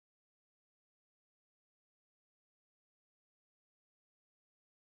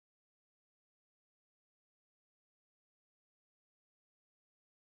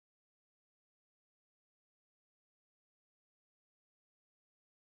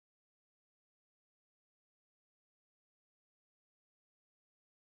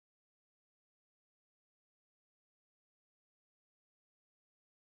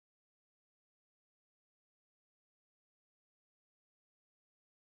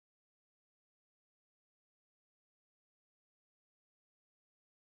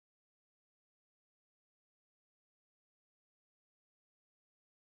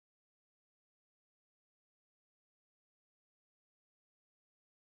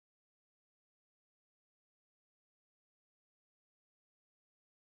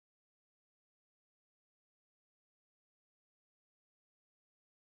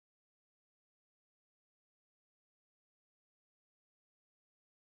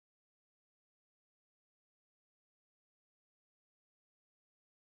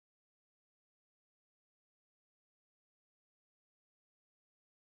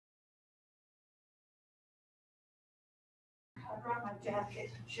brought my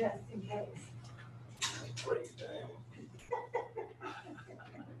jacket just in case.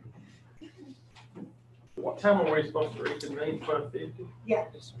 What time are we supposed to reconvene? 12:50? Yeah.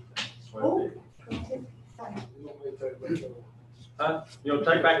 12:50. Sorry. Huh? You want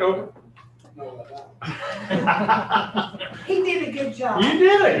to take back over? He did a good job. You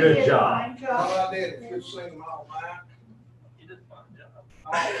did a He good did job. fine job. All I did was just sing them all back. You did a fine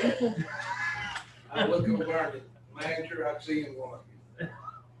job. I look over there, man, sure I see him one.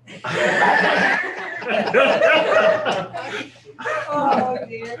 Oh,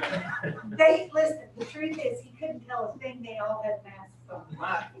 dear. Listen, the truth is, he couldn't tell a thing, they all had masks on.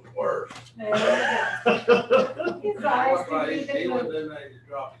 Mine was worse. There you go. His eyes didn't He even was move. in there, he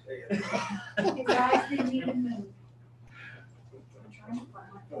dropped his head. His eyes didn't even move. I'm trying to find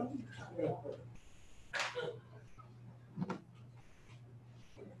my phone.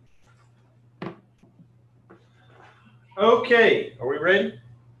 Okay, are we ready?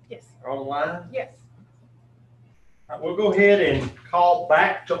 Yes. On the line? Yes. All right, we'll go ahead and call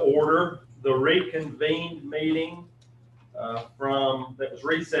back to order the reconvened meeting that was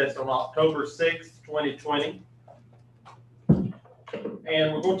recessed on October 6th, 2020.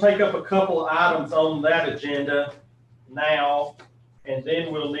 And we're going to take up a couple of items on that agenda now, and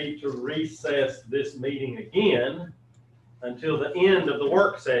then we'll need to recess this meeting again until the end of the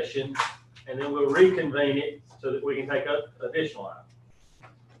work session, and then we'll reconvene it so that we can take up additional items.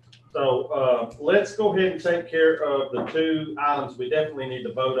 So let's go ahead and take care of the two items we definitely need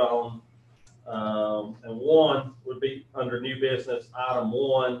to vote on. And one would be under new business, item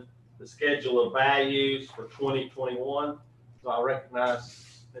 1, the schedule of values for 2021. So I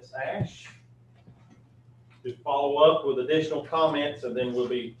recognize Ms. Ash to follow up with additional comments, and then we'll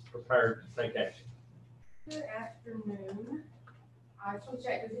be prepared to take action. Good afternoon. I just want to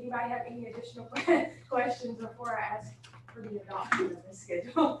check, does anybody have any additional questions before I ask for the adoption of the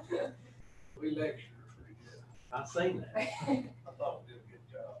schedule? We lectured pretty good. I've seen that. I thought we did a good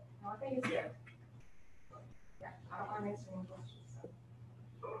job. No, I think it's good. Yeah, I don't want to answer any questions.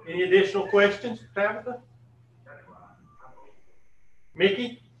 So. Any additional questions, Tabitha?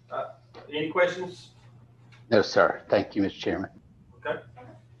 Mickey, any questions? No, sir. Thank you, Mr. Chairman.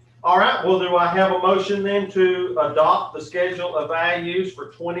 All right, well, do I have a motion then to adopt the schedule of values for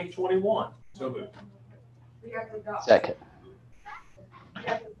 2021? So moved. We have to adopt. Second. We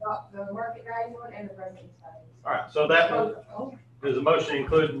have to adopt the market value one and the present use value. All right, so that Oh, is a motion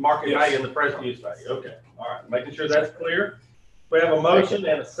including market value and the present use value. Okay, all right, making sure that's clear. We have a motion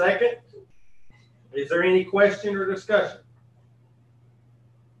and a second. Is there any question or discussion?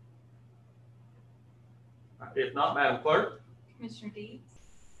 If not, Madam Clerk? Commissioner Deeds,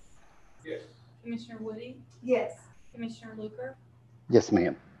 Yes. Commissioner Woody, Yes. Commissioner Luker, Yes,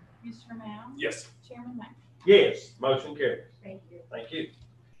 ma'am. Commissioner Mound, Yes. Chairman Mack. Yes, motion carries. thank you. Thank you.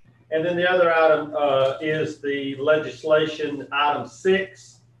 And then the other item is the legislation, item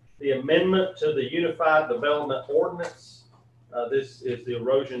 6, the amendment to the Unified Development Ordinance. This is the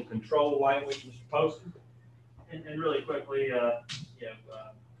erosion control language, Mr. Poston. And really quickly,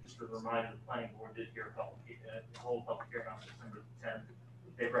 just a reminder, the planning board did hear hold a public hearing on December 10th.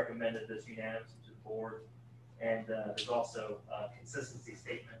 They've recommended this unanimously to the board. And there's also a consistency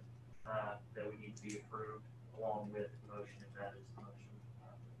statement that we need to be approved along with the motion, if that is the motion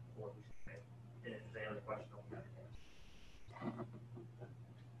for the and if there's any other question on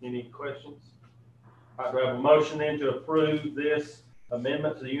that. Any questions? All right, do I have a motion then to approve this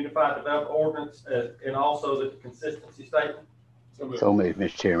amendment to the Unified Development Ordinance and also the consistency statement? So moved,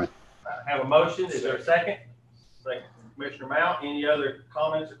 Mr. Chairman. I have a motion. Is there a second? Second, Commissioner Mount. Any other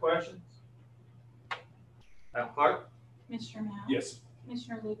comments or questions? Madam Clerk? Commissioner Mound. Yes.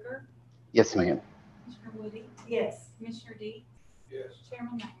 Commissioner Luker, Yes, ma'am. Commissioner Woody, Yes. Commissioner Deeds, Yes.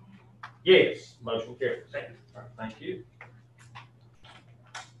 Chairman Mack. Yes, motion carries. All right, thank you.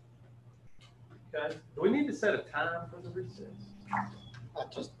 Okay, do we need to set a time for the recess? I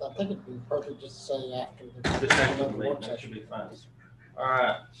think it'd be perfect just to say after the. This after the meeting, that should be fine. All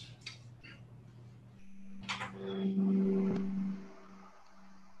right.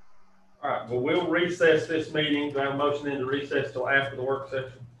 All right, well, we'll recess this meeting. Do I have a motion in to recess till after the work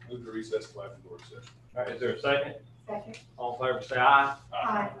session? Move to recess till after the work session. All right, is there a second? Second. All in favor, say aye.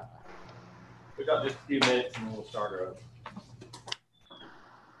 Aye. We got just a few minutes and then we'll start her up.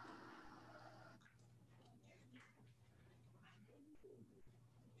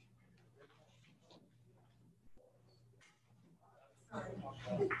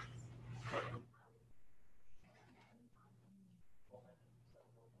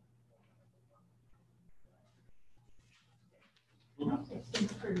 It's been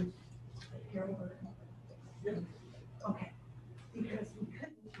approved. Okay.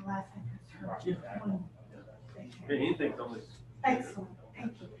 laughing at her. Yeah, anything's on this. Excellent,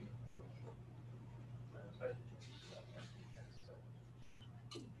 thank you.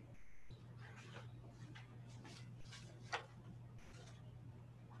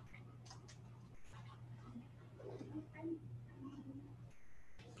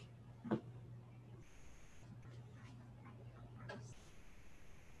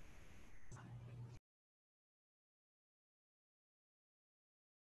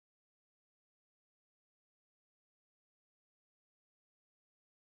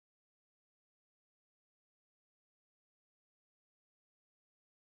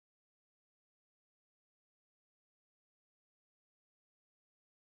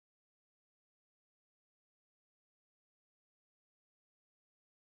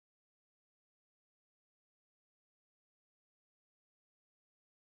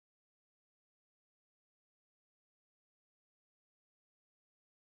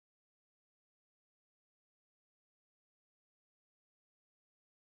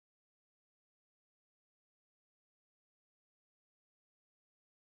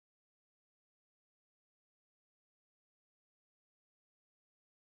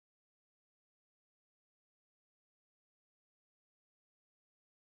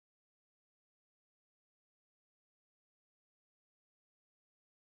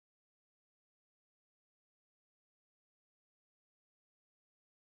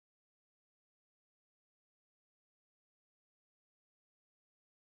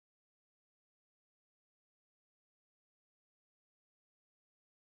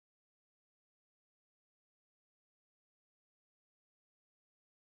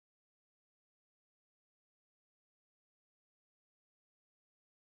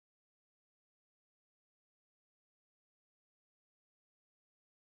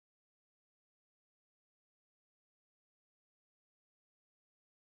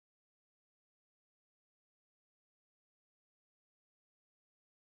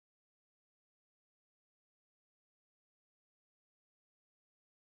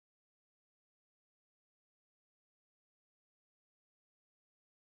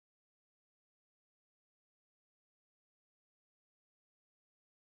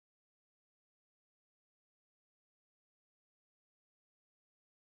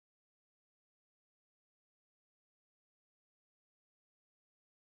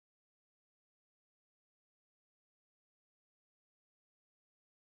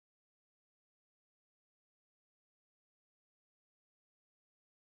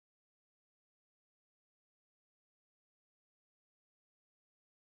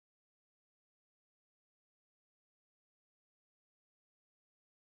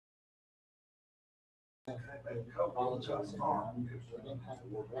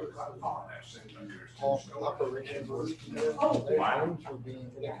 Operations was, their homes were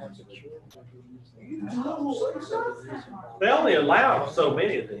being, they have security. They only allowed so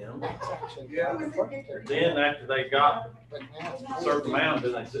many of them. Yeah. Then after they got But now it's a certain amount,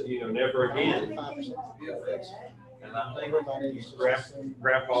 then they said, never again. 5%. And I think Everybody's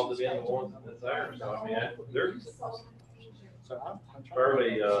grandfathered in the ones that's there. So I mean, they're So I'm trying to-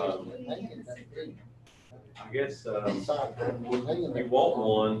 fairly, I guess, you want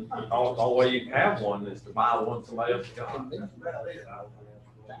one, all way you can have one is to buy one somebody else got.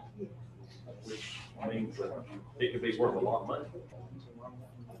 Which means that it could be worth a lot of money.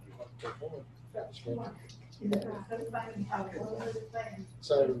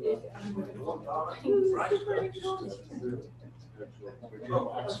 So.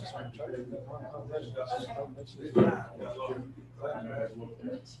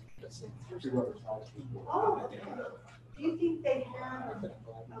 Oh, do you think they have a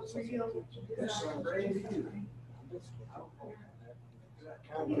real design?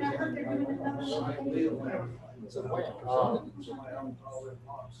 I heard they're doing another one. It's a way.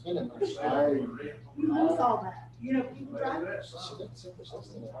 You lose all that, people drive.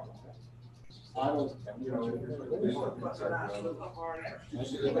 I don't, you know.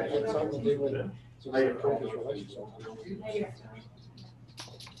 It had something to do with some previous relationship.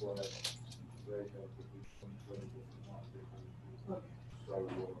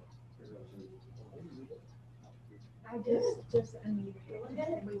 I just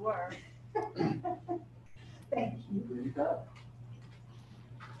unmuted, we were. Thank you.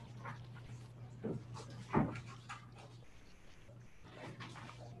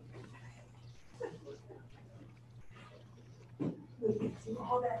 We can see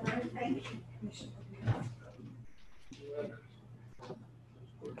all that, money. Thank you, Commissioner.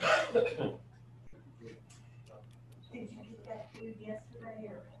 Did you get that food yesterday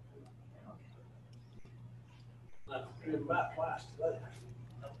or? About twice today.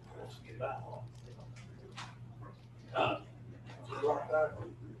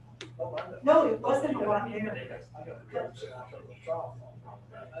 No, it wasn't a lot there.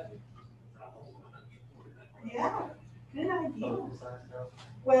 Yeah, good idea.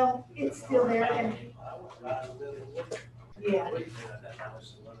 Well, it's still there and, yeah.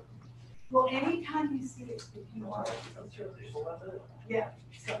 Well, anytime you see it, if you want, it's yours. Yeah.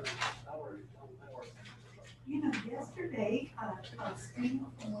 So, you know, yesterday, a student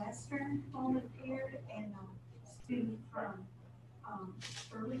from Western volunteered and a student from,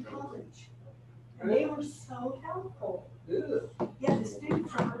 Early College. And they were so helpful. Yeah, the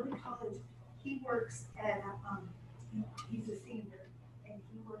student from Early College, he works at, he's a senior and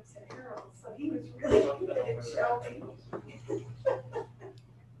he works at Harold, so he was really good at showing.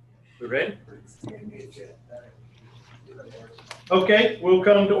 We ready? Okay, we'll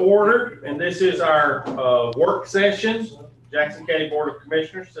come to order, and this is our work session, Jackson County Board of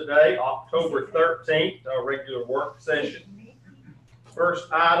Commissioners today, October 13th, our regular work session.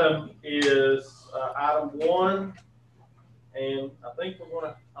 First item is item 1, and I think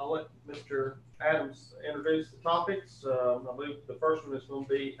I'll let Mr. Adams introduce the topics. I believe the first one is going to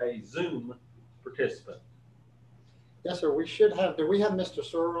be a Zoom participant. Yes, sir. We should have, do we have Mr.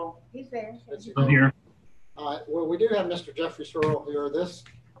 Searle? He's there. I'm here. All right, well, we do have Mr. Jeffrey Searle here. This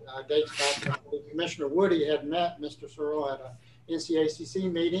dates back to Commissioner Woody had met Mr. Searle at a NCACC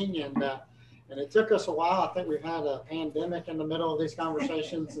meeting, and it took us a while. I think we've had a pandemic in the middle of these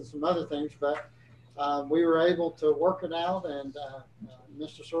conversations and some other things, but we were able to work it out, and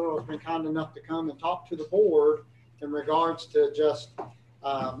Mr. Searle has been kind enough to come and talk to the board in regards to just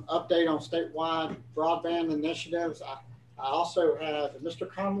update on statewide broadband initiatives. I also have Mr.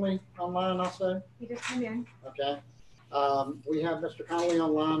 Connolly online also. He just came in. Okay. We have Mr. Connolly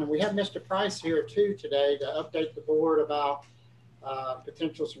online, and we have Mr. Price here too today to update the board about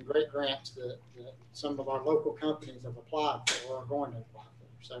some great grants that some of our local companies have applied for or are going to apply for.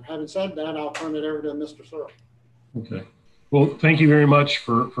 So having said that, I'll turn it over to Mr. Searle. Okay. Well, thank you very much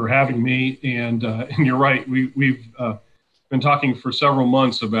for having me. And you're right. We've been talking for several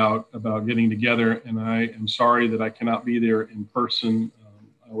months about getting together, and I am sorry that I cannot be there in person.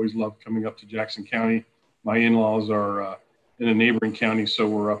 I always love coming up to Jackson County. My in-laws are in a neighboring county, so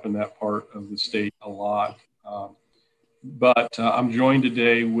we're up in that part of the state a lot. But I'm joined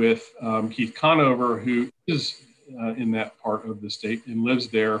today with Keith Conover, who is in that part of the state and lives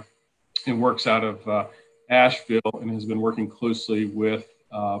there and works out of Asheville, and has been working closely with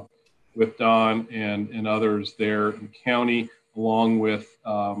Don and others there in the county, along with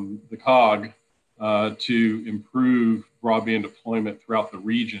the COG, to improve broadband deployment throughout the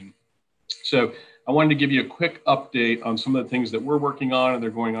region. So I wanted to give you a quick update on some of the things that we're working on and they're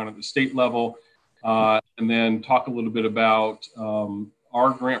going on at the state level, and then talk a little bit about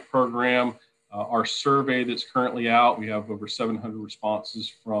our grant program, our survey that's currently out. We have over 700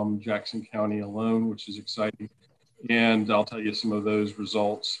 responses from Jackson County alone, which is exciting. And I'll tell you some of those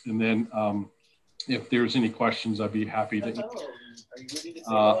results. And then if there's any questions, I'd be happy to.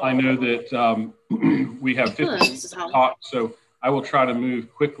 I know that we have 50 minutes to talk, so I will try to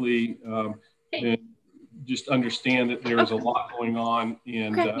move quickly and just understand that there is a lot going on.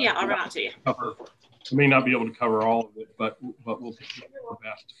 And yeah, I'll run out to you. I may not be able to cover all of it, but we'll take our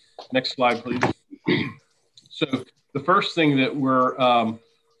best. Next slide, please. So the first thing that we're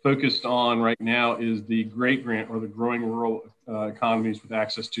focused on right now is the GREAT grant, or the Growing Rural Economies with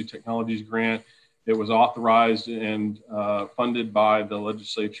Access to Technologies grant. It was authorized and funded by the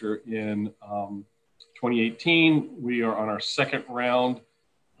legislature in 2018. We are on our second round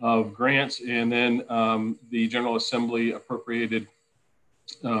of grants, and then the General Assembly appropriated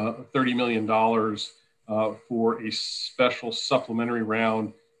 $30 million for a special supplementary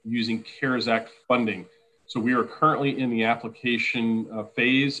round using CARES Act funding. So we are currently in the application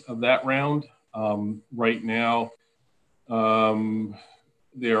phase of that round. Right now,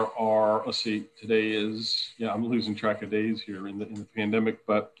 there are, let's see, today is, yeah, I'm losing track of days here in the pandemic,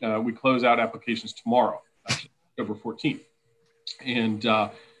 but we close out applications tomorrow, actually, October 14th. And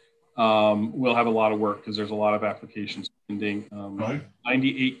we'll have a lot of work because there's a lot of applications pending.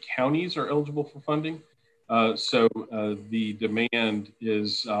 98 counties are eligible for funding. So the demand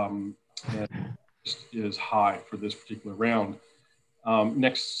is high for this particular round.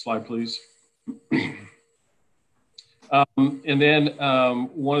 Next slide, please. And then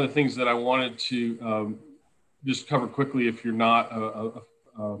one of the things that I wanted to just cover quickly, if you're not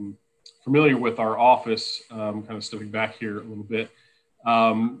familiar with our office, kind of stepping back here a little bit,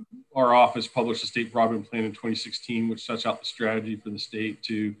 our office published a state broadband plan in 2016, which sets out the strategy for the state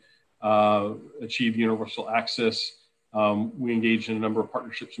to achieve universal access We engaged in a number of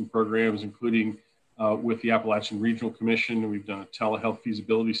partnerships and programs, including with the Appalachian Regional Commission. We've done a telehealth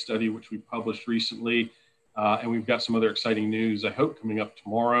feasibility study, which we published recently. And we've got some other exciting news, I hope, coming up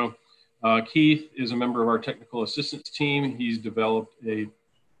tomorrow. Keith is a member of our technical assistance team. He's developed a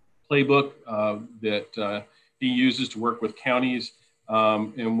playbook that he uses to work with counties.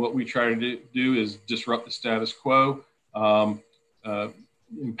 And what we try to do is disrupt the status quo,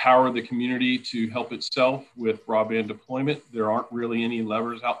 empower the community to help itself with broadband deployment. There aren't really any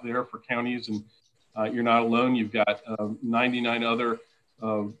levers out there for counties, and you're not alone. You've got 99 other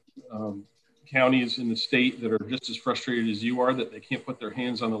counties in the state that are just as frustrated as you are that they can't put their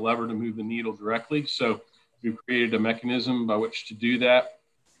hands on the lever to move the needle directly. So we've created a mechanism by which to do that.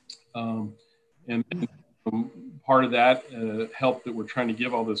 And part of that help that we're trying to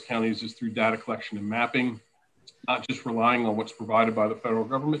give all those counties is through data collection and mapping, not just relying on what's provided by the federal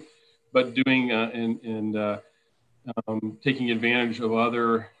government, but doing taking advantage of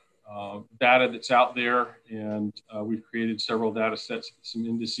other data that's out there. And we've created several data sets, some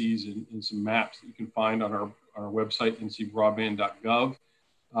indices and some maps that you can find on our website, ncbroadband.gov.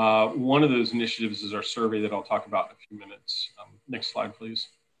 One of those initiatives is our survey that I'll talk about in a few minutes. Next slide, please.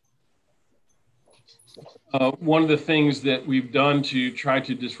 One of the things that we've done to try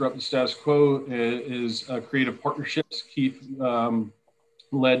to disrupt the status quo is creative partnerships. Keith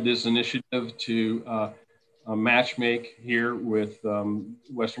led this initiative to matchmake here with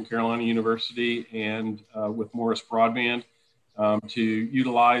Western Carolina University and with Morris Broadband to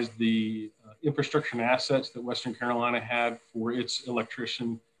utilize the infrastructure and assets that Western Carolina had for its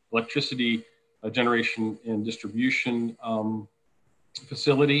electricity generation and distribution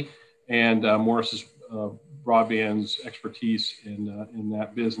facility, and Morris's broadband's expertise in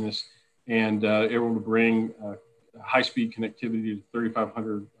that business, and able to bring high-speed connectivity to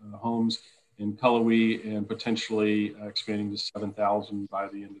 3,500 homes in Cullowhee and potentially expanding to 7,000 by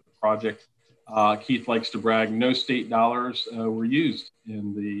the end of the project. Keith likes to brag, no state dollars were used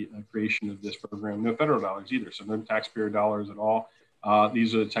in the creation of this program, no federal dollars either, so no taxpayer dollars at all.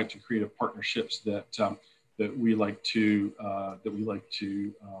 These are the types of creative partnerships that that we like to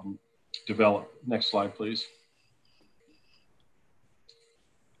develop. Next slide, please.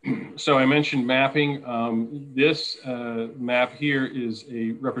 So I mentioned mapping. This map here is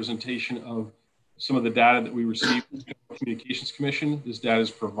a representation of some of the data that we received from the Federal Communications Commission. This data is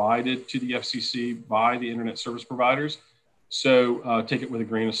provided to the FCC by the internet service providers. So take it with a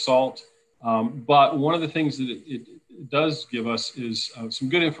grain of salt. But one of the things that it does give us is some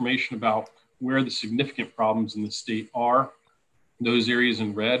good information about where the significant problems in the state are. Those areas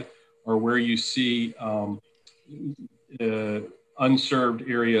in red are where you see unserved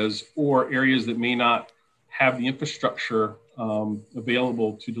areas or areas that may not have the infrastructure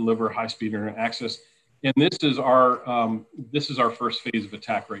available to deliver high-speed internet access. And this is our first phase of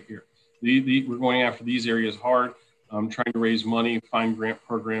attack right here. We're going after these areas hard, trying to raise money, find grant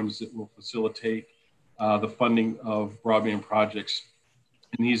programs that will facilitate the funding of broadband projects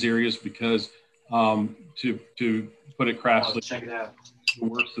in these areas, because to put it crassly, Check it out. the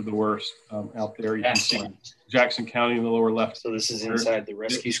worst of the worst out there. You can see Jackson County in the lower left. So this is inside the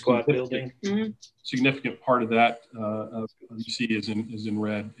rescue squad building. Significant part of that you see is in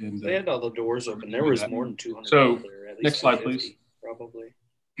red. And They had all the doors open. There was more than 200 So, people there. At least next slide, 250, please. Probably.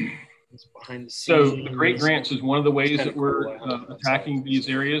 It's behind the so scenes. the Great Grants is one of the ways Kinda that we're cool. attacking these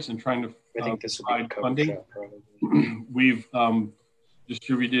areas and trying to I think this would be a provide cover funding. shot, probably. We've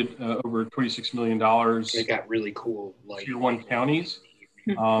distributed over $26 million They got really cool light. Tier 1 counties.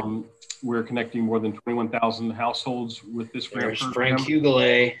 We're connecting more than 21,000 households with this grant There's program. Frank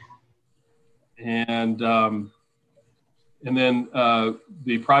Hughley. And then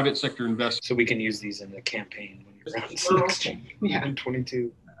the private sector investment. So we can use these in the campaign when you're around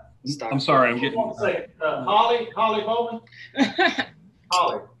 22. Stock. I'm sorry, I'm getting. One second. Holly Bowman?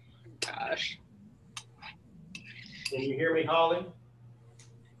 Holly, Gosh. can you hear me, Holly?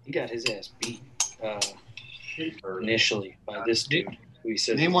 He got his ass beat initially by this dude who he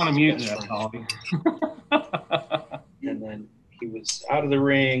says. They is want to his mute best that, friend. Holly. And then he was out of the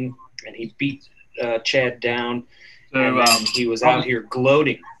ring and he beat Chad down. So And then he was out here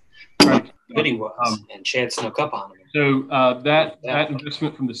gloating. right. Good he was. And Chad snuck up on him. So that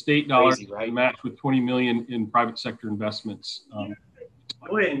investment from the state dollars Crazy, right? matched with 20 million in private sector investments.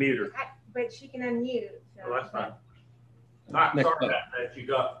 Go ahead and mute her. But she can unmute. So. Oh, that's fine. All right, Next sorry up. that you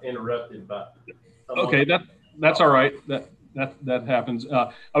got interrupted by someone. Okay, that's all right. That happens.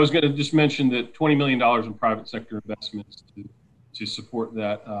 I was going to just mention that $20 million in private sector investments to support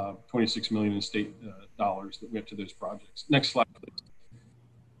that 26 million in state dollars that went to those projects. Next slide, please.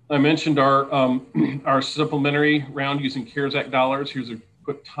 I mentioned our our supplementary round using CARES Act dollars. Here's a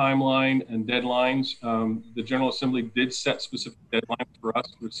quick timeline and deadlines. The General Assembly did set specific deadlines for us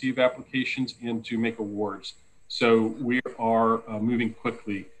to receive applications and to make awards. So we are moving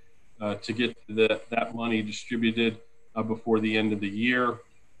quickly to get that money distributed before the end of the year.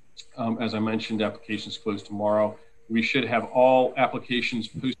 As I mentioned, applications close tomorrow. We should have all applications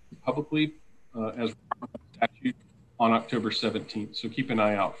posted publicly as statute on October 17th. So keep an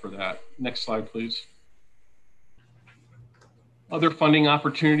eye out for that. Next slide, please. Other funding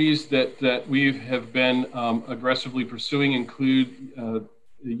opportunities that we have been aggressively pursuing include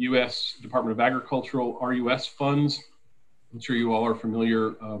the U.S. Department of Agricultural RUS funds. I'm sure you all are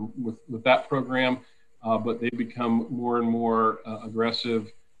familiar with that program, but they've become more and more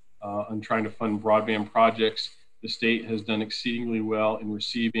aggressive on trying to fund broadband projects. The state has done exceedingly well in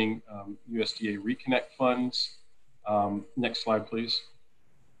receiving USDA Reconnect funds. Next slide, please.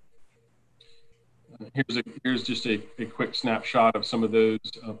 Here's just a quick snapshot of some of those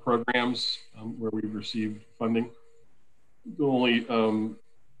programs where we've received funding. The only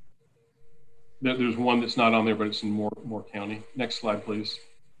there's one that's not on there, but it's in Moore County. Next slide, please.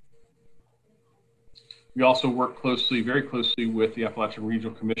 We also work very closely with the Appalachian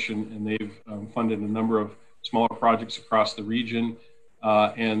Regional Commission, and they've funded a number of smaller projects across the region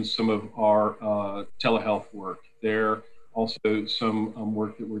and some of our telehealth work. There also some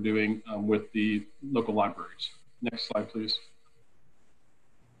work that we're doing with the local libraries. Next slide, please.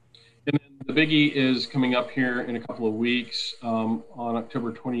 And then the biggie is coming up here in a couple of weeks. On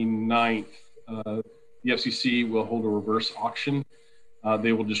October 29th, the FCC will hold a reverse auction.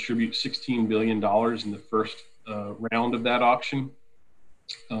 They will distribute $16 billion in the first round of that auction.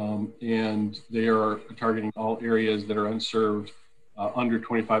 And they are targeting all areas that are unserved, under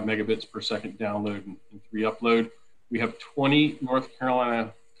 25 megabits per second download and 3 upload. We have 20 North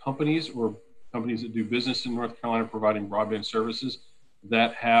Carolina companies or companies that do business in North Carolina providing broadband services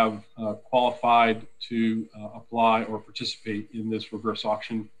that have qualified to apply or participate in this reverse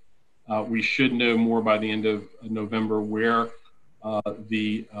auction. We should know more by the end of November where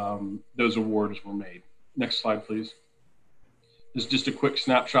those awards were made. Next slide, please. This is just a quick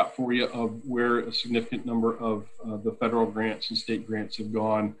snapshot for you of where a significant number of the federal grants and state grants have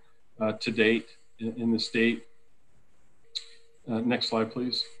gone to date in the state. Next slide,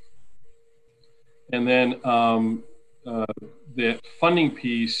 please. And then the funding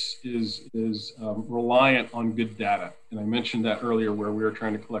piece is reliant on good data. And I mentioned that earlier where we were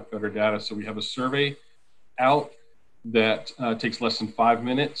trying to collect better data. So we have a survey out that takes less than 5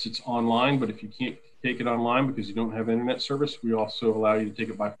 minutes. It's online, but if you can't take it online because you don't have internet service, we also allow you to take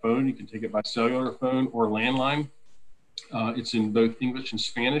it by phone. You can take it by cellular phone or landline. It's in both English and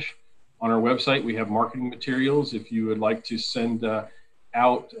Spanish. On our website, we have marketing materials. If you would like to send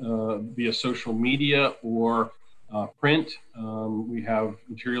out via social media or print, we have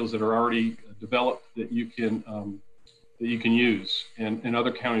materials that are already developed that you can use. And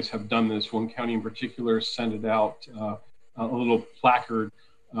other counties have done this. One county in particular sent it out a little placard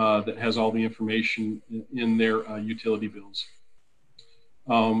that has all the information in their utility bills.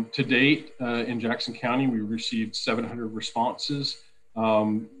 To date, in Jackson County, we received 700 responses.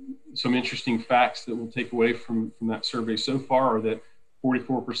 Some interesting facts that we'll take away from that survey so far are that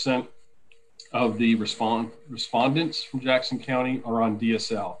 44% of the respondents from Jackson County are on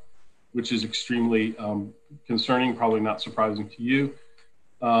DSL, which is extremely concerning, probably not surprising to you.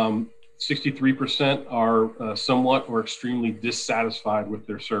 63% are somewhat or extremely dissatisfied with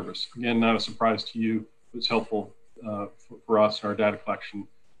their service. Again, not a surprise to you, but it's helpful for us in our data collection.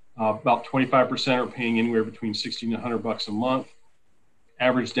 About 25% are paying anywhere between $60 and $100 a month.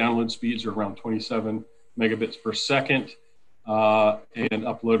 Average download speeds are around 27 megabits per second and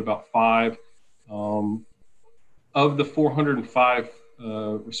upload about 5. Of the 405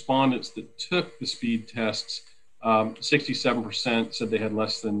 respondents that took the speed tests, 67% said they had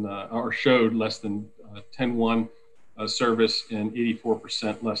less than or showed less than 10.1 service and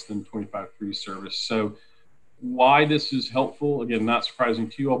 84% less than 25.3 service. So why this is helpful, again, not surprising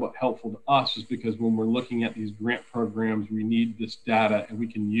to you all, but helpful to us, is because when we're looking at these grant programs, we need this data, and we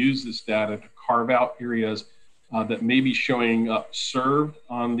can use this data to carve out areas that may be showing up served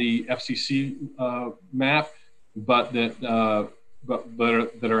on the FCC map, but that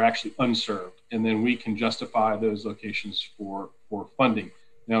are actually unserved. And then we can justify those locations for funding.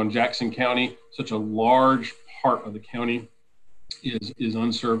 Now in Jackson County, such a large part of the county is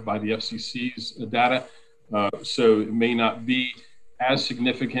unserved by the FCC's data. So it may not be as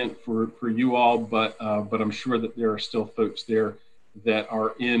significant for you all, but I'm sure that there are still folks there that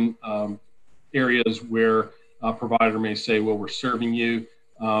are in areas where a provider may say, well, we're serving you,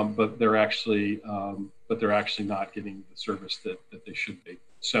 but they're actually not getting the service that they should be.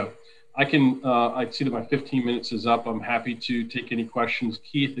 So I see that my 15 minutes is up. I'm happy to take any questions.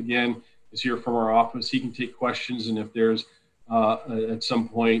 Keith, again, is here from our office. He can take questions, and if there's at some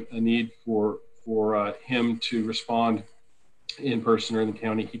point a need for him to respond in person or in the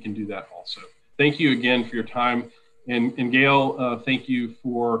county, he can do that also. Thank you again for your time. And Gail, thank you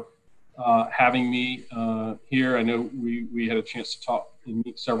for having me here. I know we had a chance to talk and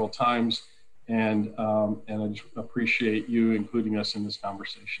meet several times, and I just appreciate you including us in this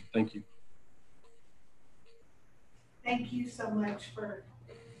conversation. Thank you. Thank you so much for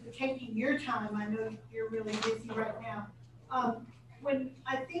taking your time. I know you're really busy right now. When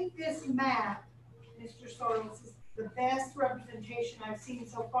I think this map, Mr. Sorrells, is the best representation I've seen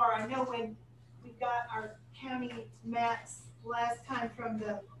so far. I know when we got our county maps last time from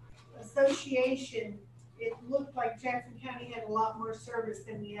the association, it looked like Jackson County had a lot more service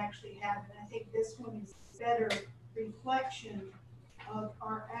than we actually have. And I think this one is a better reflection of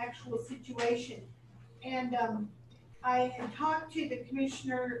our actual situation. And I had talked to the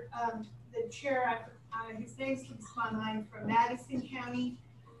commissioner, the chair, his name slips my mind, from Madison County.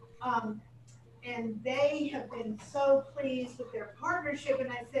 And they have been so pleased with their partnership.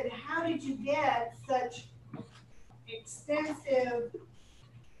 And I said, how did you get such extensive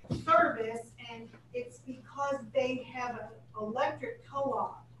service? And it's because they have an electric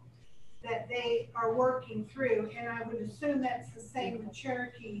co-op that they are working through. And I would assume that's the same in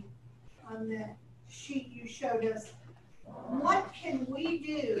Cherokee on the sheet you showed us. What can we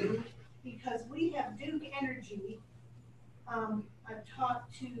do? Because we have Duke Energy. I've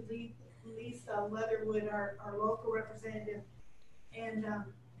talked to Lisa Leatherwood, our local representative, and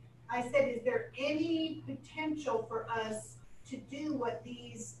I said, is there any potential for us to do what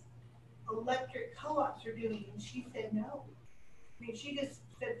these electric co-ops are doing? And she said no. I mean, she just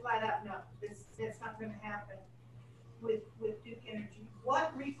said flat out no. That's not going to happen with Duke Energy.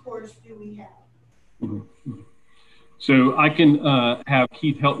 What recourse do we have? Mm-hmm. So I can have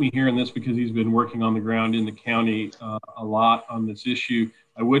Keith help me here in this because he's been working on the ground in the county a lot on this issue.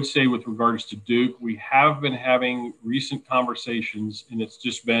 I would say with regards to Duke, we have been having recent conversations, and it's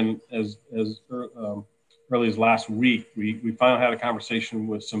just been as early as last week. We finally had a conversation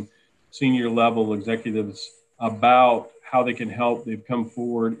with some senior level executives about how they can help. They've come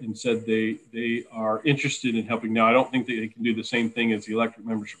forward and said they are interested in helping. Now, I don't think that they can do the same thing as the electric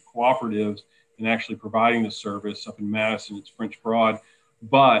membership cooperatives and actually providing the service up in Madison. It's French Broad,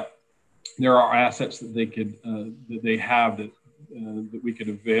 but there are assets that they could that they have that we could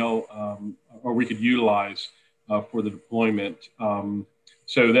avail or we could utilize for the deployment.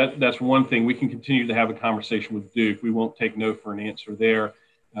 So that's one thing. We can continue to have a conversation with Duke. We won't take no for an answer there.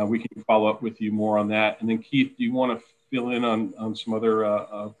 We can follow up with you more on that. And then Keith, do you want to fill in on some other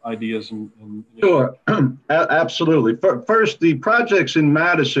ideas? Sure, absolutely. First, the projects in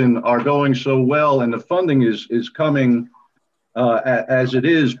Madison are going so well, and the funding is coming as it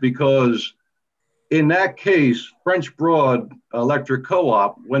is because in that case, French Broad Electric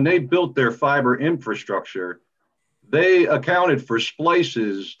Co-op, when they built their fiber infrastructure, they accounted for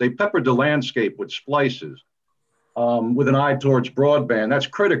splices. They peppered the landscape with splices with an eye towards broadband. That's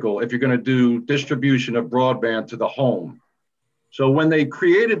critical if you're going to do distribution of broadband to the home. So when they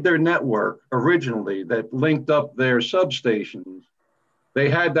created their network originally that linked up their substations, they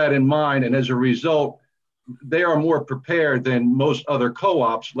had that in mind. And as a result, they are more prepared than most other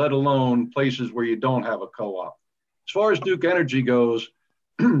co-ops, let alone places where you don't have a co-op. As far as Duke Energy goes,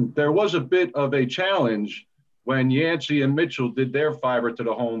 there was a bit of a challenge when Yancey and Mitchell did their fiber to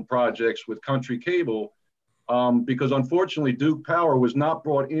the home projects with Country Cable, because unfortunately Duke Power was not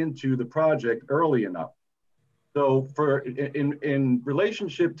brought into the project early enough. So in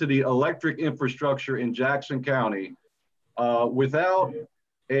relationship to the electric infrastructure in Jackson County, without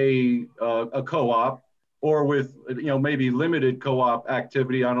a co-op, or with maybe limited co-op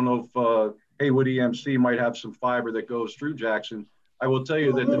activity. I don't know if Haywood EMC might have some fiber that goes through Jackson. I will tell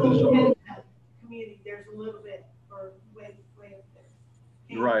you that community, there's a little bit or way up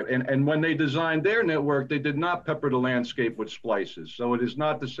there. Right, and when they designed their network, they did not pepper the landscape with splices. So it is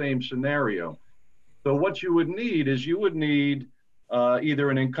not the same scenario. So what you would need is either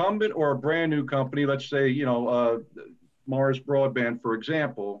an incumbent or a brand new company. Let's say Mars Broadband, for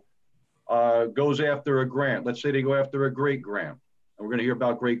example. Goes after a grant. Let's say they go after a great grant. And we're going to hear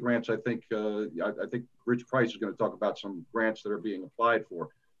about great grants. I think Rich Price is going to talk about some grants that are being applied for.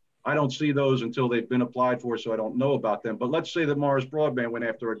 I don't see those until they've been applied for, so I don't know about them. But let's say that Mars Broadband went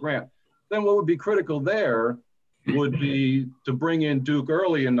after a grant. Then what would be critical there would be to bring in Duke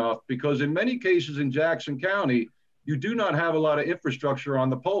early enough, because in many cases in Jackson County, you do not have a lot of infrastructure on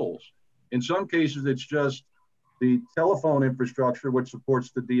the poles. In some cases, it's just the telephone infrastructure, which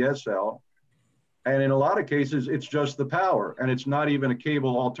supports the DSL. And in a lot of cases, it's just the power, and it's not even a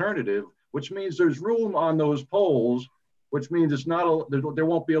cable alternative, which means there's room on those poles, which means it's not there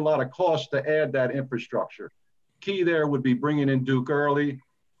won't be a lot of cost to add that infrastructure. Key there would be bringing in Duke early.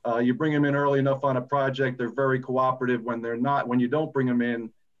 You bring them in early enough on a project, they're very cooperative. When they're not, when you don't bring them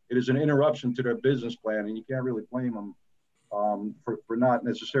in, it is an interruption to their business plan, and you can't really blame them for not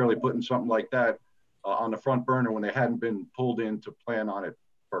necessarily putting something like that on the front burner when they hadn't been pulled in to plan on it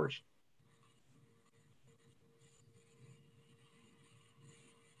first.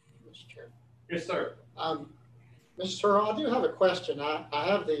 Mr. Chair. Yes, sir. Mr. Searle, I do have a question. I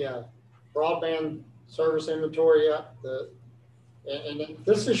have the broadband service inventory up, and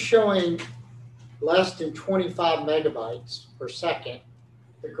this is showing less than 25 megabytes per second.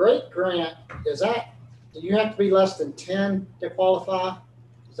 The Great Grant, do you have to be less than 10 to qualify?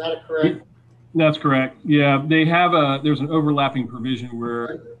 Is that correct? That's correct. Yeah, there's an overlapping provision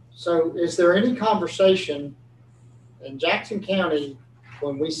where. So is there any conversation in Jackson County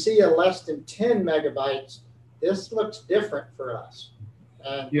when we see a less than 10 megabytes, this looks different for us?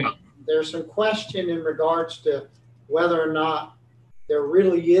 And yeah. There's some question in regards to whether or not there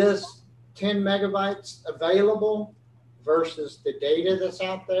really is 10 megabytes available versus the data that's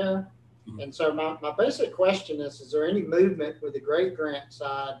out there. And so my basic question is there any movement with the Great Grant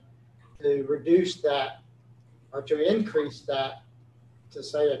side to reduce that or to increase that to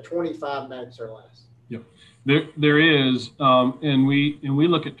say a 25 megs or less? Yep, there is, and we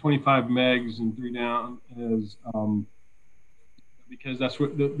look at 25 megs and 3 down as because that's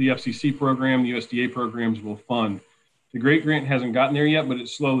what the FCC program, the USDA programs will fund. The Great Grant hasn't gotten there yet, but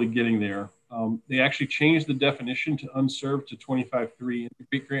it's slowly getting there. They actually changed the definition to unserved to 25.3 in the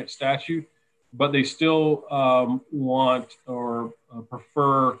Great Grant statute, but they still want or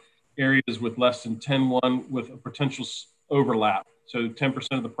prefer areas with less than 10.1 with a potential overlap. So 10%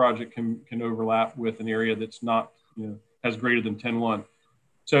 of the project can overlap with an area that's not, has greater than 10.1.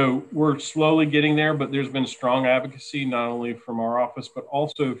 So we're slowly getting there, but there's been strong advocacy, not only from our office, but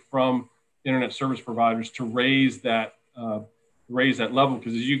also from internet service providers to raise that level.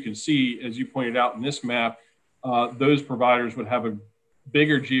 Because as you can see, as you pointed out in this map, those providers would have a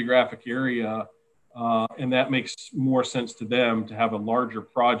bigger geographic area, and that makes more sense to them to have a larger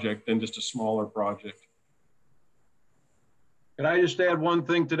project than just a smaller project. Can I just add one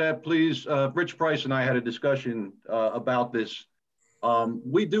thing to that, please? Rich Price and I had a discussion about this.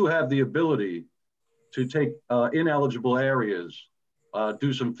 We do have the ability to take ineligible areas,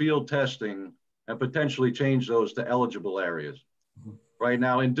 do some field testing, and potentially change those to eligible areas. Right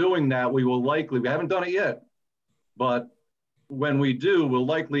now, in doing that, we haven't done it yet, but when we do, we'll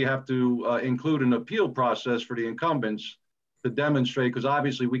likely have to include an appeal process for the incumbents to demonstrate, because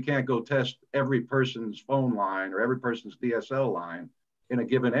obviously we can't go test every person's phone line or every person's DSL line in a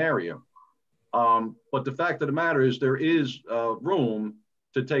given area. But the fact of the matter is there is room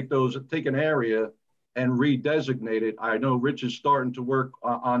to take an area and redesignate it. I know Rich is starting to work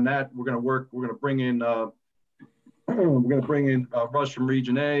on that. We're going to bring in Russ from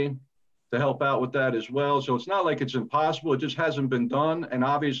Region A to help out with that as well. So it's not like it's impossible. It just hasn't been done. And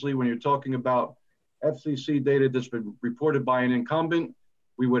obviously, when you're talking about FCC data that's been reported by an incumbent,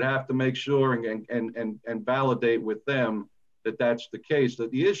 we would have to make sure and validate with them that that's the case.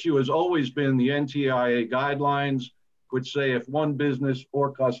 That the issue has always been the NTIA guidelines, which say if one business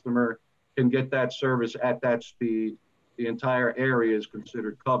or customer can get that service at that speed, the entire area is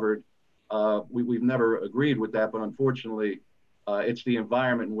considered covered. We've never agreed with that, but unfortunately, it's the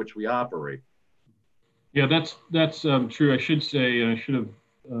environment in which we operate. Yeah, that's true. I should say, and I should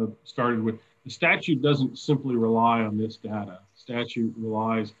have started with, the statute doesn't simply rely on this data. Statute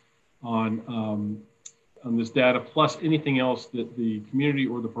relies on this data plus anything else that the community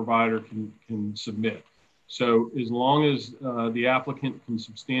or the provider can submit. So as long as the applicant can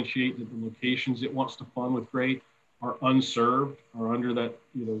substantiate that the locations it wants to fund with Great are unserved or under that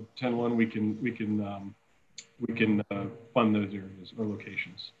 10.1, we can fund those areas or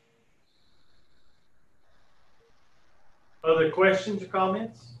locations. Other questions or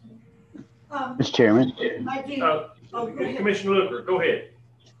comments? Mr. Chairman. I do. Commissioner Luker, go ahead.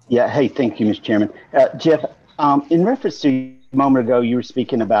 Yeah, hey, thank you, Mr. Chairman. Jeff, in reference to a moment ago, you were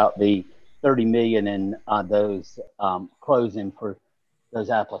speaking about the 30 million and those closing for those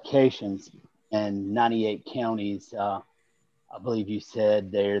applications, and 98 counties, I believe you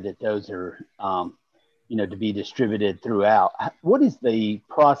said there that those are, to be distributed throughout. What is the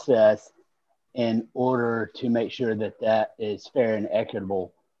process in order to make sure that that is fair and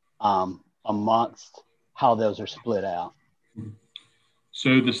equitable amongst how those are split out?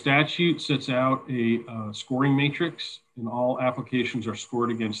 So the statute sets out a scoring matrix, and all applications are scored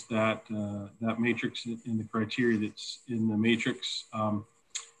against that matrix in the criteria that's in the matrix.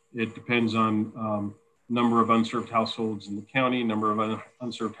 It depends on number of unserved households in the county, number of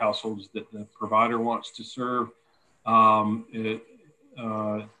unserved households that the provider wants to serve. It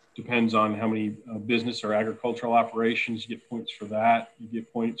depends on how many business or agricultural operations. You get points for that. You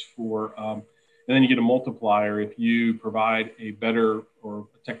get points for, and then you get a multiplier if you provide a better or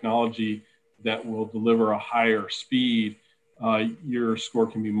a technology that will deliver a higher speed, your score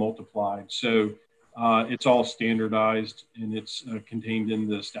can be multiplied. So it's all standardized and it's contained in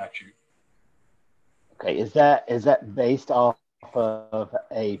the statute. Okay, is that based off of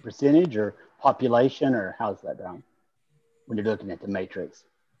a percentage or population, or how's that done when you're looking at the matrix?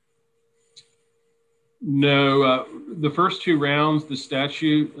 No, the first two rounds, the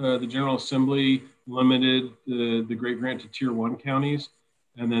statute, the General Assembly limited the Great Grant to Tier 1 counties.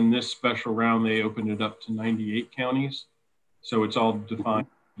 And then this special round, they opened it up to 98 counties. So it's all defined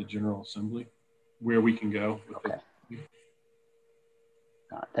in the General Assembly where we can go. Okay.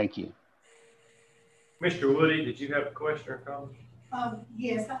 Thank you. Mr. Woody, did you have a question or comment?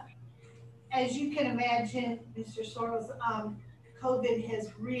 Yes, as you can imagine, Mr. Sorrells, COVID has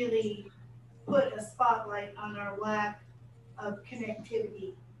really put a spotlight on our lack of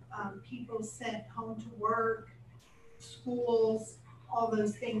connectivity. People sent home to work, schools, all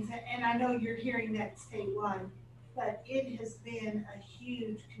those things. And I know you're hearing that statewide, but it has been a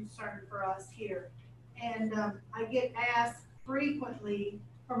huge concern for us here. And I get asked frequently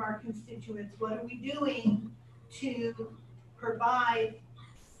from our constituents, what are we doing to provide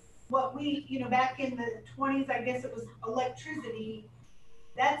what we, back in the 20s, I guess it was electricity.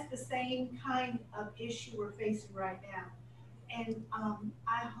 That's the same kind of issue we're facing right now. And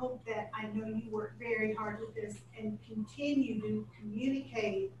I hope that, I know you work very hard with this and continue to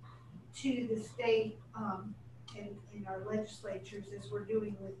communicate to the state and in our legislatures as we're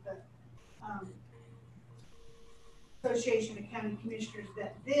doing with the Association of County Commissioners,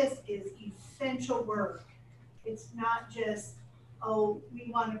 that this is essential work. It's not just, oh,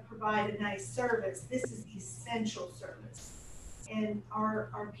 we want to provide a nice service. This is essential service. And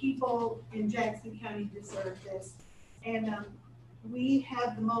our people in Jackson County deserve this. And we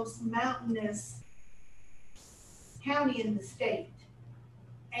have the most mountainous county in the state.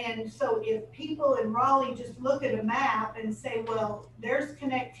 And so if people in Raleigh just look at a map and say, well, there's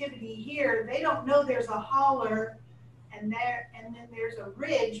connectivity here, they don't know there's a holler and then there's a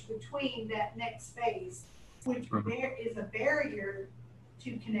ridge between that next phase, which there is a barrier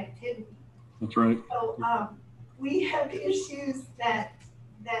to connectivity. That's right. So we have issues that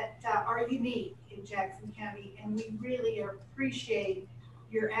are unique in Jackson County, and we really appreciate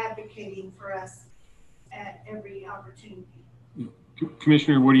your advocating for us at every opportunity.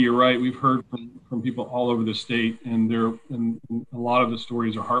 Commissioner Woody, you're right. We've heard from people all over the state, and a lot of the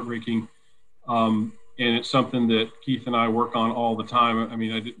stories are heartbreaking. And it's something that Keith and I work on all the time. I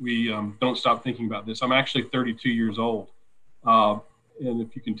mean, we don't stop thinking about this. I'm actually 32 years old. And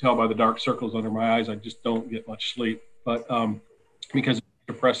if you can tell by the dark circles under my eyes, I just don't get much sleep. But because it's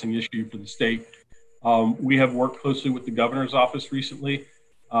a pressing issue for the state, we have worked closely with the governor's office recently.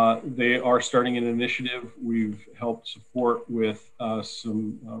 They are starting an initiative. We've helped support with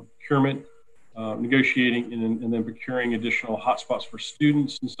some procurement, negotiating, and then procuring additional hotspots for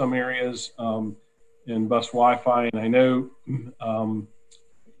students in some areas, and bus Wi-Fi. And I know,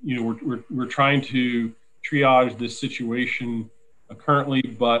 we're trying to triage this situation currently,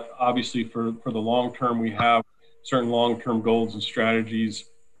 but obviously for the long term, we have certain long-term goals and strategies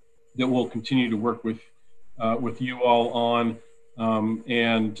that we'll continue to work with you all on.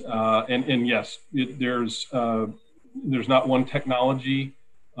 And yes, there's not one technology,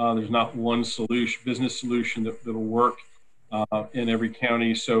 there's not one business solution that'll work in every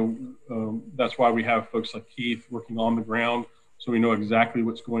county. So that's why we have folks like Keith working on the ground, so we know exactly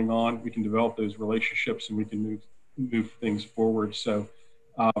what's going on. We can develop those relationships and we can move things forward. So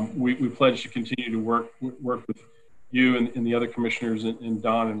we pledge to continue to work with you and the other commissioners and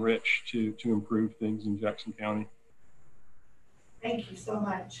Don and Rich to improve things in Jackson County. Thank you so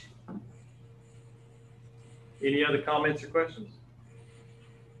much. Any other comments or questions?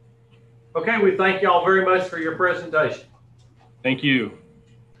 Okay, we thank y'all very much for your presentation. Thank you.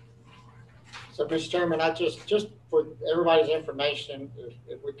 So, Mr. Chairman, I just for everybody's information,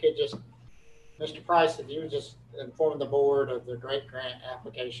 if we could just, Mr. Price, if you would just inform the board of the great grant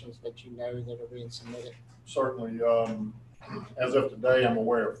applications that you know that are being submitted. Certainly. As of today, I'm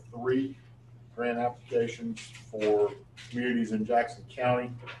aware of 3 grant applications for communities in Jackson County.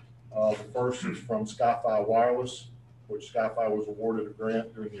 The first is from Sky-Fi Wireless, which Sky-Fi was awarded a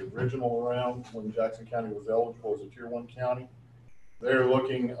grant during the original round when Jackson County was eligible as a Tier 1 county. They're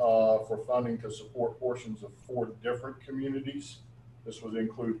looking for funding to support portions of 4 different communities. This would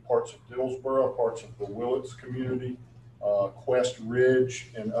include parts of Dillsboro, parts of the Willits community, Quest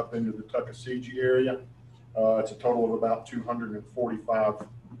Ridge, and up into the Tuckasegee area. It's a total of about 245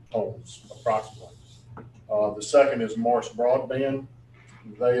 homes, approximately. The second is Morris Broadband.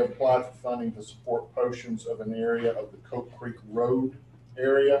 They applied for funding to support portions of an area of the Coke Creek Road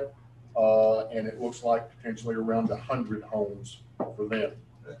area, and it looks like potentially around 100 homes for them.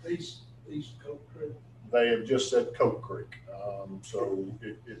 East Coke Creek. They have just said Coke Creek, so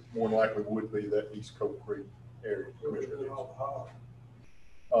it more than likely would be that East Coke Creek area.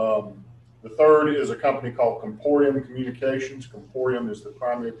 The third is a company called Comporium Communications. Comporium is the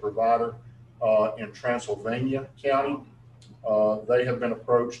primary provider in Transylvania County. They have been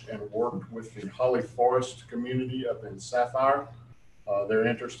approached and worked with the Holly Forest community up in Sapphire. Their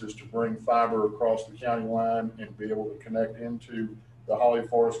interest is to bring fiber across the county line and be able to connect into the Holly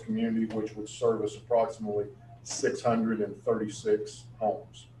Forest community, which would service approximately 636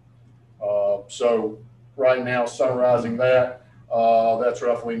 homes. So right now, summarizing that, that's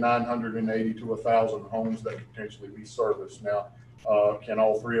roughly 980 to 1,000 homes that could potentially be serviced. Now, can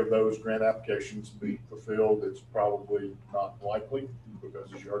all 3 of those grant applications be fulfilled? It's probably not likely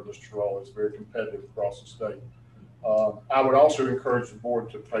because, as you heard, Mr. Sorrell, it's very competitive across the state. I would also encourage the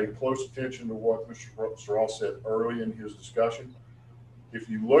board to pay close attention to what Mr. Sorrell said early in his discussion. If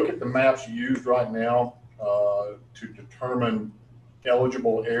you look at the maps used right now to determine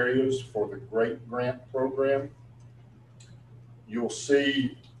eligible areas for the GREAT Grant program, you'll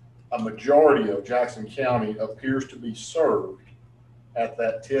see a majority of Jackson County appears to be served at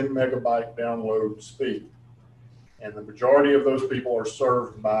that 10 megabyte download speed. And the majority of those people are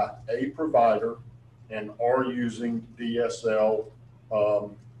served by a provider and are using DSL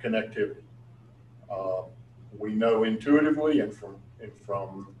connectivity. We know intuitively and from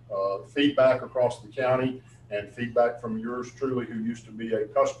feedback across the county and feedback from yours truly, who used to be a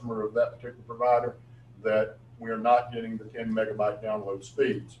customer of that particular provider, that we are not getting the 10 megabyte download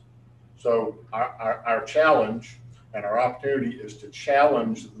speeds. So our challenge and our opportunity is to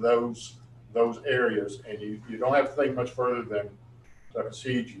challenge those areas. And you don't have to think much further than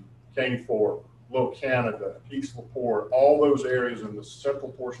Tuckasegee, Caney Fork, Little Canada, East LaPorte, all those areas in the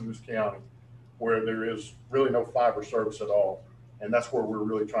central portion of this county where there is really no fiber service at all. And that's where we're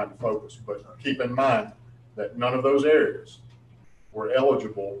really trying to focus. But keep in mind that none of those areas were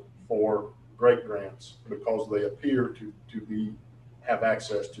eligible for GREAT grants because they appear to have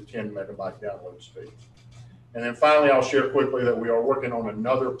access to 10 megabyte download speeds. And then finally, I'll share quickly that we are working on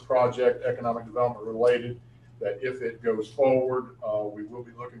another project, economic development related, that if it goes forward, we will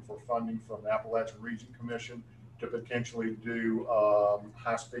be looking for funding from the Appalachian Region Commission to potentially do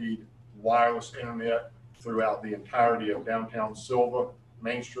high-speed wireless internet throughout the entirety of downtown Silva,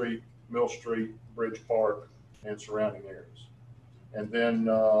 Main Street, Mill Street, Bridge Park, and surrounding areas. And then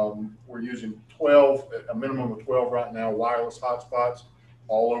we're using a minimum of 12 right now, wireless hotspots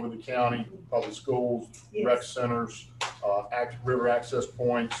all over the county, public schools, yes, rec centers, river access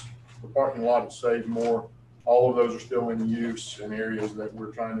points, the parking lot at Save More. All of those are still in use in areas that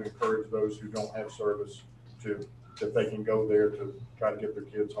we're trying to encourage those who don't have service that they can go there to try to get their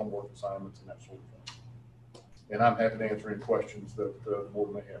kids' homework assignments and that sort of thing. And I'm happy to answer any questions that the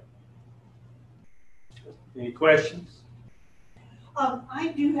board may have. Any questions?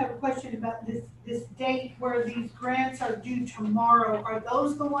 I do have a question about this date where these grants are due tomorrow. Are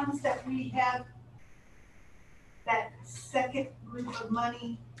those the ones that we have that second group of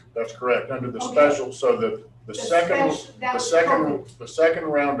money? That's correct. Under the Okay. special, so the second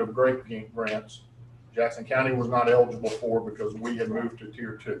round of GREAT grants, Jackson County was not eligible for because we had moved to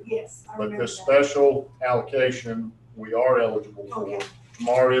Tier 2. Yes, I But remember this that. special allocation, we are eligible for. Okay.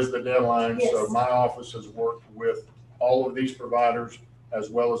 Tomorrow is the deadline, so Yes. my office has worked with all of these providers, as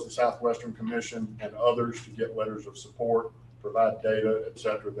well as the Southwestern Commission and others, to get letters of support, provide data, et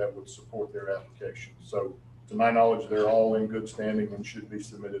cetera, that would support their application. So to my knowledge, they're all in good standing and should be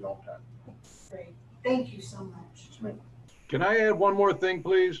submitted on time. Great. Thank you so much. Yes, ma'am. Can I add one more thing,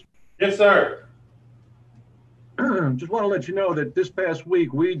 please? Yes, sir. Just want to let you know that this past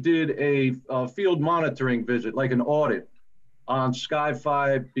week, we did a field monitoring visit, like an audit on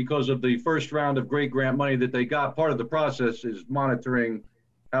Sky-Fi because of the first round of GREAT grant money that they got. Part of the process is monitoring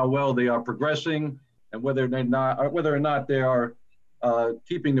how well they are progressing and whether or not they are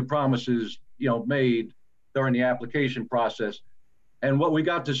keeping the promises made during the application process. And what we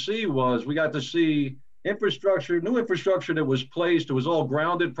got to see was, Infrastructure, new infrastructure that was placed, it was all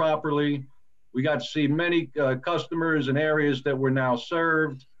grounded properly. We got to see many customers and areas that were now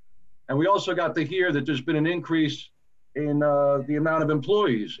served. And we also got to hear that there's been an increase in the amount of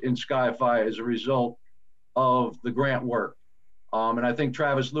employees in Sky-Fi as a result of the grant work. And I think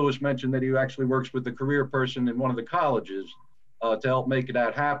Travis Lewis mentioned that he actually works with the career person in one of the colleges to help make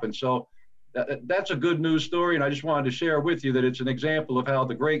that happen. So that's a good news story. And I just wanted to share with you that it's an example of how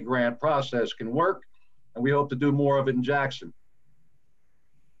the great grant process can work. And we hope to do more of it in Jackson.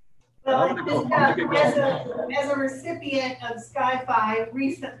 Well, as a recipient of Sky-Fi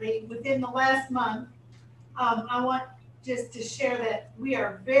recently, within the last month, I want just to share that we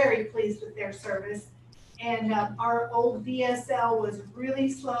are very pleased with their service. And our old DSL was really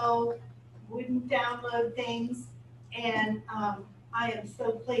slow, wouldn't download things. And I am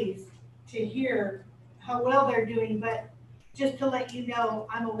so pleased to hear how well they're doing. But just to let you know,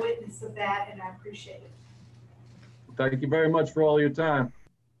 I'm a witness of that and I appreciate it. Thank you very much for all your time.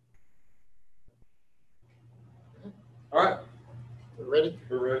 All right. We're ready?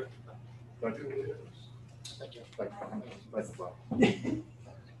 We're ready. Thank you. Thank you. Thank you.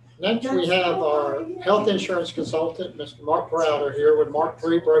 Next, we have our health insurance consultant, Mr. Mark Browder, here with Mark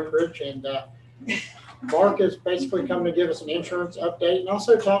III Brokerage. And Mark is basically coming to give us an insurance update and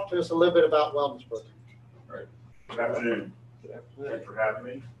also talk to us a little bit about wellness program. All right. Good afternoon. Thanks for having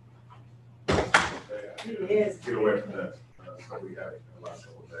me. Yes. Get away from that stuff we had in the last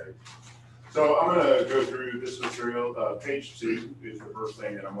couple of days. So I'm going to go through this material. Page 2 is the first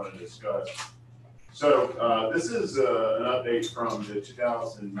thing that I'm going to discuss. So this is an update from the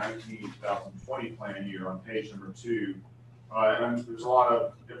 2019-2020 plan year on page number 2. And there's a lot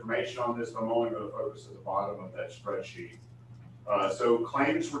of information on this, but I'm only going to focus at the bottom of that spreadsheet. So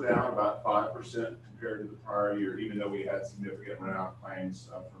claims were down about 5% compared to the prior year, even though we had significant run-out claims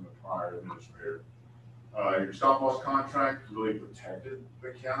from the prior administrator. Your stop loss contract really protected the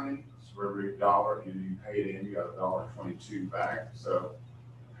county. So for every dollar you paid in, you got $1.22 back. So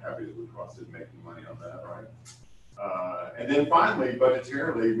happy that we costed making money on that, right? And then finally,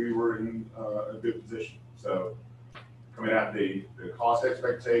 budgetarily, we were in a good position. So coming at the cost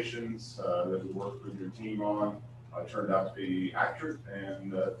expectations that we worked with your team on turned out to be accurate,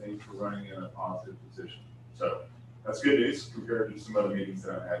 and things were running in a positive position. So that's good news compared to some other meetings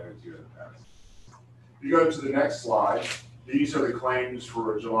that I've had with you in the past. If you go to the next slide, these are the claims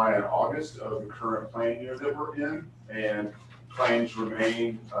for July and August of the current plan year that we're in, and claims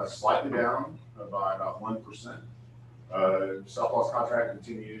remain slightly down by about 1%. Stop loss contract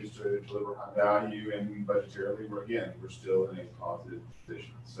continues to deliver high value, and budgetarily, we're still in a positive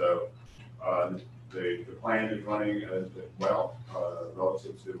position. So the plan is running well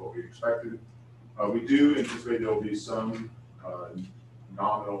relative to what we expected. We do anticipate there will be some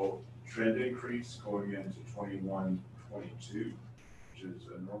nominal trend increase going into 21-22, which is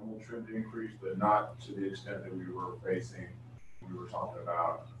a normal trend increase, but not to the extent that we were facing. We were talking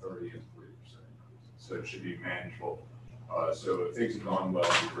about 30 and 40% increase. So it should be manageable. So if things have gone well,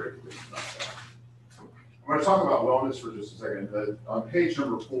 we're very pleased about that. I'm going to talk about wellness for just a second. On page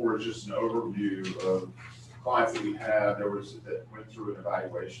number 4 is just an overview of clients that we have that went through an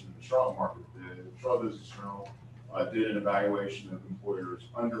evaluation in the Charlotte market. The Charlotte Business Journal did an evaluation of employers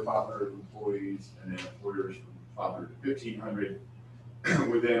under 500 employees and then employers from 500 to 1,500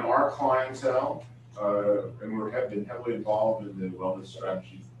 within our clientele. And we have been heavily involved in the wellness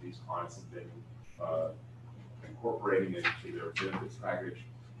strategies that these clients have been incorporating into their benefits package.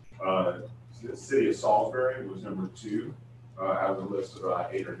 The city of Salisbury was number 2 out of the list of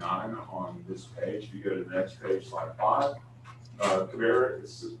 8 or 9 on this page. If you go to the next page, slide 5,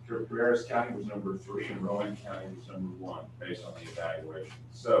 Cabarrus County was number 3 and Rowan County was number 1 based on the evaluation.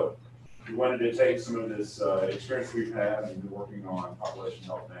 So we wanted to take some of this experience we've had and been working on population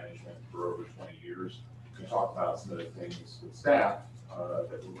health management for over 20 years to talk about some of the things with staff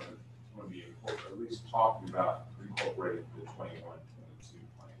that we're going to be at least talking about incorporating the 21-22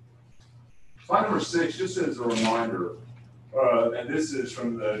 plan. Slide number 6, just as a reminder, and this is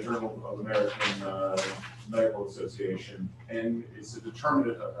from the Journal of American Medical Association, and it's a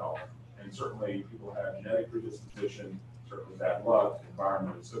determinant of health. And certainly people have genetic predisposition, certainly bad luck,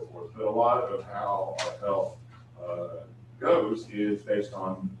 environment, and so forth. But a lot of how our health goes is based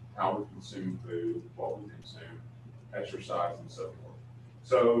on how we consume food, what we consume, exercise, and so forth.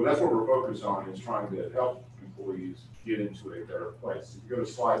 So that's what we're focused on, is trying to help employees get into a better place. If you go to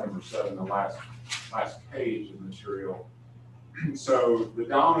slide number 7, the last page of the material. So the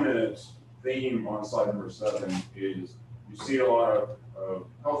dominant theme on slide number 7 is you see a lot of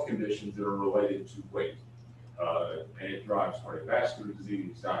health conditions that are related to weight. And it drives cardiovascular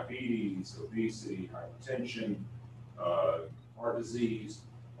disease, diabetes, obesity, hypertension, heart disease.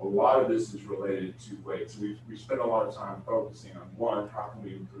 A lot of this is related to weight. So we spend a lot of time focusing on one, how can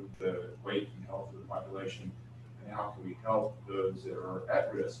we improve the weight and health of the population, and how can we help those that are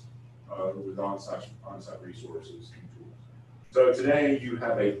at risk with on-site resources and tools. So today you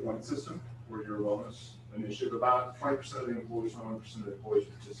have a point system where your wellness initiative, about 20% of the employees, 100% of the employees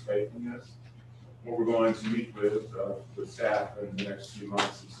participate in this. What we're going to meet with staff in the next few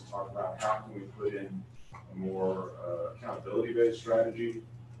months is to talk about how can we put in a more accountability-based strategy,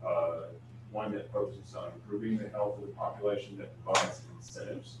 one that focuses on improving the health of the population, that provides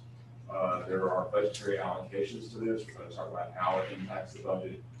incentives. There are budgetary allocations to this. We're going to talk about how it impacts the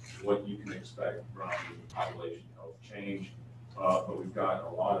budget, what you can expect from population health change. But we've got a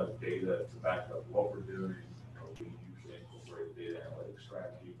lot of data to back up what we're doing. We usually incorporate a data analytics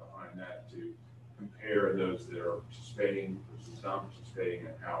strategy behind that to compare those that are participating versus not participating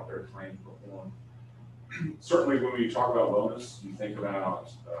and how their claims perform. Certainly when we talk about wellness, you think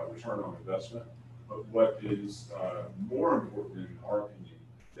about return on investment, but what is more important in our opinion,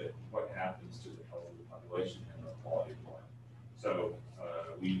 that what happens to the health of the population and the quality of life. So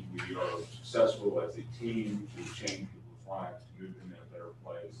we are successful as a team to change people's lives, to move them in a better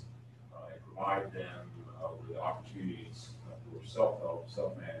place, and provide them with opportunities for self-help,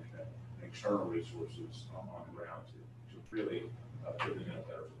 self-management, and external resources on the ground to really put them in a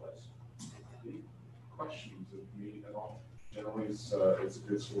better place. Any questions of me at all? Generally, it's a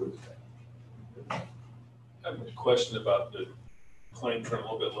good story today. I have a question about the claim trend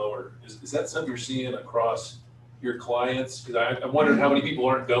a little bit lower. Is that something you're seeing across your clients? Because I'm wondering how many people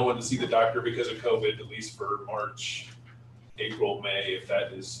aren't going to see the doctor because of COVID, at least for March, April, May, if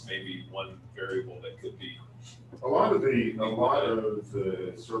that is maybe one variable that could be. A lot of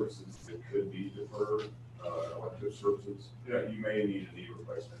the services that could be deferred, elective services, you may need a knee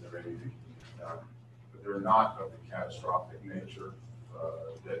replacement, there may be but they're not of the catastrophic nature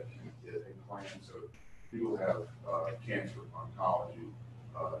that can get a claim. So people have cancer, oncology,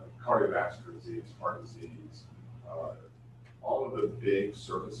 cardiovascular disease, heart disease. All of the big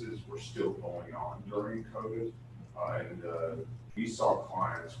services were still going on during COVID, and we saw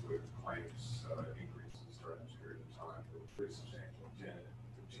clients with claims increases during this period of time that were pretty substantial, 10,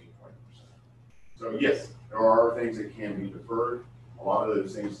 15, 20%. So yes, there are things that can be deferred. A lot of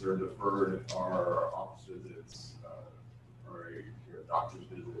those things that are deferred are office visits, or your doctor's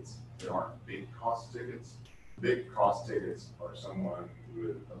visits. They aren't big cost tickets. Big cost tickets are someone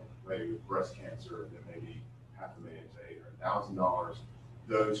with maybe with breast cancer that maybe $500,000 to $800,000.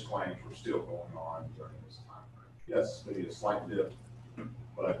 Those claims were still going on during this time frame. Yes, maybe a slight dip,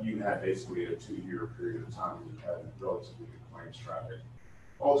 but you had basically a 2-year period of time when you had relatively good claims traffic.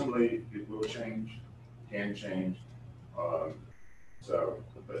 Ultimately, it will change, can change.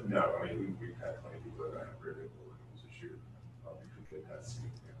 But no, I mean, we've had plenty of people that have very good organs this year. We've had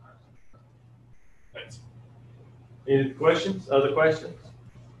significant high. Thanks. Any questions? Other questions?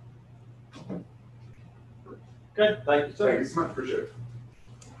 Okay, thank you, sir. Thank you so much. Appreciate it.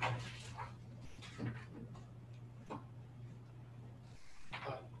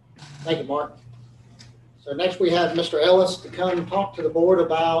 Thank you, Mark. So next we have Mr. Ellis to come talk to the board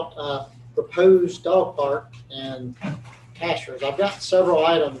about proposed dog park and Cashers. I've got several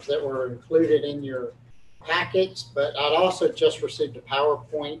items that were included in your packets, but I'd also just received a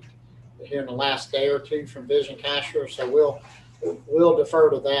PowerPoint here in the last day or two from Vision Casher, so we'll defer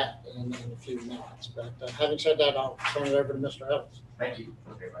to that in a few minutes. But having said that, I'll turn it over to Mr. Ellis. Thank you.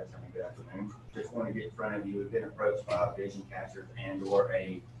 Okay, everybody, good afternoon. Just want to get in front of you. We've been approached by Vision Casher and/or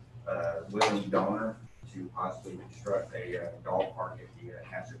a willing donor to possibly construct a dog park at the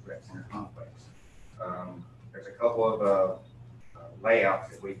Casher Rec Center complex. There's a couple of layouts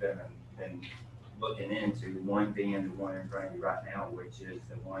that we've been looking into, one being the one in front of you right now, which is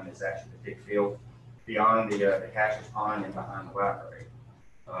the one that's actually the big field beyond the Casher's Pond and behind the library.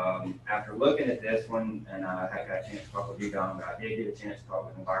 After looking at this one, and I had got a chance to talk with you, Don, but I did get a chance to talk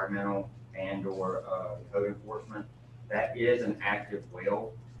with environmental and or code enforcement. That is an active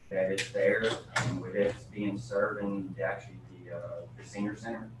well that is there, and with it being serving actually the senior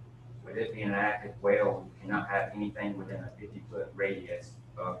center, with it being an active well, you cannot have anything within a 50-foot radius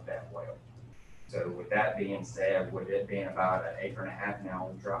of that well. So with that being said, with it being about 1.5 acres now,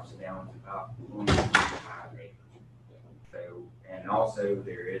 it drops it down to about 1.5 acres. So, and also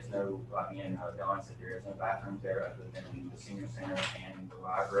there is no, Don said there is no bathrooms there other than the senior center and the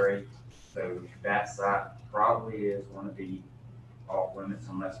library. So that site probably is going to be off limits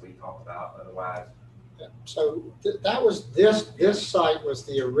unless we talk about otherwise. So that was this site was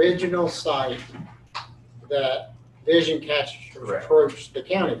the original site that Vision Catchers approached the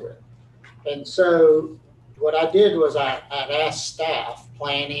county with. And so what I did was I'd asked staff,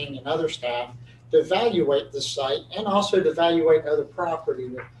 planning and other staff, to evaluate the site and also to evaluate other property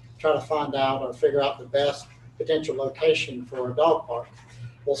to try to find out or figure out the best potential location for a dog park.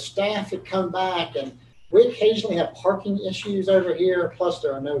 Well, staff had come back, and we occasionally have parking issues over here, plus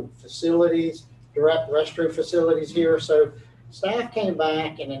there are no facilities, direct restroom facilities here. So staff came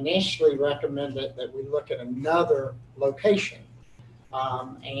back and initially recommended that we look at another location.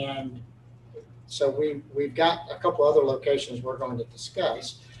 And so we've got a couple other locations we're going to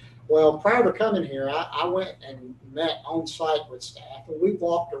discuss. Well, prior to coming here, I went and met on site with staff, and we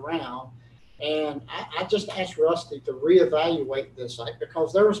walked around, and I just asked Rusty to reevaluate this site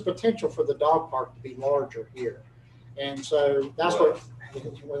because there was potential for the dog park to be larger here. And so that's what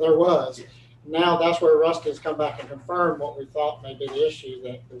there was. Now that's where Rusty has come back and confirmed what we thought may be the issue,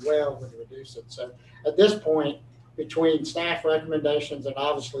 that the well would reduce it. So at this point, between staff recommendations and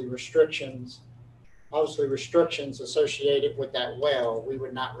obviously restrictions associated with that well, we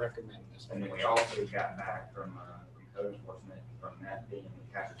would not recommend this. And then we also got back from code enforcement from that being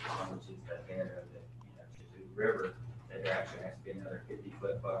the Catcher's Pond, which is the head of the river, that there actually has to be another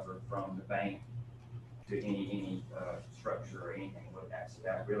 50-foot buffer from the bank to any structure or anything with that. So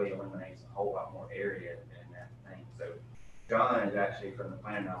that really eliminates a whole lot more area than that thing. So John is actually from the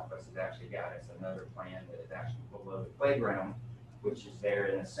planning office has actually got us another plan that is actually below the playground, which is there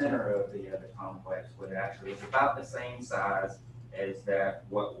in the center of the complex, where it actually is about the same size as that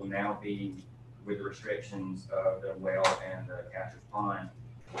what will now be with the restrictions of the well and the Catcher's Pond.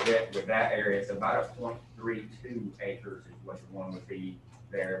 With that area, it's about a 0.32 acres is what the one would be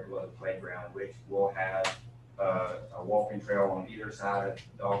there below the playground, which will have a walking trail on either side of the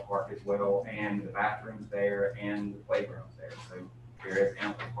dog park as well, and the bathrooms there and the playgrounds there. So there is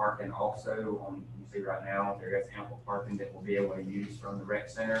ample parking also on, you see right now, there is ample parking that we'll be able to use from the rec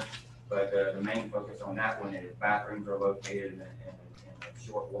center. But the main focus on that one is bathrooms are located in a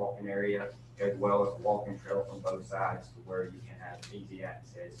short walking area, as well as a walking trail from both sides to where you can have easy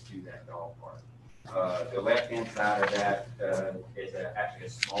access to that dog park. The left-hand side of that is actually a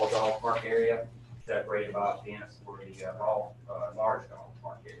small dog park area, separated by a fence for the large dog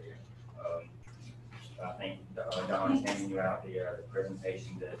park area. I think Don is handing you out the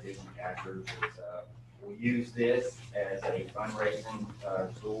presentation that Vision Catchers is. We use this as a fundraising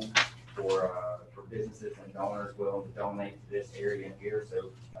tool for businesses and donors willing to donate to this area in here. So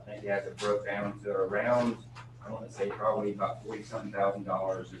I think he has it broke down to around, I want to say probably about $40-something thousand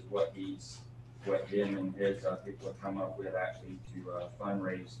is what Jim and his people have come up with actually to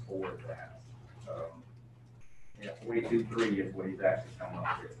fundraise for that. 42.3 is what he's actually come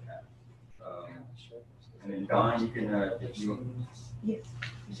up with that. And then Don, you can, if you. Yes.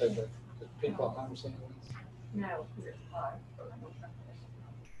 So the people at home saying this? No, because it's hard.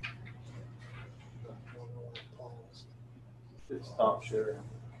 Stop sharing.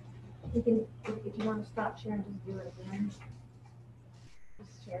 You can, if you want to stop sharing, just do it again.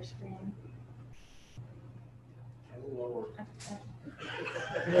 Just share screen.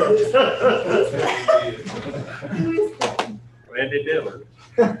 Randy Dillard.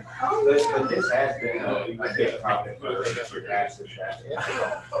 But this has been a big topic for access.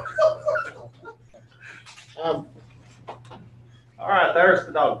 All right, there's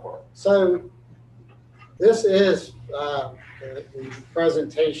the dog park. So this is the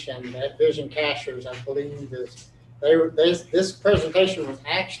presentation that Vision Catchers, I believe, is this presentation was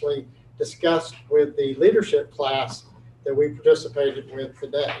actually discussed with the leadership class that we participated with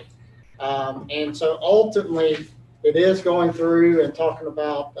today. And so ultimately, it is going through and talking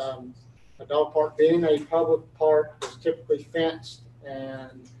about a dog park being a public park is typically fenced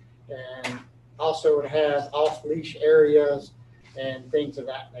and also would have off-leash areas and things of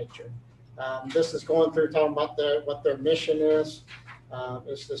that nature. This is going through talking about what their mission is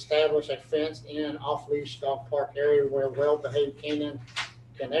to establish a fenced-in off-leash dog park area where well-behaved canine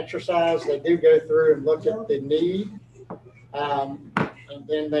can exercise. They do go through and look at the need, and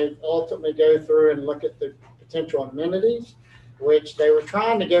then they ultimately go through and look at the potential amenities, which they were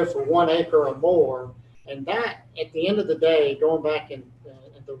trying to go for 1 acre or more. And that, at the end of the day, going back and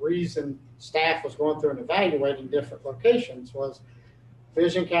the reason staff was going through and evaluating different locations was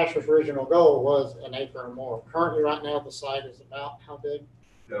Vision Catchers' original goal was 1 acre or more. Currently, right now, the site is about how big?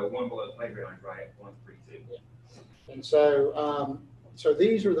 The one below the playground is right at 132. Yeah. And so, so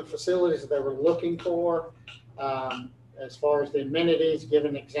these are the facilities that they were looking for. As far as the amenities,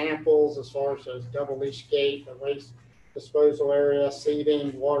 giving examples, as far as those double leash gate, the waste disposal area,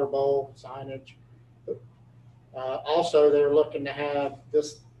 seating, water bowl, signage. Also, they're looking to have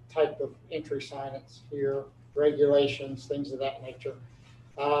this type of entry signage here, regulations, things of that nature.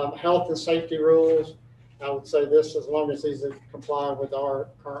 Health and safety rules, I would say this, as long as these comply with our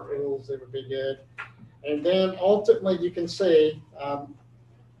current rules, it would be good. And then ultimately, you can see,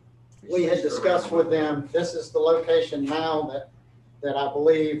 we had discussed with them, this is the location now that I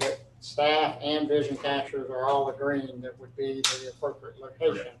believe that staff and vision captures are all agreeing that would be the appropriate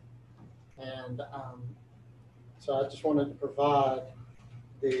location. And so I just wanted to provide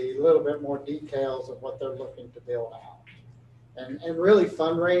the little bit more details of what they're looking to build out and really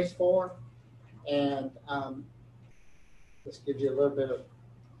fundraise for. And this gives you a little bit of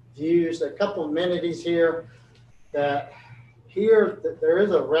views, a couple of amenities here that there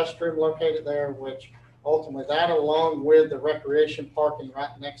is a restroom located there, which ultimately that along with the recreation parking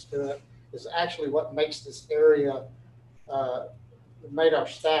right next to it is actually what makes this area, made our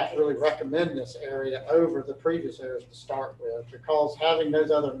staff really recommend this area over the previous areas to start with, because having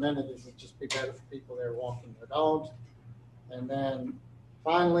those other amenities would just be better for people that are walking their dogs. And then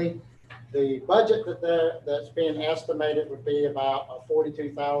finally, the budget that's being estimated would be about a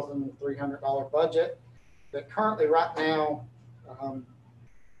 $42,300 budget that currently right now,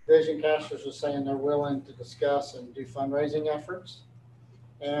 Vision Casters are saying they're willing to discuss and do fundraising efforts.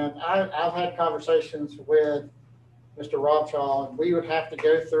 And I've had conversations with Mr. Robshaw, and we would have to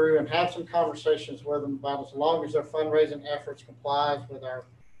go through and have some conversations with them about, as long as their fundraising efforts complies with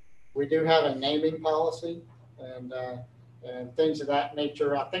we do have a naming policy and things of that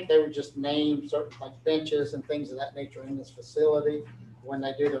nature. I think they would just name certain like benches and things of that nature in this facility when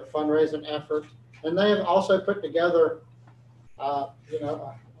they do their fundraising efforts. And they have also put together,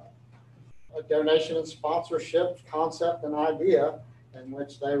 a donation and sponsorship concept and idea in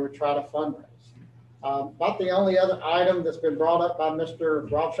which they would try to fundraise. About the only other item that's been brought up by Mr.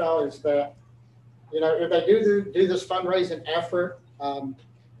 Robshaw is that, if they do this fundraising effort,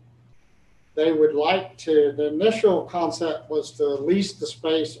 they would like to, the initial concept was to lease the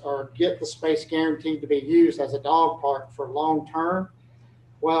space or get the space guaranteed to be used as a dog park for long term.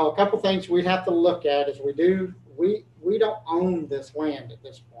 Well, a couple things we'd have to look at is we don't own this land at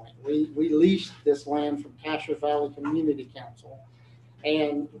this point. We leased this land from Casters Valley Community Council.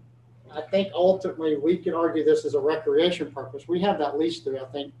 And I think ultimately we could argue this as a recreation purpose. We have that lease through, I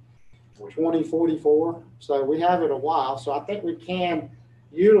think, 2044. So we have it a while. So I think we can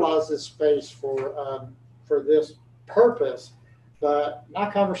utilize this space for this purpose. But my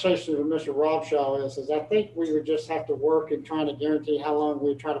conversation with Mr. Robshaw is I think we would just have to work in trying to guarantee how long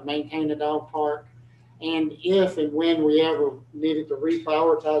we try to maintain the dog park. And if and when we ever needed to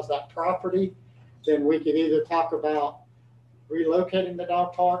reprioritize that property, then we could either talk about relocating the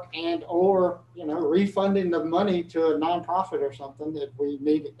dog park and or refunding the money to a nonprofit or something if we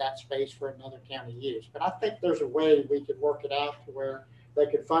needed that space for another county use. But I think there's a way we could work it out to where they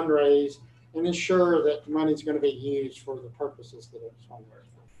could fundraise and ensure that the money is going to be used for the purposes that it's fundraised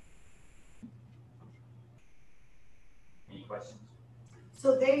for. Any questions?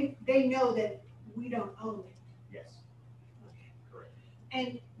 So they know that we don't own it. Yes. Okay. Correct.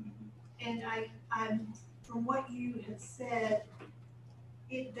 And I'm from what you have said,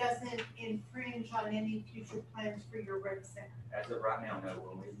 it doesn't infringe on any future plans for your rec center. As of right now, no.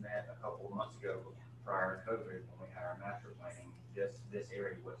 When we met a couple of months ago prior to COVID, when we had our master planning, this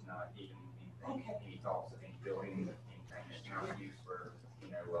area was not even anything, any thoughts of any building, anything that's not used for,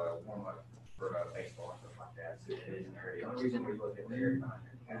 warm up for baseball and stuff like that. So it is an area. The only reason we looked at the area behind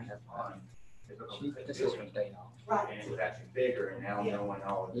it, Casters Pond, is because This is from day off. and it was actually bigger, and now knowing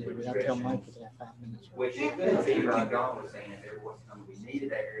all of the We have to tell Mike restrictions, to get 5 minutes. which it could be, like Don was saying, if there was something we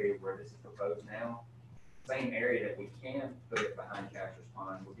needed that area where this is proposed now, same area that we can put it behind Casters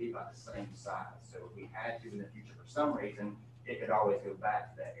Pond would be about the same size. So if we had to in the future for some reason, it could always go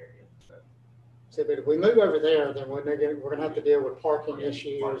back to that area. So, but if we move over there, then we're gonna have to deal with parking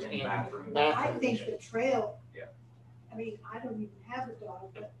issues Parking, and bathroom. I bathroom think issues. the trail. Yeah. I mean, I don't even have a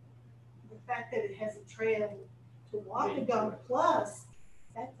dog, but the fact that it has a trail to walk a dog plus,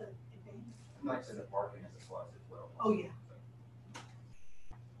 that's an advantage. Like I said, the parking is a plus as well. Oh, yeah.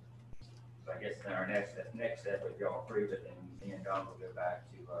 So I guess then our next step, if y'all approve it, then me and Don will go back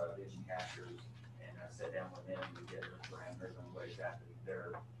to Vision Casters and sit down with them to get the parameters on what exactly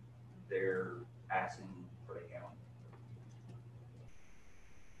they're asking for the county.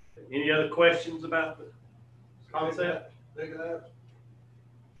 Any other questions about the concept? Big enough.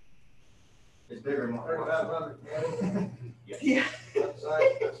 It's bigger than what it was. 3,500. Yeah. That's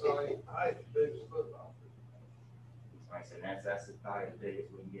like big as football. Like I said, that's probably the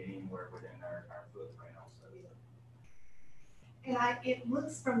biggest we can get anywhere within our footprint also. And it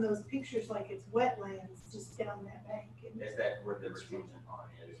looks from those pictures like it's wetlands just down that bank. isn't it? Is that where the retention pond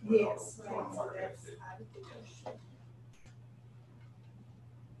is? where all Yes, the right, so stormwater that's, goes to? I would think that's-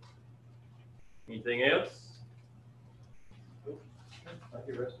 Anything else? Thank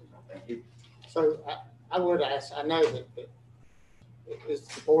you, Rusty. Thank you. So I would ask, I know that is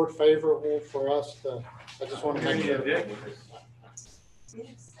the board favorable for us to, I just want to make sure. Yes.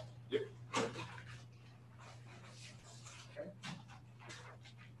 Thank you.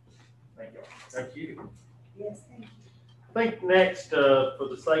 Thank you. Yes, thank you. I think next, for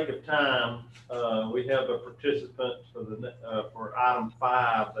the sake of time, we have a participant for for item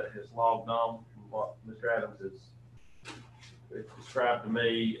 5 that has logged on from what Mr. Adams has described to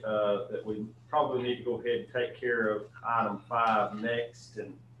me, that we probably need to go ahead and take care of item 5 next,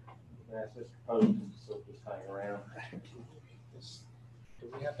 and ask Mr. Pope to sort of just hang around. Do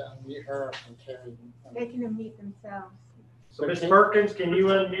we have to unmute her and Terry? They can unmute themselves. So Ms. Perkins, can you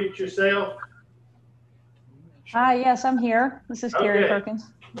unmute yourself? Hi, yes, I'm here. This is Carrie Okay. Perkins.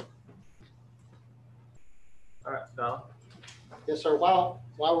 All right, Don. Yes, sir. While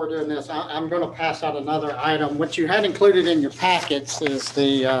we're doing this, I'm going to pass out another item. What you had included in your packets is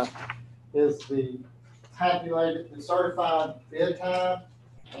the tabulated, the certified bid tab.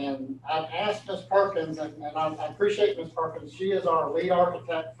 And I've asked Ms. Perkins, and I appreciate Ms. Perkins. She is our lead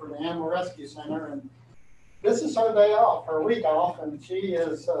architect for the Animal Rescue Center. And this is her day off, her week off, and she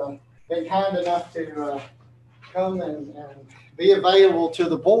has been kind enough to come and be available to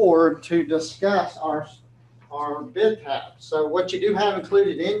the board to discuss our bid tab. So what you do have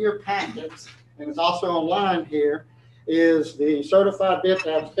included in your packets, and it's also online here, is the certified bid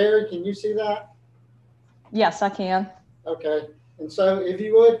tab. Carrie, can you see that? Yes, I can. Okay. And so if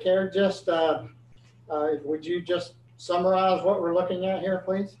you would, Carrie, just would you just summarize what we're looking at here,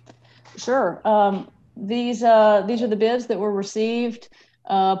 please? Sure. These are the bids that were received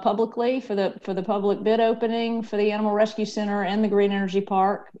publicly for the public bid opening for the Animal Rescue Center and the Green Energy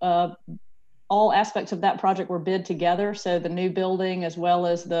Park. All aspects of that project were bid together, so the new building as well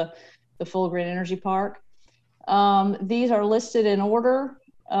as the full Green Energy Park. These are listed in order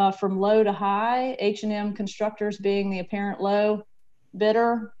from low to high, H&M Constructors being the apparent low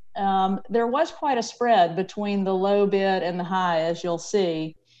bidder. There was quite a spread between the low bid and the high, as you'll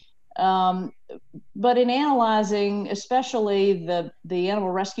see. But in analyzing, especially the Animal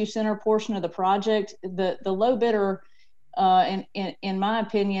Rescue Center portion of the project, the low bidder, in my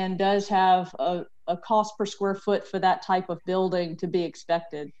opinion, does have a cost per square foot for that type of building to be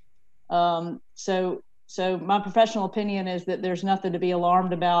expected. So my professional opinion is that there's nothing to be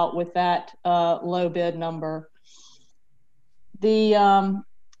alarmed about with that low bid number.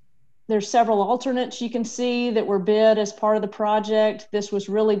 There's several alternates you can see that were bid as part of the project. This was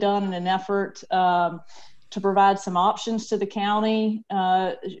really done in an effort to provide some options to the county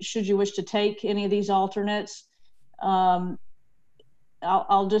should you wish to take any of these alternates. I'll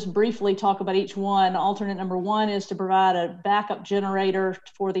just briefly talk about each one. Alternate number 1 is to provide a backup generator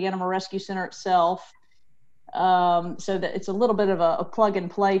for the Animal Rescue Center itself. So that it's a little bit of a plug and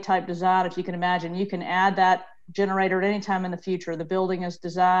play type design. If you can imagine, you can add that generator at any time in the future. The building is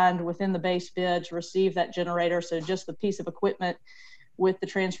designed within the base bid to receive that generator. So just the piece of equipment with the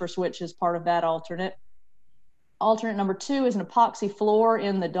transfer switch is part of that alternate. Alternate number 2 is an epoxy floor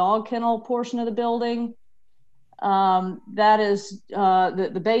in the dog kennel portion of the building. That is,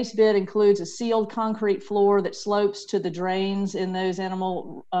 the base bid includes a sealed concrete floor that slopes to the drains in those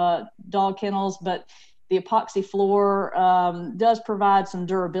animal dog kennels, but the epoxy floor does provide some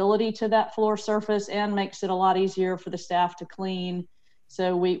durability to that floor surface and makes it a lot easier for the staff to clean.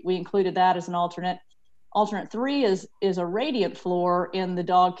 So we included that as an alternate. Alternate 3 is a radiant floor in the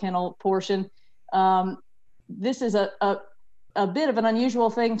dog kennel portion. This is a bit of an unusual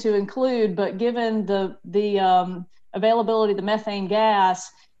thing to include, but given the availability of the methane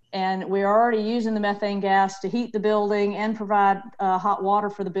gas, and we're already using the methane gas to heat the building and provide hot water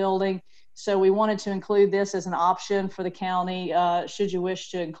for the building. So we wanted to include this as an option for the county, should you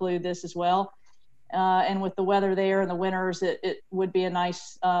wish to include this as well. And with the weather there in the winters, it would be a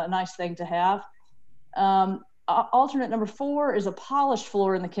nice thing to have. Alternate number 4 is a polished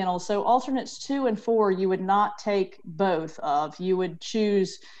floor in the kennel. So alternates 2 and 4, you would not take both of. You would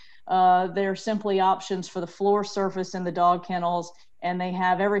choose, they're simply options for the floor surface in the dog kennels, and they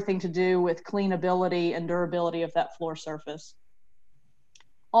have everything to do with cleanability and durability of that floor surface.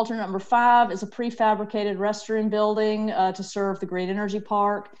 Alternate number 5 is a prefabricated restroom building to serve the Green Energy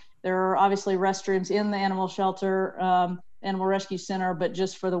Park. There are obviously restrooms in the animal shelter, Animal Rescue Center, but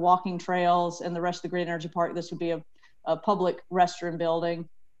just for the walking trails and the rest of the Green Energy Park, this would be a public restroom building.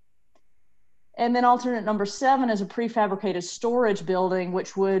 And then alternate number 7 is a prefabricated storage building,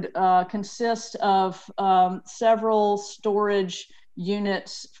 which would consist of several storage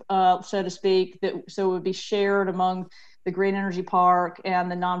units, so to speak, so it would be shared among the Green Energy Park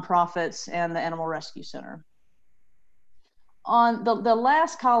and the nonprofits and the Animal Rescue Center. On the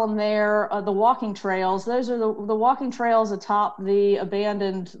last column there, the walking trails, those are the walking trails atop the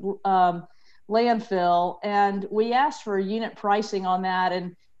abandoned landfill. And we asked for unit pricing on that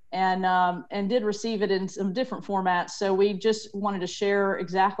and did receive it in some different formats. So we just wanted to share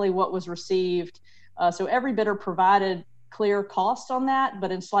exactly what was received. So every bidder provided clear cost on that,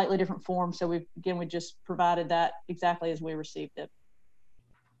 but in slightly different form. So we just provided that exactly as we received it.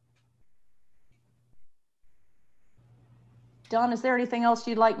 Don, is there anything else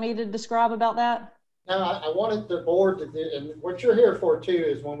you'd like me to describe about that? No, I wanted the board to do, and what you're here for too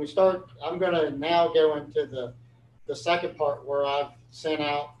is when we start, I'm going to now go into the second part where I've sent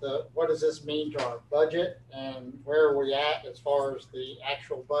out what does this mean to our budget and where are we at as far as the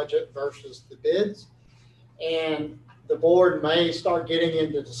actual budget versus the bids. And the board may start getting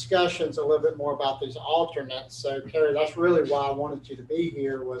into discussions a little bit more about these alternates. So Carrie, that's really why I wanted you to be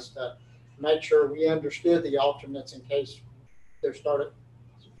here, was to make sure we understood the alternates in case the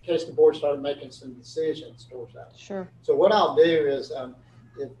board started making some decisions towards that. Sure. So what I'll do is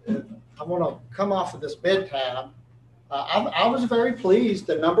if I want to come off of this bid tab. I was very pleased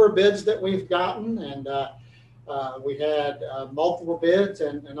the number of bids that we've gotten, and we had multiple bids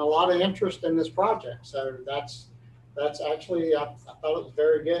and a lot of interest in this project. So that's actually, I thought it was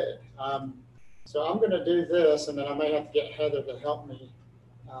very good. So I'm going to do this, and then I may have to get Heather to help me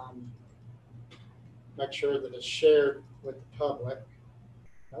make sure that it's shared with the public.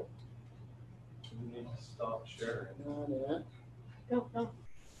 Nope. You need to stop sharing. Not yet. No.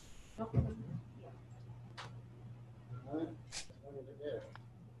 All right. What did it do?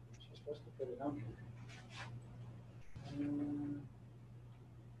 She's supposed to put it on here.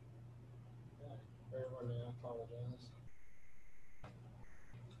 Bear with me, I apologize.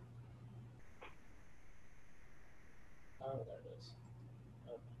 Oh, there it is.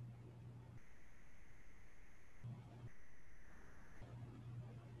 Okay.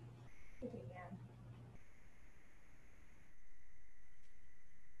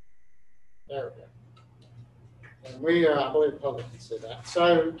 There we go. And we are, I believe the public can see that.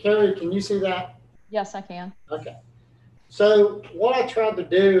 So Carrie, can you see that? Yes, I can. Okay. So what I tried to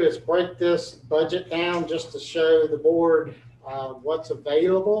do is break this budget down just to show the board what's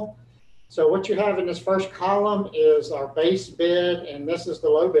available. So what you have in this first column is our base bid, and this is the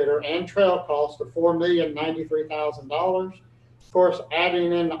low bidder, and trail cost of $4,093,000. Of course,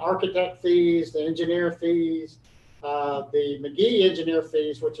 adding in the architect fees, the engineer fees, the McGee engineer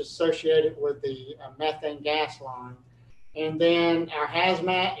fees, which is associated with the methane gas line. And then our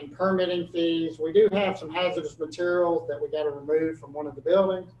hazmat and permitting fees. We do have some hazardous materials that we got to remove from one of the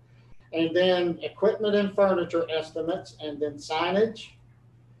buildings. And then equipment and furniture estimates, and then signage.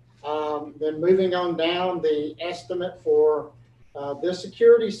 Then moving on down, the estimate for this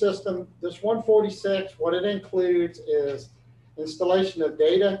security system, this 146, what it includes is installation of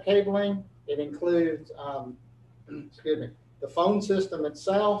data cabling. It includes, the phone system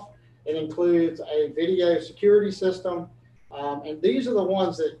itself. It includes a video security system. And these are the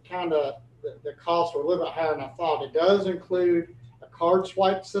ones that kind of, the costs were a little bit higher than I thought. It does include a card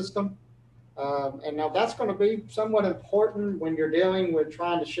swipe system. And now that's going to be somewhat important when you're dealing with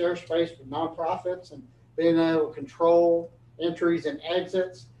trying to share space with nonprofits and being able to control entries and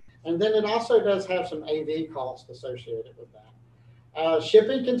exits. And then it also does have some AV costs associated with that.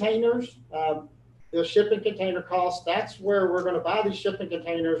 Shipping containers, the shipping container costs, that's where we're going to buy these shipping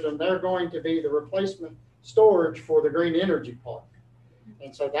containers, and they're going to be the replacement storage for the Green Energy Park.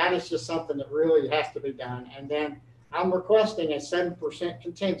 And so that is just something that really has to be done. And then I'm requesting a 7%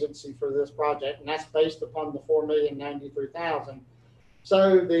 contingency for this project, and that's based upon the $4,093,000.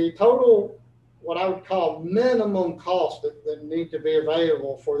 So the total, what I would call minimum cost that need to be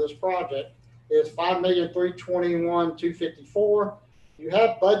available for this project is $5,321,254. You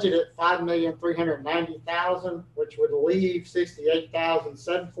have budgeted $5,390,000, which would leave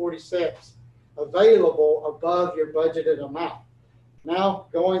 $68,746 available above your budgeted amount. Now,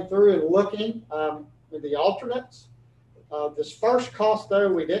 going through and looking at the alternates, this first cost, though,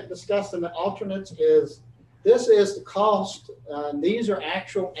 we didn't discuss in the alternates, is this is the cost. These are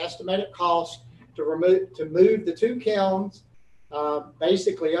actual estimated costs to move the two kilns,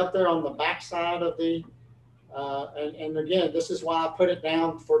 basically up there on the backside of the, and again, this is why I put it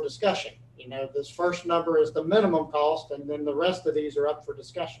down for discussion. You know, this first number is the minimum cost, and then the rest of these are up for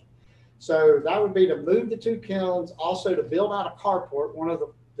discussion. So that would be to move the 2 kilns, also to build out a carport. One of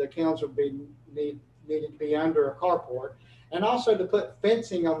the kilns would be needed to be under a carport, and also to put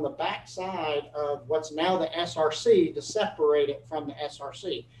fencing on the back side of what's now the SRC to separate it from the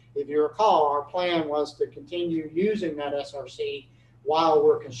SRC. If you recall, our plan was to continue using that SRC while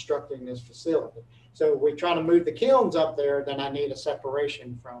we're constructing this facility. So if we try to move the kilns up there, then I need a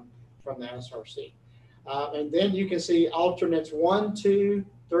separation from the SRC. And then you can see alternates 1, 2,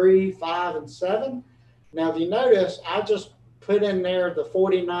 3, 5, and 7. Now, if you notice, I just put in there the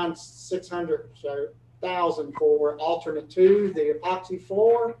 49,600,000 for alternate 2, the epoxy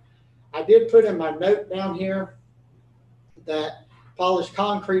floor. I did put in my note down here that polished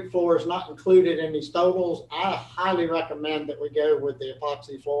concrete floor is not included in these totals. I highly recommend that we go with the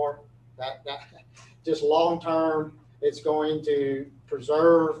epoxy floor. That just long term, it's going to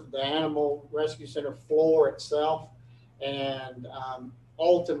preserve the Animal Rescue Center floor itself. And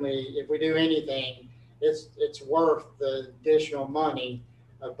ultimately, if we do anything, it's worth the additional money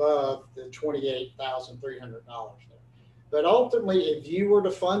above the $28,300 there. But ultimately, if you were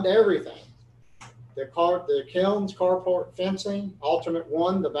to fund everything, the kilns, carport, fencing, alternate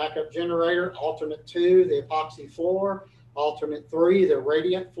 1, the backup generator, alternate 2, the epoxy floor, alternate 3, the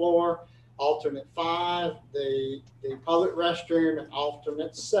radiant floor, alternate 5, the public restroom, and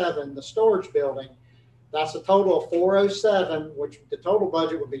alternate 7, the storage building. That's a total of 407, which the total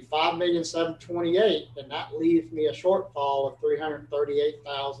budget would be $5,728,000, and that leaves me a shortfall of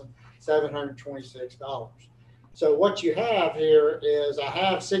 $338,726. So what you have here is I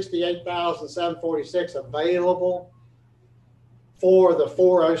have $68,746 available for the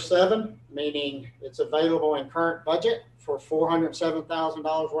 407, meaning it's available in current budget for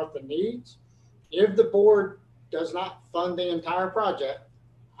 $407,000 worth of needs. If the board does not fund the entire project,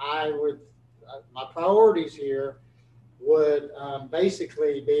 I would, my priorities here would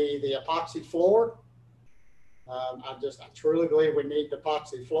basically be the epoxy floor. I truly believe we need the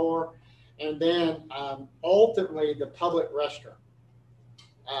epoxy floor. And then ultimately the public restroom.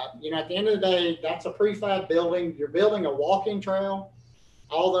 At the end of the day, that's a prefab building. You're building a walking trail.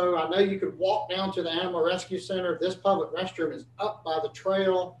 Although I know you could walk down to the Animal Rescue Center, this public restroom is up by the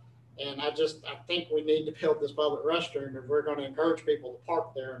trail. And I think we need to build this public restroom if we're going to encourage people to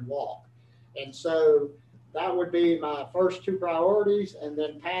park there and walk. And so that would be my first 2 priorities. And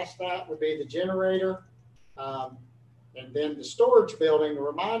then past that would be the generator. And then the storage building, a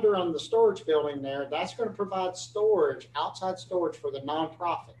reminder on the storage building there, that's going to provide storage, outside storage for the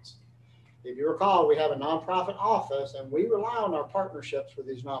nonprofits. If you recall, we have a nonprofit office and we rely on our partnerships with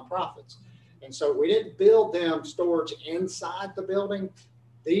these nonprofits. And so we didn't build them storage inside the building.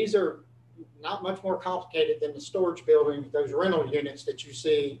 These are not much more complicated than the storage building, those rental units that you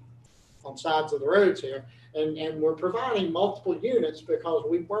see on sides of the roads here. And we're providing multiple units because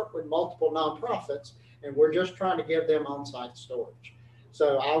we work with multiple nonprofits and we're just trying to give them on-site storage.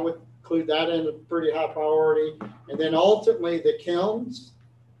 So I would include that in a pretty high priority. And then ultimately the kilns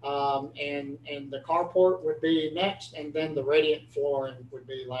and the carport would be next, and then the radiant flooring would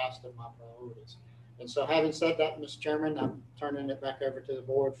be last of my priorities. And so having said that, Mr. Chairman, I'm turning it back over to the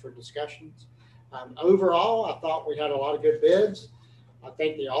board for discussions. Overall, I thought we had a lot of good bids. I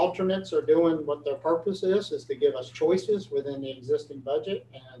think the alternates are doing what their purpose is to give us choices within the existing budget.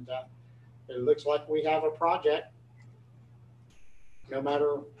 And it looks like we have a project, no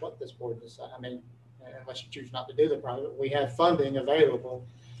matter what this board decides. I mean, unless you choose not to do the project, we have funding available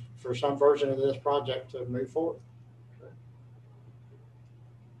for some version of this project to move forward.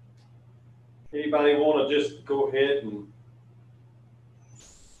 Anybody want to just go ahead and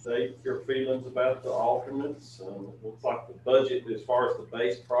state your feelings about the alternates? It looks like the budget, as far as the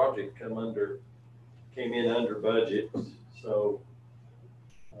base project, came in under budget. So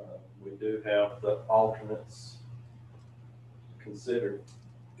we do have the alternates considered.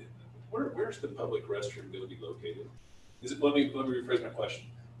 Where's the public restroom going to be located? Let me rephrase my question.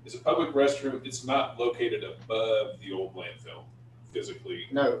 Is a public restroom, it's not located above the old landfill physically?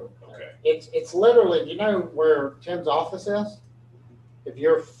 No. Okay. It's literally, you know where Tim's office is? If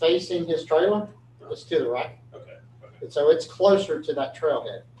you're facing his trailer, it's to the right. Okay. And so it's closer to that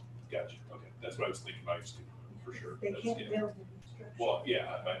trailhead. Gotcha. Okay. That's what I was thinking about, for sure. They can't build it. Well,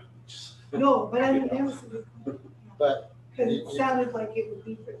 yeah. No, but I mean, that was, But because it sounded like it would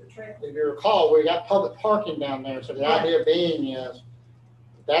be for the trail. if you recall, we got public parking down there. So the idea being is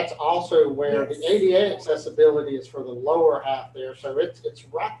that's also where the ADA accessibility is for the lower half there. So it's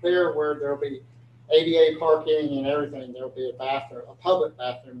right there where there'll be ADA parking and everything. There'll be a bathroom, a public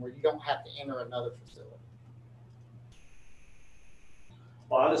bathroom where you don't have to enter another facility.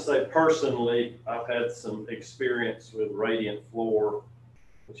 Well, I just say personally, I've had some experience with radiant floor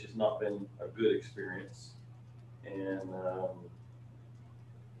which has not been a good experience. And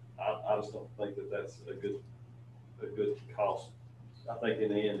I just don't think that that's a good cost. I think in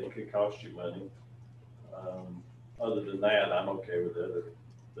the end, it could cost you money. Other than that, I'm okay with the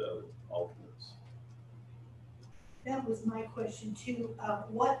other alternates. That was my question too.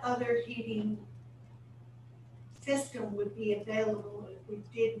 What other heating system would be available if we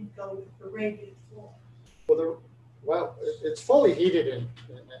didn't go with the radiant floor? Well, it's fully heated and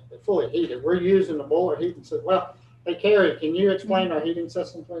fully heated. We're using the boiler heating system. Well, hey, Carrie, can you explain our heating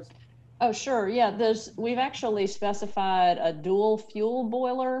system, please? Oh, sure. Yeah, we've actually specified a dual fuel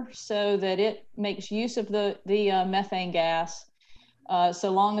boiler so that it makes use of the methane gas so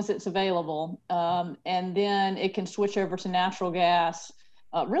long as it's available. And then it can switch over to natural gas,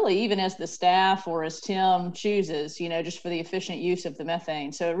 really even as the staff or as Tim chooses, just for the efficient use of the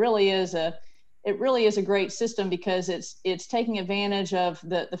methane. So it really is a great system because it's taking advantage of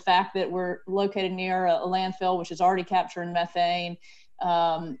the fact that we're located near a landfill, which is already capturing methane.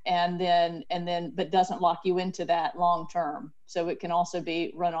 But doesn't lock you into that long term. So it can also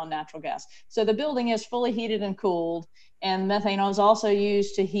be run on natural gas. So the building is fully heated and cooled, and methane is also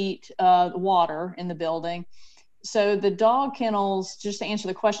used to heat water in the building. So the dog kennels, just to answer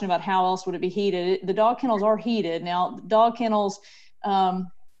the question about how else would it be heated, the dog kennels are heated. Now, dog kennels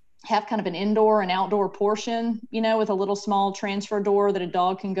have kind of an indoor and outdoor portion, with a little small transfer door that a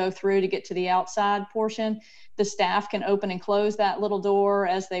dog can go through to get to the outside portion. The staff can open and close that little door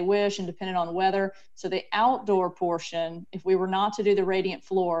as they wish and depending on weather. So the outdoor portion, if we were not to do the radiant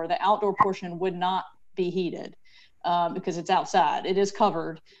floor, the outdoor portion would not be heated because it's outside. It is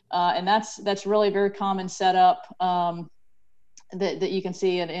covered. And that's really a very common setup that you can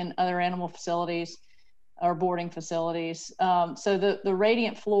see in other animal facilities or boarding facilities. So the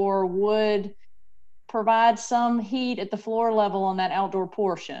radiant floor would provide some heat at the floor level on that outdoor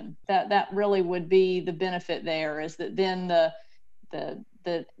portion. That really would be the benefit there, is that then the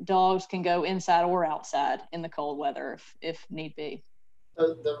dogs can go inside or outside in the cold weather if need be.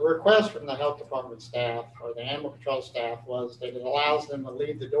 The request from the health department staff or the animal control staff was that it allows them to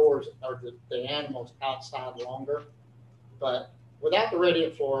leave the doors or the animals outside longer. But without the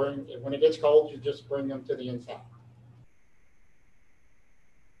radiant flooring, when it gets cold, you just bring them to the inside.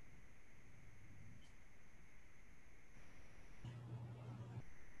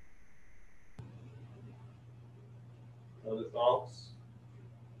 Other thoughts?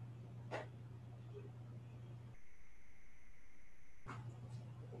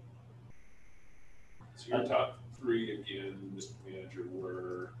 So your top three again, Mr. Manager,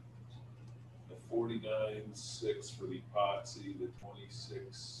 were the 49.6 for the epoxy, the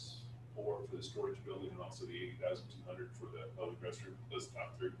 26.4 for the storage building, and also the 80,200 for the public restroom. Those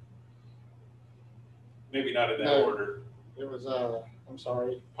top three. Maybe not in that order. It was I'm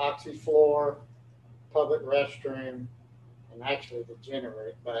sorry, epoxy floor, public restroom, and actually the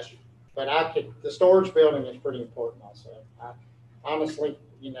generator. But the storage building is pretty important also. Honestly,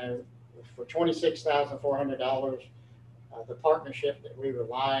 for $26,400, the partnership that we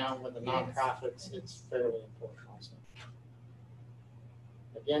rely on with the nonprofits, it's fairly important also.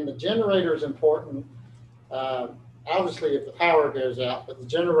 Again, the generator is important. Obviously, if the power goes out, but the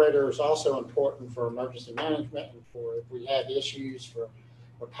generator is also important for emergency management and for if we have issues for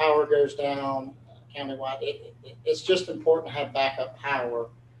where power goes down countywide. It's just important to have backup power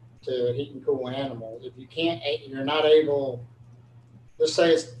to heat and cool animals. If you're not able, let's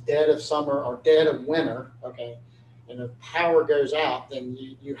say it's dead of summer or dead of winter, okay, and if power goes out, then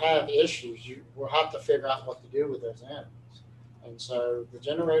you have issues. You will have to figure out what to do with those animals. And so the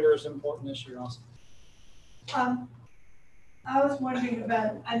generator is important this year also. I was wondering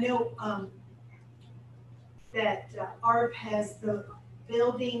about, I know that ARP has the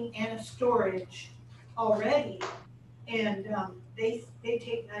building and a storage already, and they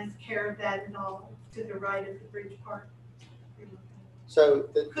take nice care of that and all to the right of the bridge park. So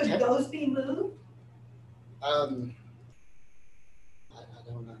could those be moved? I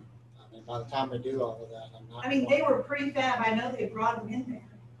don't know. I mean, by the time we do all of that, I'm not. I mean, they were prefab. I know they brought them in there.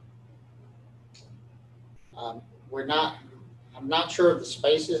 I'm not sure if the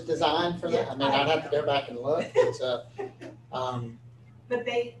space is designed for that. I mean, I'd have to go back and look. It's but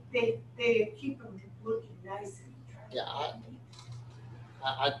they keep them looking nice. Yeah,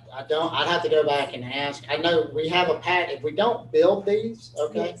 I don't. I'd have to go back and ask. I know we have a pack. If we don't build these,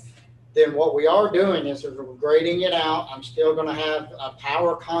 okay, then what we are doing is we're grading it out. I'm still going to have a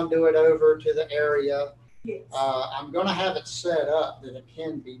power conduit over to the area. Yes. I'm going to have it set up that it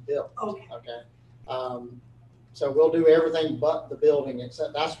can be built. Okay. Okay. So we'll do everything but the building,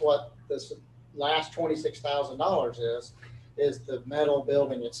 except that's what this last $26,000 is. is the metal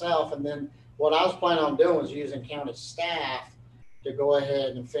building itself. And then what I was planning on doing was using county staff to go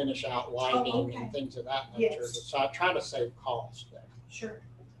ahead and finish out lighting okay. and things of that nature. Yes. So I try to save costs there. Sure.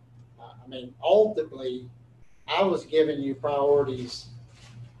 I mean, ultimately, I was giving you priorities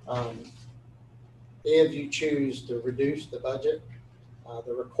if you choose to reduce the budget.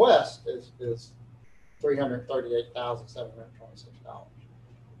 The request is $338,726.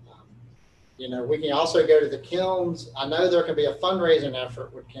 You know, we can also go to the kilns. I know there can be a fundraising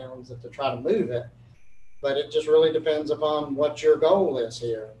effort with kilns to try to move it, but it just really depends upon what your goal is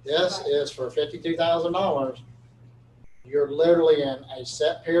here. This is for $52,000. You're literally in a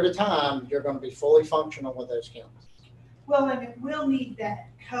set period of time, you're going to be fully functional with those kilns. Well, and it will need that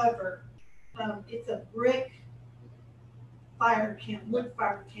cover. It's a brick fire kiln, wood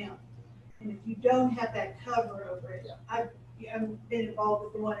fire kiln. And if you don't have that cover over it, I've been involved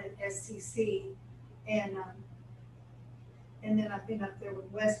with the one at SCC, and then I've been up there with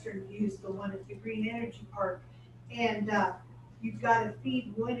Western, used the one at the Green Energy Park, and you've got to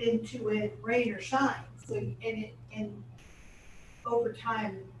feed wood into it, rain or shine. So and over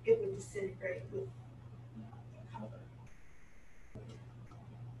time it would disintegrate with the cover.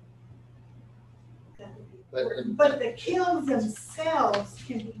 But the kilns themselves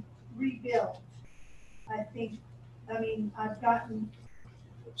can be rebuilt. I think. I mean, I've gotten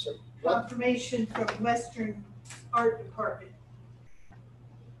confirmation from Western Art Department.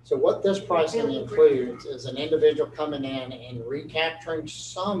 So what this pricing includes is an individual coming in and recapturing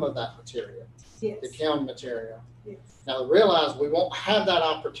some of that material, yes. the kiln material. Yes. Now realize we won't have that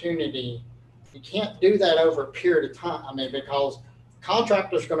opportunity. You can't do that over a period of time. I mean, because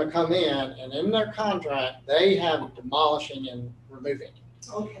contractors are going to come in and in their contract, they have demolishing and removing.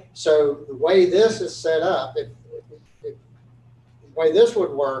 Okay. So the way this is set up, the way this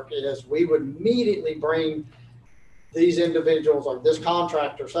would work is we would immediately bring these individuals or this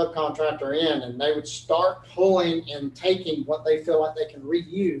contractor, subcontractor in, and they would start pulling and taking what they feel like they can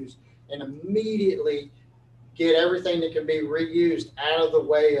reuse and immediately get everything that can be reused out of the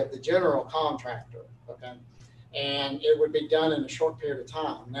way of the general contractor, okay? And it would be done in a short period of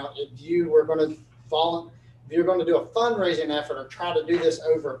time. Now, if you were going to if you're going to do a fundraising effort or try to do this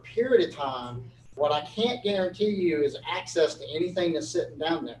over a period of time, what I can't guarantee you is access to anything that's sitting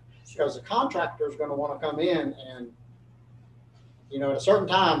down there, because the contractor is going to want to come in and, you know, at a certain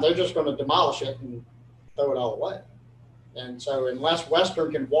time, they're just going to demolish it and throw it all away. And so unless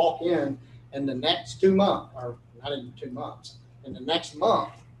Western can walk in the next 2 months, or not even 2 months, in the next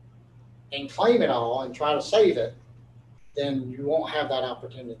month and claim it all and try to save it, then you won't have that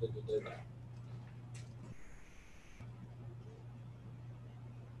opportunity to do that.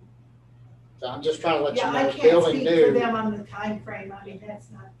 So I'm just trying to let you know, I can't building speak new. for them on the time frame. I mean, that's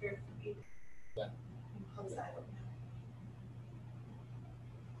not fair for me. Yeah. Because I don't know.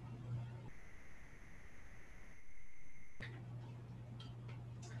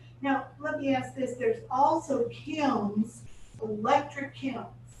 Now, let me ask this. There's also kilns, electric kilns,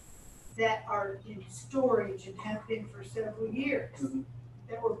 that are in storage and have been for several years,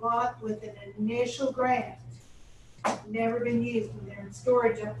 that were bought with an initial grant, never been used, and they're in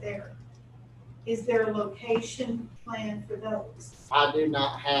storage up there. Is there a location plan for those? I do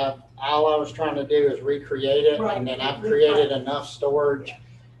not have, all I was trying to do is recreate it, Right. and then I've created enough storage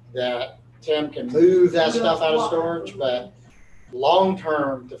that Tim can move that stuff out of storage, but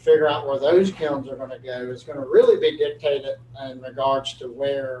long-term, to figure out where those kilns are gonna go, is gonna really be dictated in regards to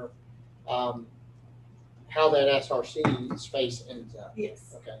where, how that SRC space ends up.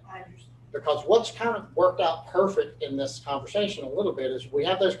 Yes. Okay. I understand. Because what's kind of worked out perfect in this conversation a little bit is we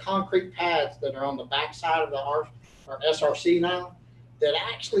have those concrete pads that are on the backside of our SRC now that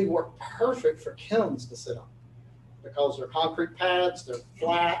actually work perfect for kilns to sit on, because they're concrete pads, they're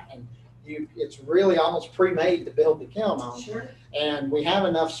flat, and it's really almost pre-made to build the kiln on. Sure. And we have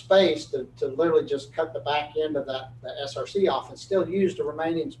enough space to literally just cut the back end of the SRC off and still use the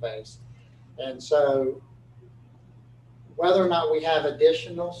remaining space. And so whether or not we have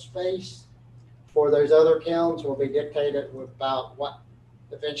additional space for those other kilns will be dictated about what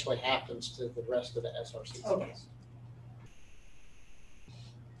eventually happens to the rest of the SRC space. Okay.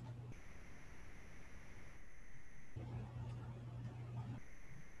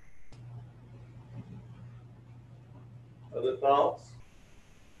 Other thoughts?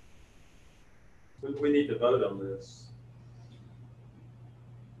 We need to vote on this.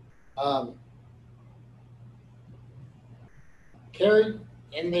 Carrie,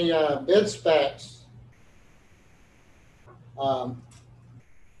 in the bid specs, one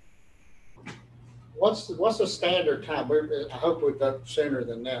what's the standard time? I hope we vote sooner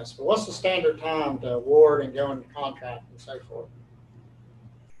than this, but what's the standard time to award and go into contract and so forth?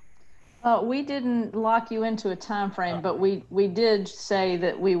 We didn't lock you into a time frame, but we did say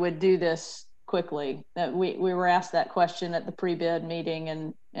that we would do this quickly. That we were asked that question at the pre-bid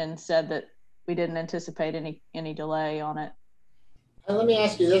meeting and said that we didn't anticipate any delay on it. And let me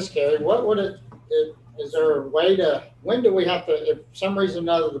ask you this, Carrie, what would is there a way to, when do we have to, if for some reason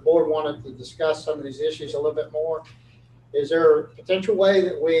or another the board wanted to discuss some of these issues a little bit more, is there a potential way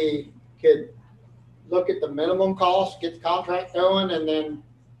that we could look at the minimum cost, get the contract going, and then,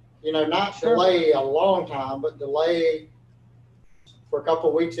 you know, not delay a long time, but delay for a couple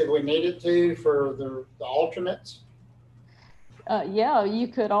of weeks if we needed to for the alternates? Yeah, you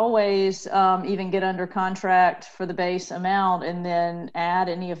could always even get under contract for the base amount and then add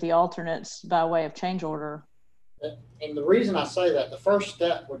any of the alternates by way of change order. And the reason I say that, the first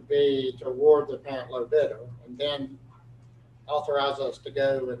step would be to award the apparent low bidder and then authorize us to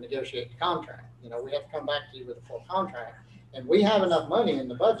go and negotiate the contract. You know, we have to come back to you with a full contract, and we have enough money in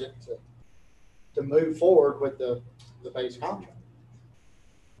the budget to move forward with the base contract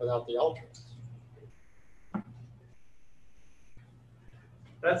without the alternates.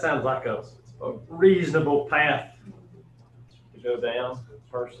 That sounds like a reasonable path to go down,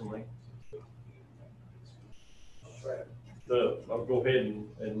 personally. I'll go ahead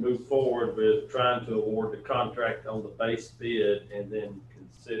and move forward with trying to award the contract on the base bid and then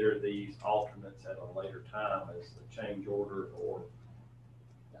consider these alternates at a later time as the change order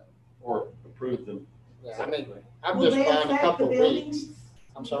or approve them. Yeah, I mean, I'm just buying a couple of weeks.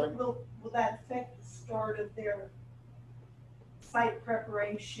 I'm sorry? Will that affect the start of their site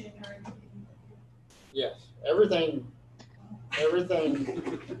preparation or anything? Yes, everything.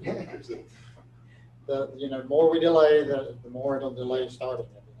 The more we delay, the more it'll delay starting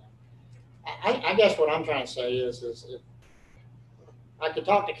everything. I guess what I'm trying to say is if I could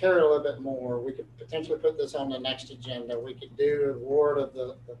talk to Carrie a little bit more, we could potentially put this on the next agenda. We could do award of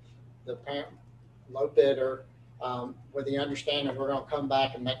the parent low bidder with the understanding we're going to come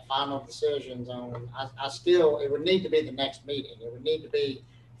back and make final decisions on. It would need to be the next meeting. It would need to be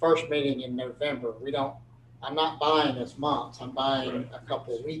first meeting in November. I'm not buying this month. I'm buying a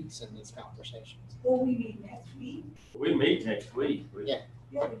couple of weeks in these conversations. Will we meet next week? We meet next week. Yeah.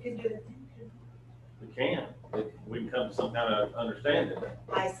 Yeah, we can do it. We can. We can come to some kind of understanding.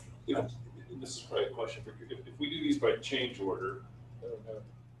 I see. This is probably a question for you. If we do these by change order.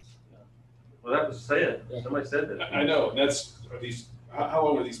 Well, that was said. Somebody said that. I know. How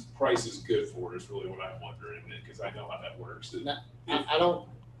long are these prices good for is really what I'm wondering, because I know how that works. I don't.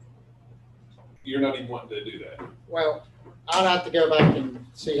 You're not even wanting to do that. Well, I'd have to go back and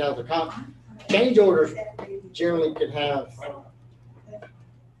see how the change orders generally could have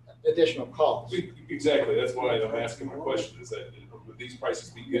additional costs. Exactly. That's why I'm asking my question, is that would these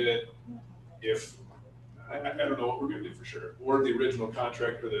prices be good if, I don't know what we're gonna do for sure. Or the original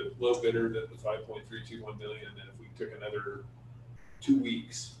contract for the low bidder, that the 5.321 million, and then if we took another 2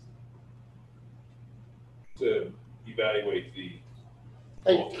 weeks to evaluate the.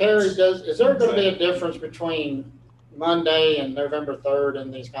 Hey, Carrie, is there going to be a difference between Monday and November 3rd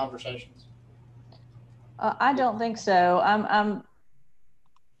in these conversations? I don't think so.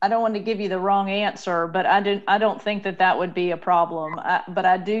 I don't want to give you the wrong answer, but I don't think that would be a problem. But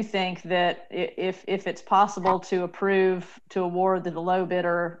I do think that if it's possible to award the low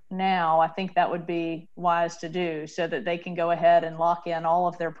bidder now, I think that would be wise to do so that they can go ahead and lock in all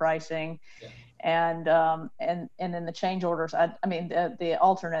of their pricing. Yeah. And then the change orders, the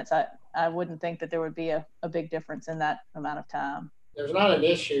alternates, I wouldn't think that there would be a big difference in that amount of time. There's not an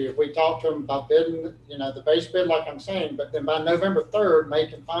issue if we talk to them about bidding, the base bid, like I'm saying, but then by November 3rd,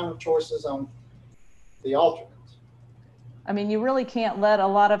 making final choices on the alternates. I mean, you really can't let a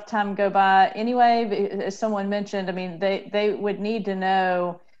lot of time go by anyway. As someone mentioned, they would need to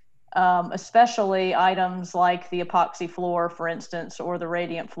know, especially items like the epoxy floor, for instance, or the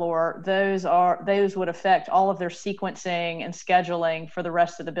radiant floor. Those would affect all of their sequencing and scheduling for the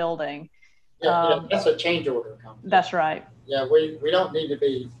rest of the building. Yeah, that's a change order. That's right. Yeah, we don't need to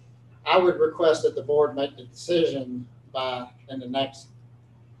be. I would request that the board make the decision in the next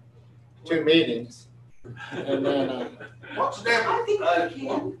 2 meetings, and then. What's the difference? I think we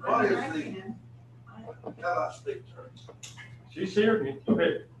can. What is the? How I speak to her? She's here. Go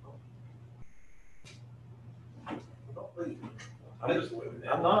ahead.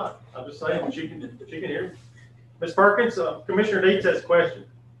 I'm not. I'm just saying she can hear. Ms. Perkins, Commissioner Deeds has a question.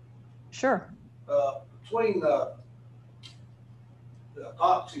 Sure. Between the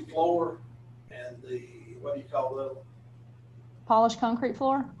epoxy floor and the, what do you call it? Polished concrete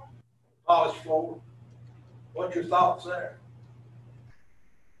floor? Polished floor. What's your thoughts there?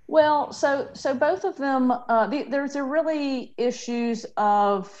 Well, so both of them, there's a really issues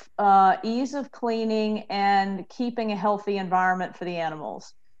of ease of cleaning and keeping a healthy environment for the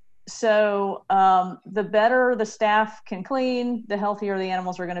animals. So the better the staff can clean, the healthier the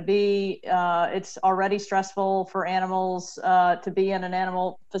animals are going to be. It's already stressful for animals to be in an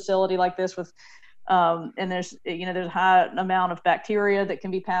animal facility like this with, and there's a high amount of bacteria that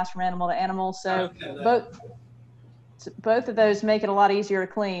can be passed from animal to animal. So both of those make it a lot easier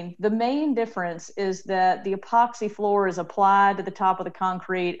to clean. The main difference is that the epoxy floor is applied to the top of the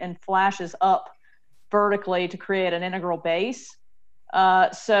concrete and flashes up vertically to create an integral base.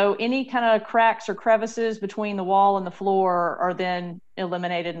 So any kind of cracks or crevices between the wall and the floor are then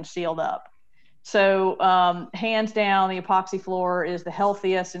eliminated and sealed up. So hands down, the epoxy floor is the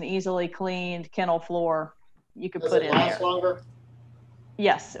healthiest and easily cleaned kennel floor you could put in there. Does it last longer?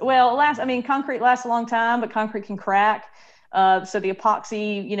 Yes. Well, concrete lasts a long time, but concrete can crack. So the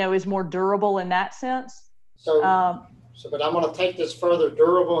epoxy, is more durable in that sense. But I'm going to take this further.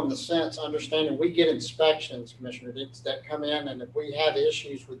 Durable in the sense, understanding we get inspections, Commissioner Deeds, that come in, and if we have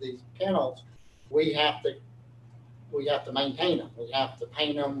issues with these kennels, we have to maintain them. We have to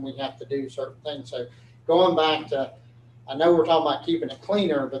paint them. We have to do certain things. So going back to, I know we're talking about keeping it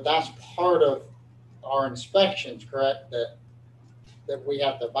cleaner, but that's part of our inspections, correct? That we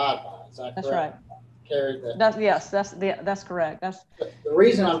have to abide by. Is that correct? That's right. Carrie, that's correct. The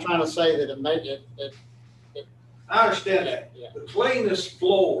reason I'm trying to say that it made it. I understand that. Yeah. The cleanest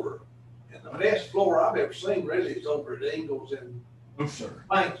floor and the best floor I've ever seen really is over at Ingles and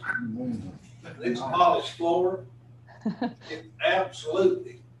Banks. It's a polished floor. It's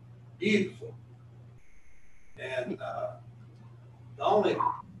absolutely beautiful. And the only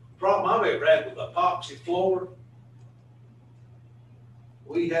problem I've ever had with epoxy floor,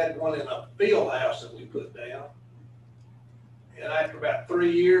 we had one in a field house that we put down. And after about 3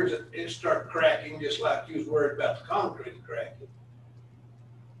 years, it started cracking, just like you was worried about the concrete cracking.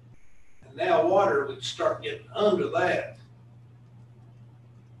 And now water would start getting under that.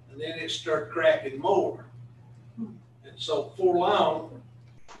 And then it started cracking more. And so before long,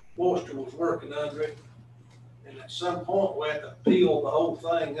 moisture was working under it. And at some point, we had to peel the whole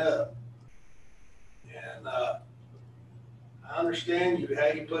thing up. And I understand how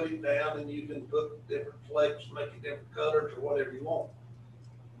you put it down, and you can put different flakes, make it different colors or whatever you want.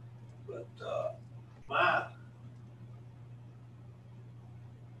 But mine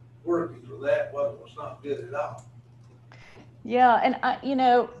working for that was not good at all. Yeah, and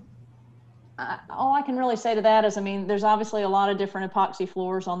all I can really say to that is, there's obviously a lot of different epoxy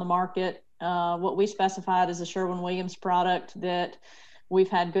floors on the market. What we specified is a Sherwin-Williams product that we've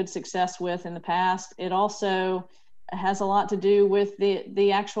had good success with in the past. It also has a lot to do with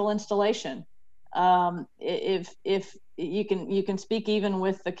the actual installation. If you can speak even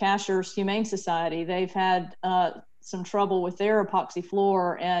with the Cashers Humane Society, they've had some trouble with their epoxy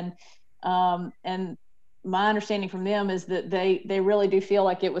floor, and my understanding from them is that they really do feel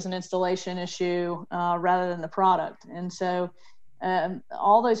like it was an installation issue rather than the product. And so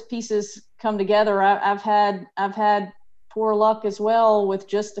all those pieces come together. I've had poor luck as well with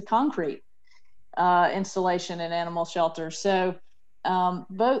just the concrete installation in animal shelters. So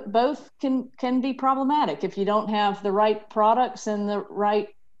both can be problematic if you don't have the right products and the right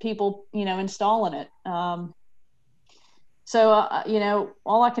people, installing it. So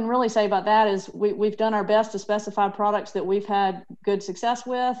all I can really say about that is we've done our best to specify products that we've had good success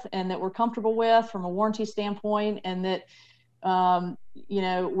with and that we're comfortable with from a warranty standpoint, and that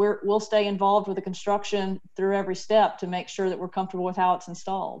we'll stay involved with the construction through every step to make sure that we're comfortable with how it's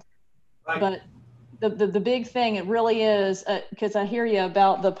installed. Right. But the big thing, it really is, because I hear you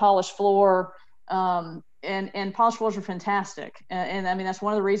about the polished floor, and polished floors are fantastic. And that's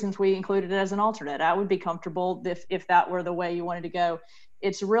one of the reasons we included it as an alternate. I would be comfortable if that were the way you wanted to go.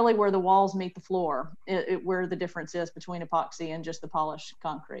 It's really where the walls meet the floor, where the difference is between epoxy and just the polished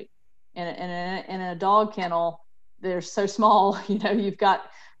concrete. And in a dog kennel, they're so small, you've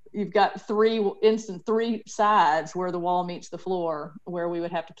got three sides where the wall meets the floor, where we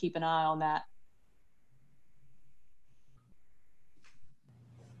would have to keep an eye on that.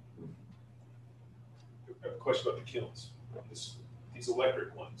 I have a question about the kilns. These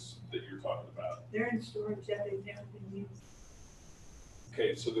electric ones that you're talking about. They're in storage that they've never been used.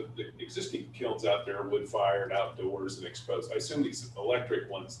 Okay, so the existing kilns out there are wood-fired, outdoors, and exposed. I assume these electric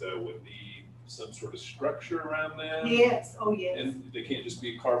ones, though, would need some sort of structure around them? Yes, oh yes. And they can't just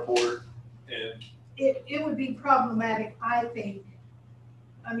be cardboard? And it would be problematic, I think.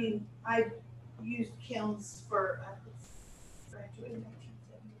 I've used kilns for, graduated in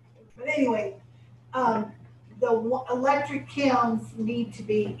 1972. But anyway, electric kilns need to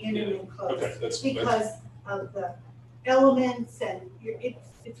be in and enclosed. Okay, that's because of the elements and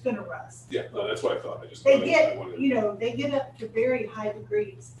it's gonna rust. yeah. No, that's what I thought. I just They thought I get, wanted- you know, they get up to very high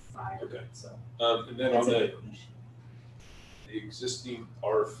degrees of fire. Okay. So And then that's on a the good question. existing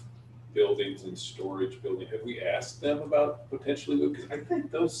ARF buildings and storage building, have we asked them about potentially, because I think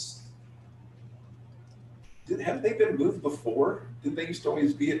those, have they been moved before? Did they used to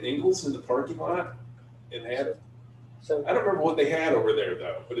always be at Ingles in the parking lot and had, So I don't remember what they had over there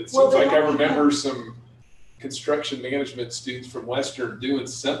though, but it Well, seems like they I only remember some construction management students from Western doing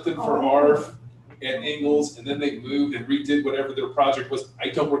something for Oh. ARF at Ingles, and then they moved and redid whatever their project was. I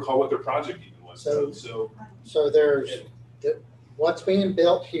don't recall what their project even was. So there's, what's being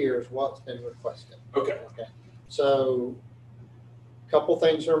built here is what's been requested. Okay. Okay. So a couple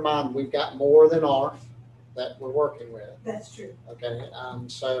things to remind, we've got more than ARF that we're working with. That's true. Okay,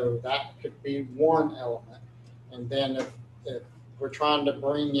 so that could be one element. And then if we're trying to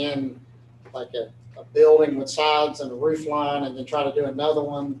bring in like a building with sides and a roof line and then try to do another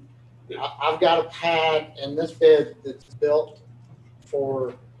one, I've got a pad in this bid that's built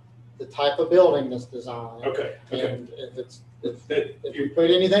for the type of building that's designed. Okay. And if we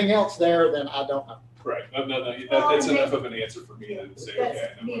put anything else there, then I don't know. Right, no, that's enough of an answer for me to say,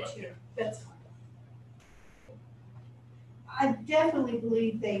 okay, I know Me what too, that's fine. I definitely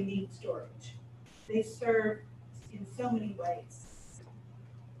believe they need storage. They serve in so many ways.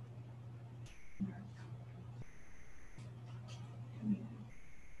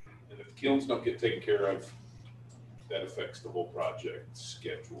 And if the kilns don't get taken care of, that affects the whole project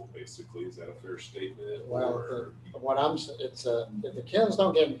schedule, basically. Is that a fair statement? Well, what I'm, it's if the kilns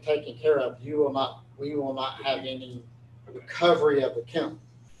don't get taken care of, we will not have any recovery of the kiln.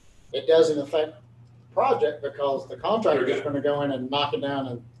 It doesn't affect the project because the contractor is going to go in and knock it down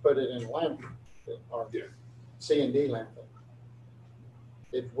and put it in a landfill or C&D landfill.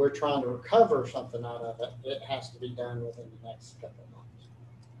 If we're trying to recover something out of it, it has to be done within the next couple of months.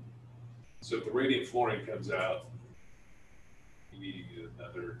 So if the radiant flooring comes out, you need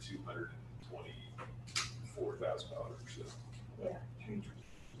another $224,000 or so. Yeah.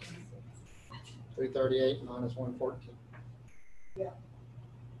 338 minus 114. Yeah.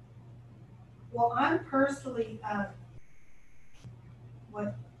 Well, I'm personally,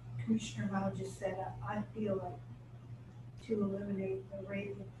 what Commissioner Mao just said, I feel like to eliminate the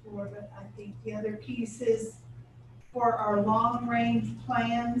radiant floor, but I think the other pieces for our long-range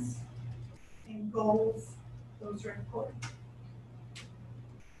plans and goals, those are important.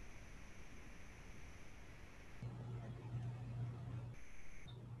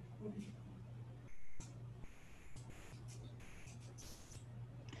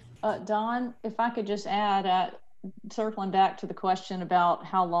 Don, if I could just add, circling back to the question about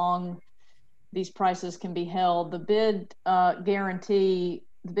how long these prices can be held, the bid guarantee,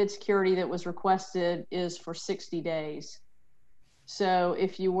 the bid security that was requested is for 60 days. So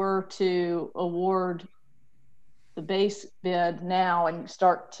if you were to award the base bid now and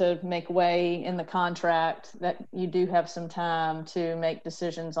start to make way in the contract, that you do have some time to make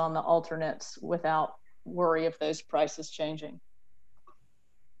decisions on the alternates without worry of those prices changing.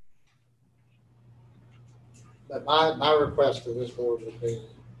 But my request to this board would be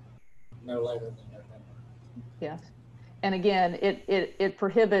no later than November. Yes. And again, it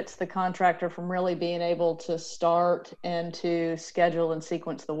prohibits the contractor from really being able to start and to schedule and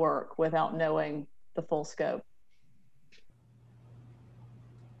sequence the work without knowing the full scope.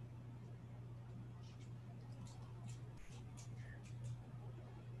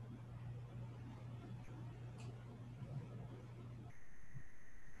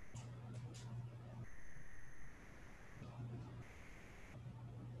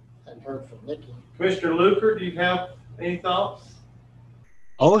 And heard from Nikki. Commissioner Luker, do you have any thoughts?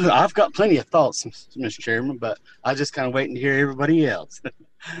 Oh, I've got plenty of thoughts, Mr. Chairman, but I just kind of waiting to hear everybody else.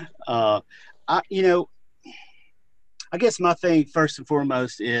 I guess my thing first and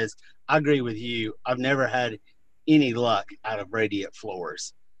foremost is I agree with you. I've never had any luck out of radiant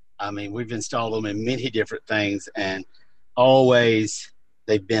floors. I mean, we've installed them in many different things and always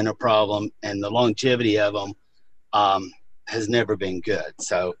they've been a problem, and the longevity of them has never been good.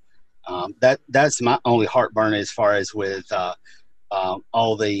 So that's my only heartburn as far as with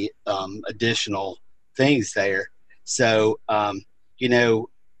all the additional things there. So, out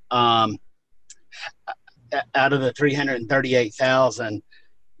of the 338,000,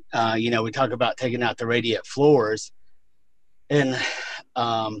 we talk about taking out the radiant floors, and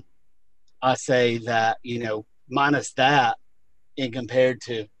I say that, minus that and compared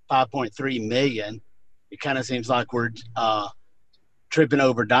to 5.3 million, it kind of seems like we're tripping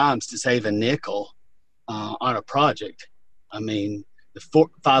over dimes to save a nickel. on a project. I mean, the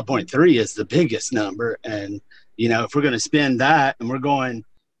 5.3 is the biggest number. And, you know, if we're going to spend that and we're going,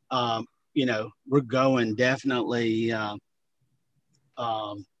 you know, we're going definitely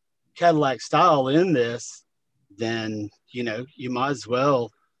Cadillac style in this, then, you know, you might as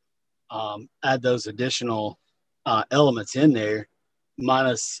well add those additional elements in there,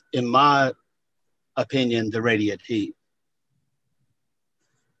 minus, in my opinion, the radiant heat.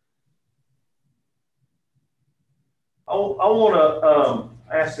 I want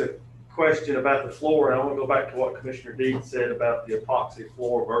to ask a question about the floor, and I want to go back to what Commissioner Deeds said about the epoxy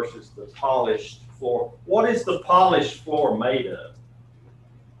floor versus the polished floor. What is the polished floor made of?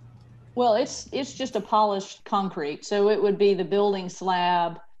 Well, it's just a polished concrete. So it would be the building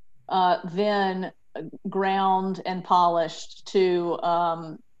slab, then ground and polished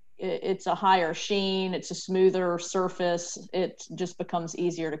to, it's a higher sheen, it's a smoother surface, it just becomes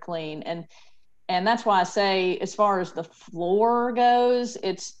easier to clean. And that's why I say, as far as the floor goes,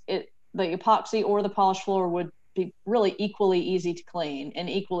 the epoxy or the polished floor would be really equally easy to clean and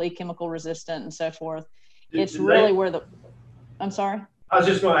equally chemical resistant and so forth. It's really where the, I'm sorry? I was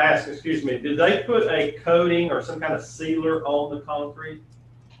just going to ask, excuse me, did they put a coating or some kind of sealer on the concrete?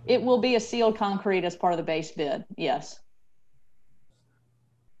 It will be a sealed concrete as part of the base bid, yes.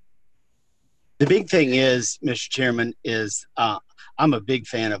 The big thing is, Mr. Chairman, is I'm a big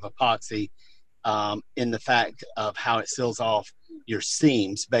fan of epoxy in the fact of how it seals off your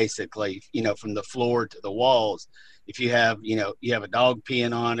seams, basically, you know, from the floor to the walls. If you have, you know, you have a dog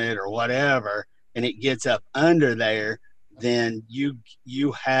peeing on it or whatever, and it gets up under there, then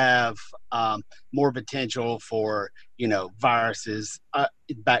you have more potential for, you know, viruses,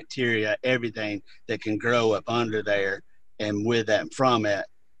 bacteria, everything that can grow up under there and with that from it.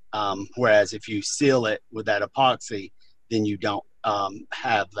 Whereas if you seal it with that epoxy, then you don't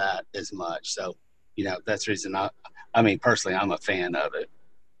have that as much. So, you know, that's the reason I mean, personally, I'm a fan of it.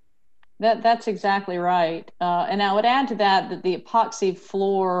 That's exactly right. And I would add to that the epoxy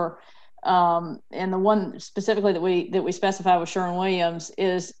floor, and the one specifically that we specify with Sherwin-Williams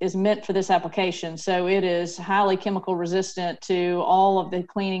is meant for this application. So it is highly chemical resistant to all of the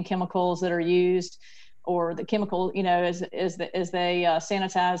cleaning chemicals that are used, or the chemical, you know, as they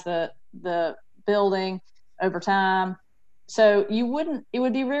sanitize the building over time. So it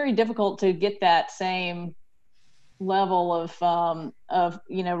would be very difficult to get that same level of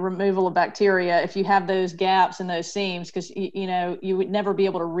you know, removal of bacteria if you have those gaps and those seams, because you know, you would never be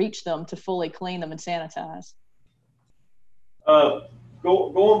able to reach them to fully clean them and sanitize.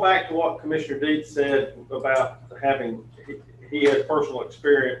 Going back to what Commissioner Deeds said about having, he has personal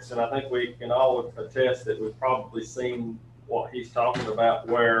experience, and I think we can all attest that we've probably seen what he's talking about,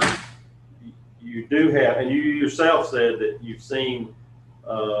 where you do have, and you yourself said that you've seen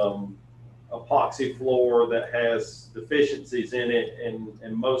epoxy floor that has deficiencies in it,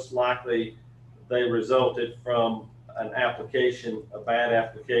 and most likely they resulted from an application, a bad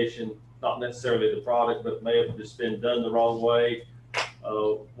application, not necessarily the product, but may have just been done the wrong way.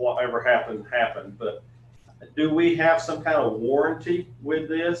 Whatever happened. But do we have some kind of warranty with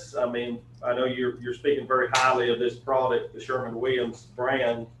this? I mean, I know you're speaking very highly of this product, the Sherwin-Williams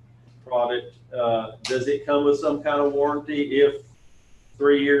brand product. Does it come with some kind of warranty if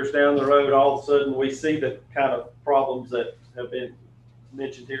 3 years down the road, all of a sudden we see the kind of problems that have been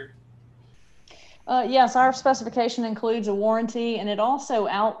mentioned here? Yes, our specification includes a warranty, and it also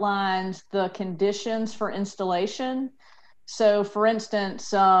outlines the conditions for installation. So for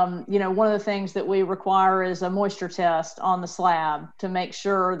instance, you know, one of the things that we require is a moisture test on the slab to make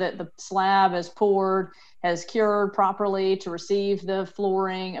sure that the slab is poured, has cured properly to receive the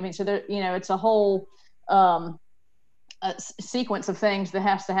flooring. I mean, so there, you know, it's a whole a sequence of things that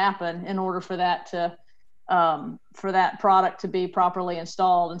has to happen in order for that to for that product to be properly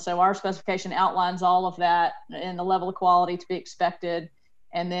installed. And so our specification outlines all of that and the level of quality to be expected.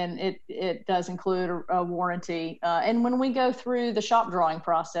 And then it does include a warranty. And when we go through the shop drawing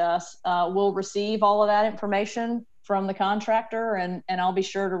process, we'll receive all of that information from the contractor, and I'll be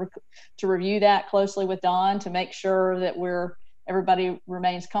sure to review that closely with Don to make sure that everybody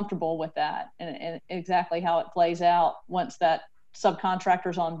remains comfortable with that and exactly how it plays out once that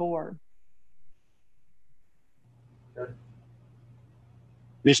subcontractor's on board.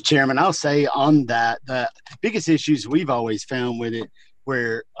 Mr. Chairman, I'll say on that, the biggest issues we've always found with it,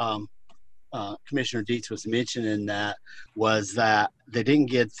 where Commissioner Dietz was mentioning that, was that they didn't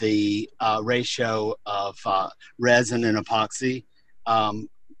get the ratio of resin and epoxy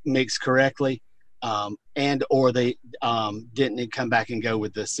mixed correctly, and or they didn't come back and go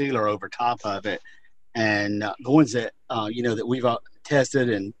with the sealer over top of it. And the ones that you know, that we've tested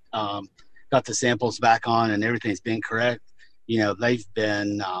and got the samples back on and everything's been correct, they've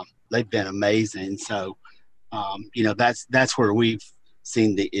been amazing. So, that's where we've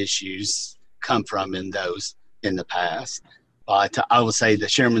seen the issues come from in the past. But I would say the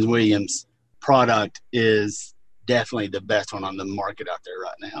Sherwin-Williams product is definitely the best one on the market out there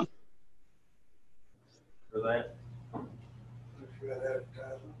right now. For that.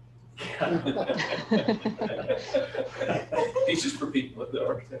 He's just repeating what the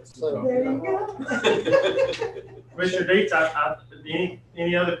architects. There you go. Commissioner Deets,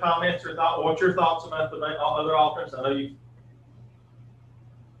 any other comments or thoughts? What's your thoughts about the other alternates? I know you.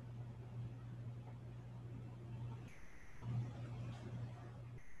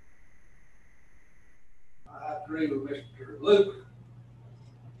 I agree with Mr. Luke.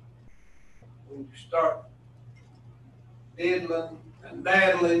 When you start diddling and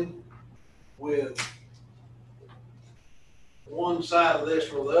daddling with one side of this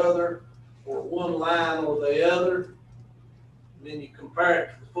or the other, or one line or the other, and then you compare it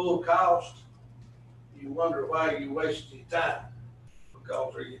to the full cost, you wonder why you wasted your time.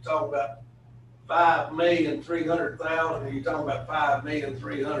 Because are you talking about 5,300,000, or you talking about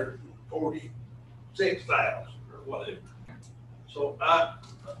 5,346,000 or whatever? So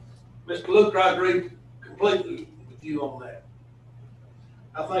Mr. Luker, I agree completely with you on that.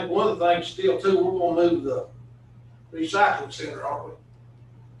 I think one of the things still too, we're gonna move the recycling center, aren't we?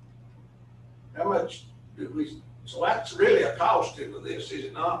 How much do we, so that's really a cost to this, is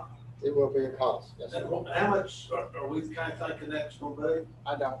it not? It will be a cost, yes. And how much are we kind of thinking that's gonna be?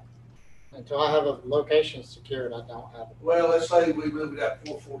 I don't. Until I have a location secured, I don't have it. Well, let's say we move it out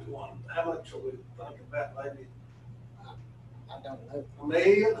 441. How much are we thinking about maybe? I don't know. $1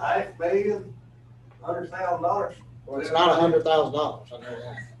 million, $500,000, $100,000? Well, it's not $100,000, I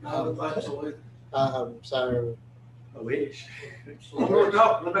know I don't think so either. that. So. I wish. So when we're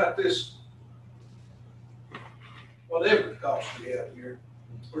talking about this, whatever the cost we have here,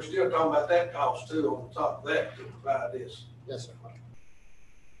 we're still talking about that cost too on top of that to provide this. Yes, sir.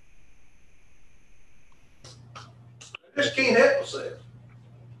 Just can't help myself.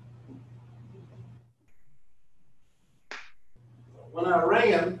 When I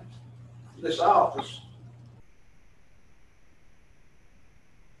ran this office,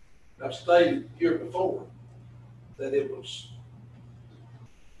 I've stated here before that it was,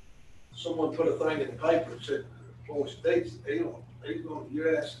 someone put a thing in the paper that said, boy,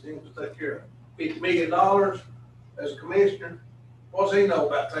 you're asking him to take care of $50 million as a commissioner. What does he know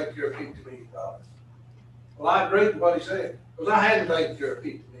about taking care of $50 million? Well, I agree with what he said, because I had to take care of $50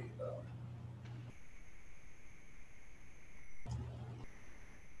 million.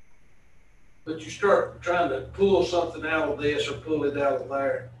 But you start trying to pull something out of this or pull it out of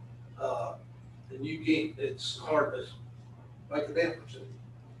there, and you get, it's hard to make a difference in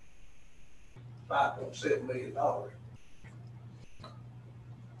 $5.7 million.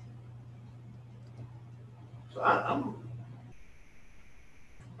 So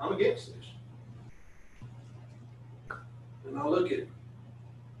I'm against this. And I look at, to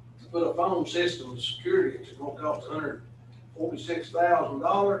put a phone system with security, it's gonna cost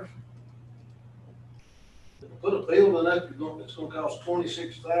 $146,000. To put a building up, it's gonna cost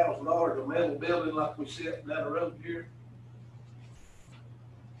 $26,000, a metal building like we see up down the road here.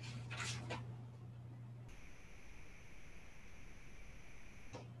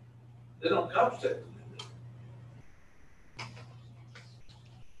 They don't cost that.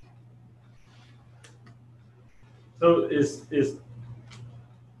 So is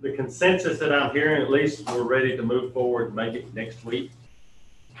the consensus that I'm hearing, at least we're ready to move forward and make it next week?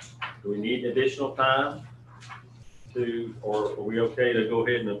 Do we need additional time to, or are we okay to go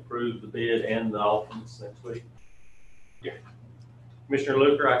ahead and approve the bid and the alternates next week? Yeah. Commissioner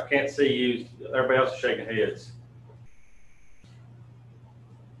Luker, I can't see you. Everybody else is shaking heads.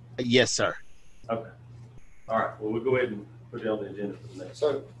 Yes, sir. Okay. All right. Well, we'll go ahead and put it on the agenda for the next.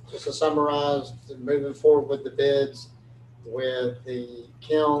 So just to summarize, moving forward with the bids, with the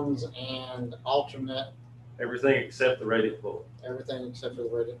kilns and alternate. Everything except the radiant floor. Everything except for the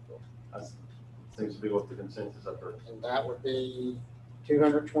radiant floor. That seems to be what the consensus I've heard. And that would be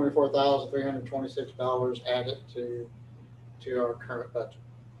 $224,326 added to our current budget.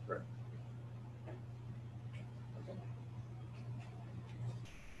 Right.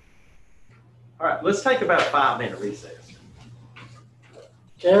 All right, let's take about a 5-minute recess.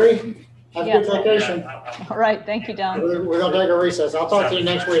 Carrie, have a Yeah. good vacation. All right, thank you, Don. We're gonna take a recess. I'll talk to you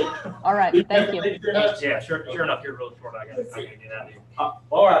next week. All right, thank you. Yeah, sure enough, you're really short. I gotta get out of here. All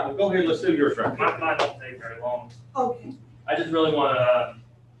right, well, go ahead, let's do yours right. Mine don't take very long. Okay. I just really want to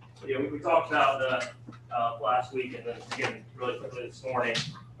Yeah, we talked about last week and then again really quickly this morning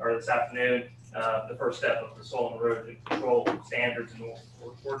or this afternoon, the first step of the soil and erosion control standards and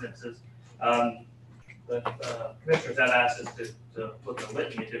ordinances. The commissioners have asked us to look at a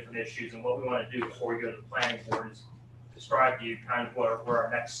litany of different issues, and what we want to do before we go to the planning board is describe to you kind of where our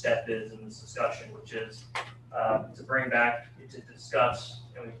next step is in this discussion, which is to bring back to discuss.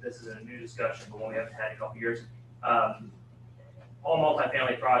 I mean, this is a new discussion, but one we haven't had in a couple years. All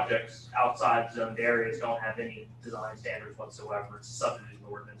multifamily projects outside zoned areas don't have any design standards whatsoever. It's a subdivision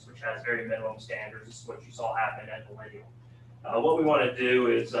ordinance, which has very minimum standards. This is what you saw happen at Millennial. What we want to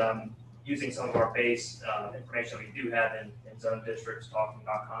do is using some of our base information that we do have in zone districts, talking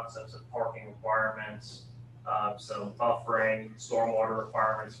about concepts of parking requirements, some buffering, stormwater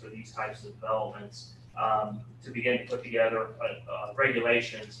requirements for these types of developments, to begin to put together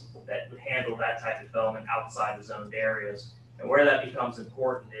regulations that would handle that type of development outside the zoned areas. And where that becomes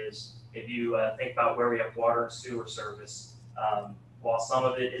important is if you think about where we have water and sewer service, while some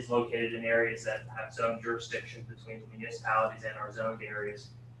of it is located in areas that have zone jurisdiction between the municipalities and our zoned areas,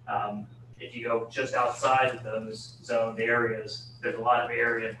 if you go just outside of those zoned areas, there's a lot of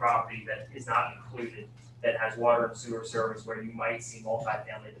area and property that is not included that has water and sewer service where you might see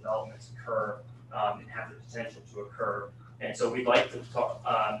multifamily developments occur and have the potential to occur. And so we'd like to talk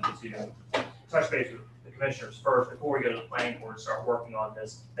to touch base with the commissioners first before we go to the planning board and start working on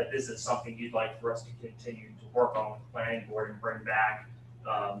this, that this is something you'd like for us to continue to work on with the planning board and bring back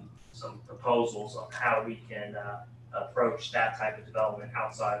some proposals on how we can approach that type of development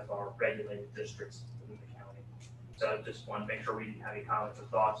outside of our regulated districts within the county. So just want to make sure we didn't have any comments or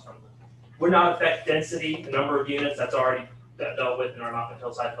thoughts from them. Would not affect density, the number of units that's already dealt with in our Mountain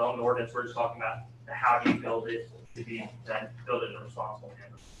Hillside Development Ordinance. We're just talking about how do you build it to be build it in a responsible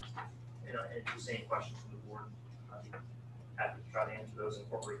manner. You know, and just any questions from the board, happy to try to answer those and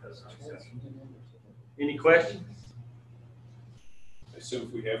incorporate those. Any questions? I assume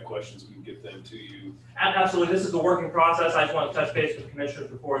if we have questions, we can get them to you. Absolutely. This is a working process. I just want to touch base with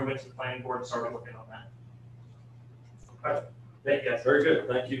commissioners before we went to the planning board and started working on that. All right. Thank you guys. Very good.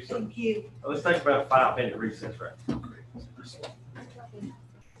 Thank you. So Thank you. let's take about a 5-minute recess, right?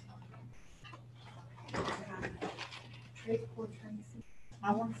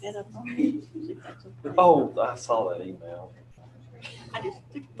 I want to get up on it. Oh, I saw that email. I just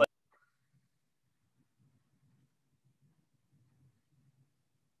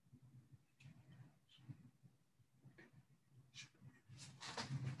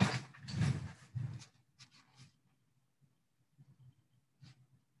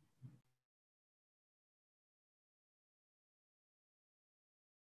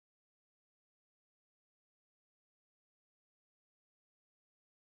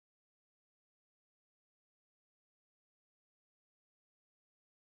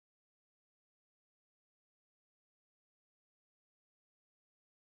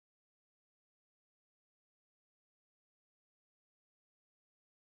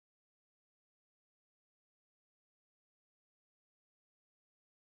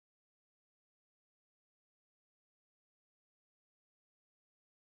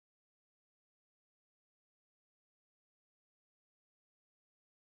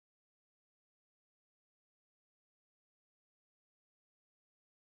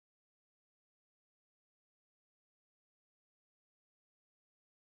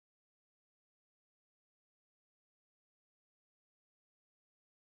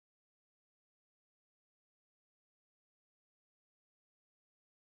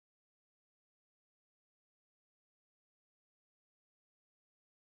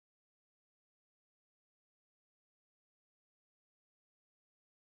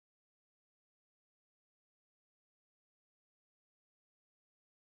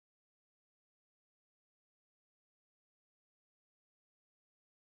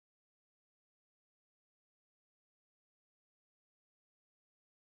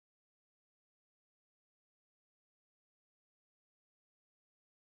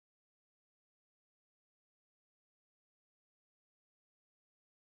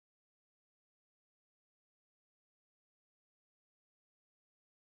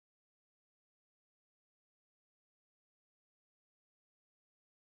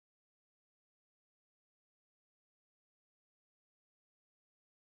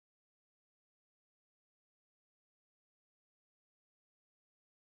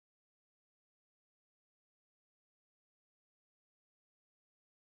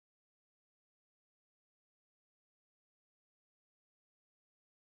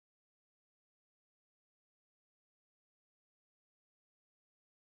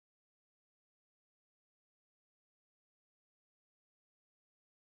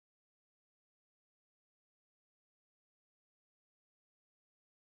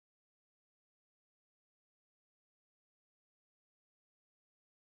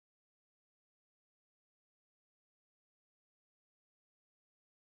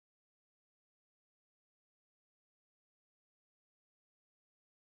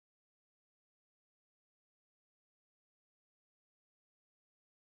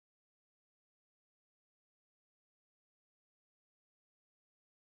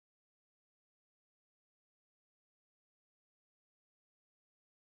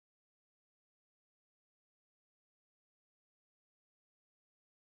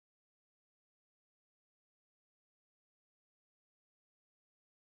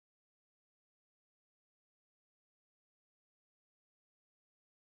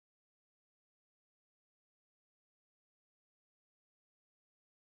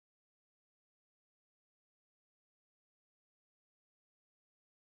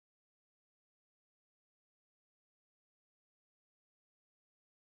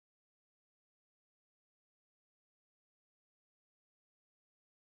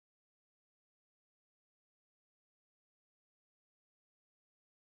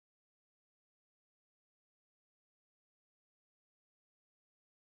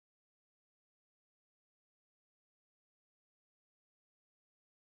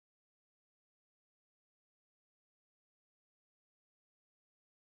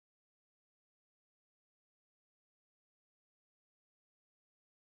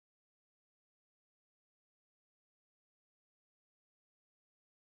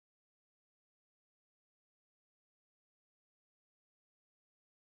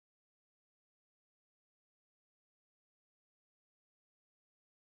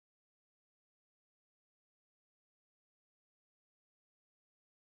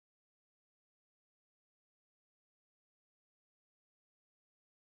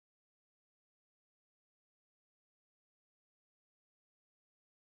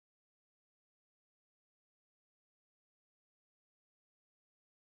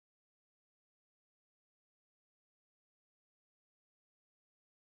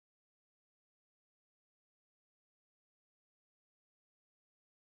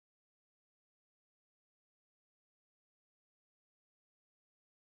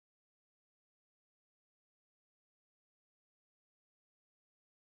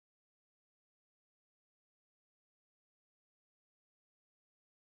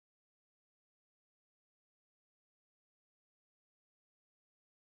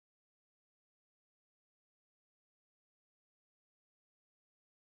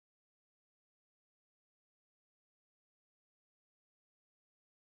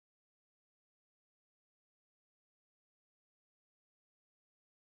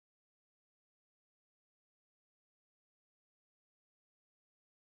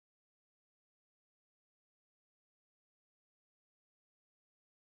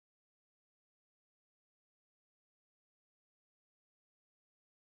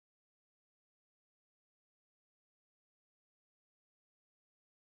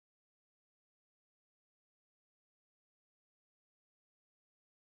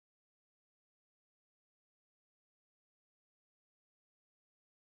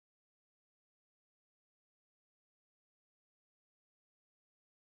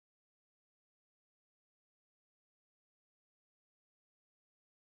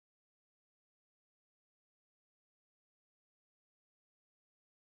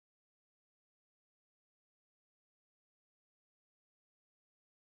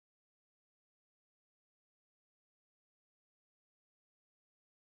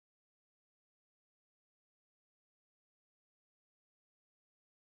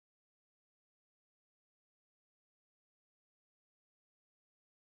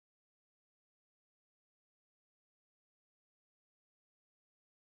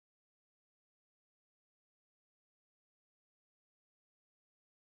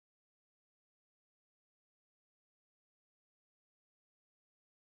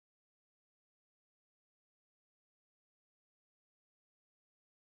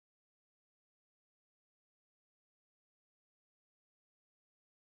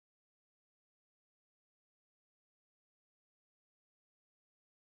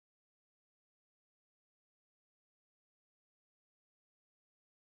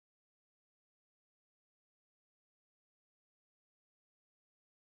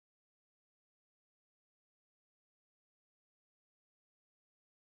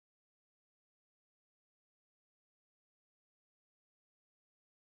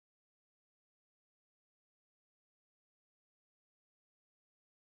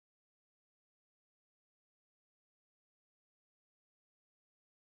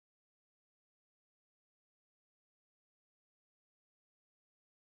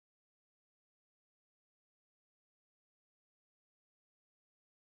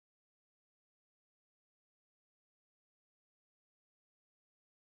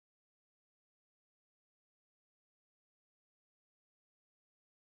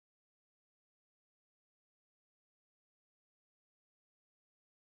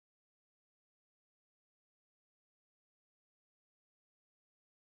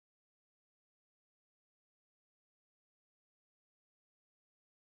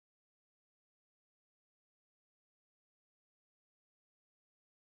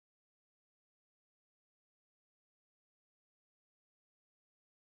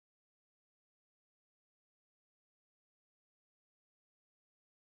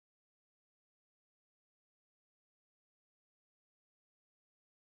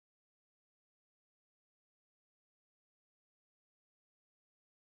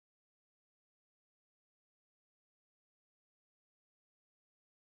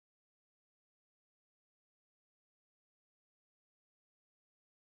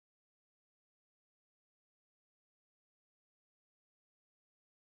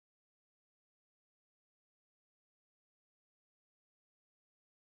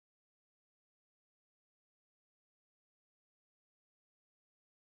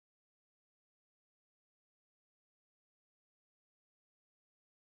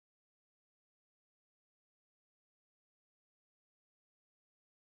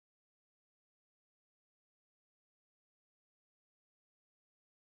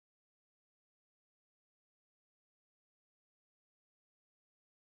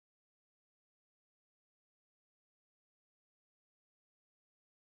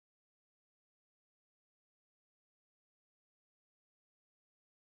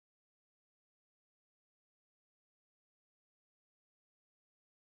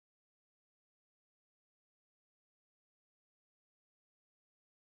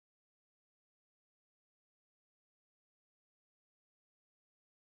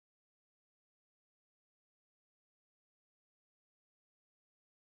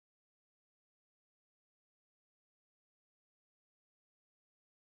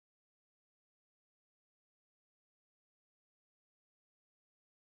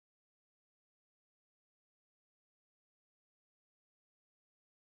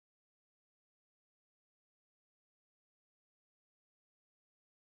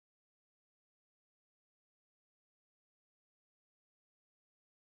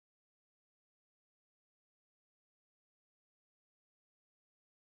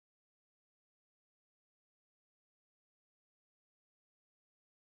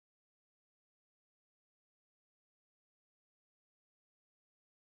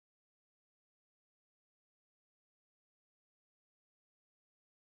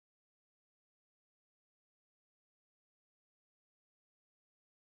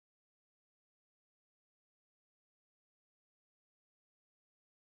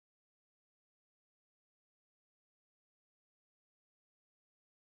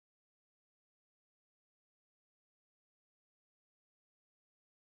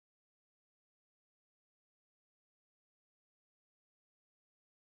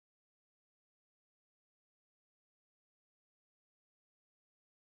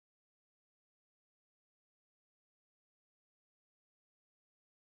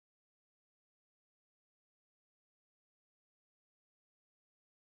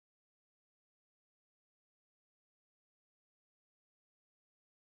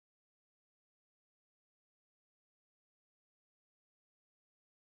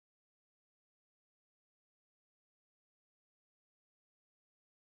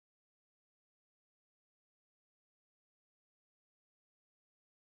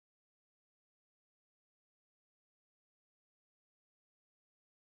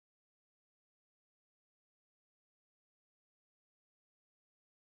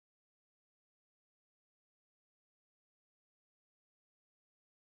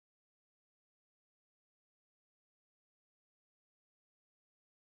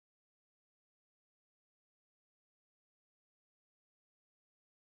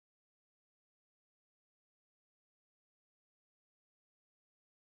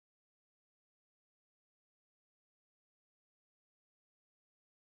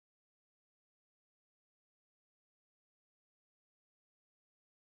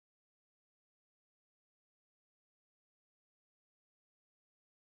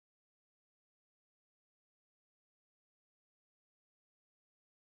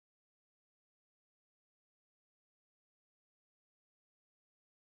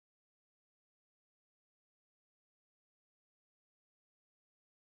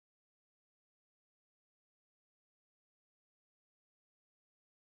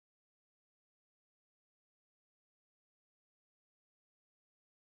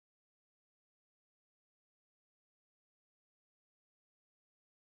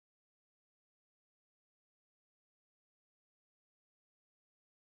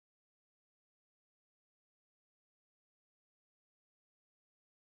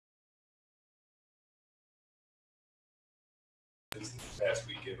this past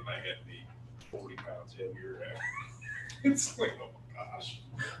weekend and I had to be 40 pounds heavier. It's like, oh my gosh.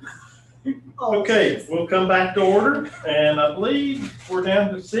 Okay, we'll come back to order, and I believe we're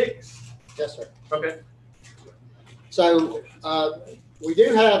down to 6. Yes, sir. Okay. So we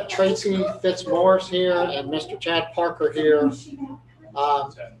do have Tracy Fitzmaurice here and Mr. Chad Parker here.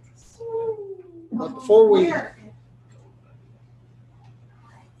 But before we,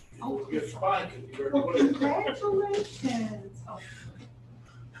 Oh, You're fine, 'cause you well, already- congratulations. Oh,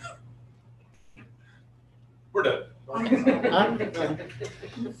 We're done.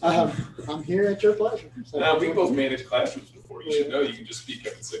 I'm here at your pleasure. So- Now, we both managed classrooms before. You should know you can just speak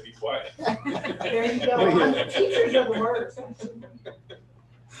up and say, be quiet. There you go. Teachers are the worst.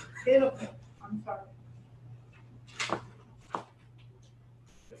 Pitiful. I'm sorry.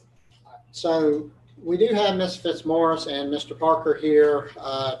 So we do have Ms. Fitzmaurice and Mr. Parker here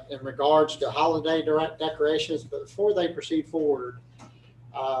in regards to holiday decorations, but before they proceed forward,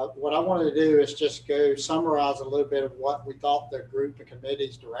 what I wanted to do is just go summarize a little bit of what we thought the group and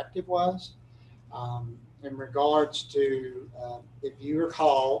committee's directive was. In regards to, if you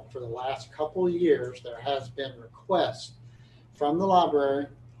recall, for the last couple of years, there has been requests from the library,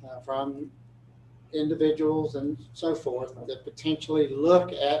 from individuals and so forth, that potentially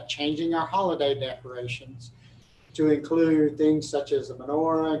look at changing our holiday decorations to include things such as the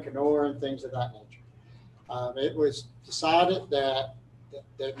menorah and Kenora and things of that nature. It was decided that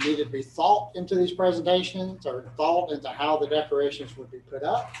there needed to be thought into these presentations, or thought into how the decorations would be put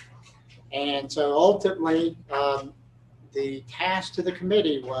up. And so ultimately, the task to the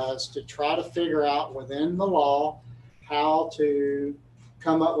committee was to try to figure out within the law how to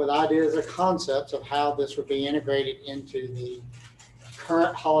come up with ideas or concepts of how this would be integrated into the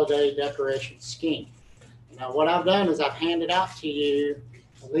current holiday decoration scheme. Now, what I've done is I've handed out to you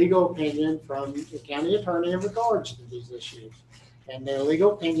a legal opinion from the county attorney in regards to these issues. And their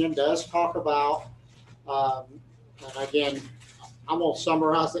legal opinion does talk about, and again, I'm going to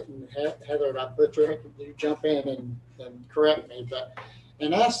summarize it, and Heather, if I butcher it, you jump in and correct me. But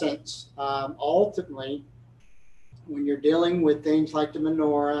in essence, ultimately, when you're dealing with things like the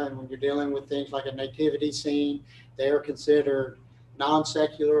menorah and when you're dealing with things like a nativity scene, they are considered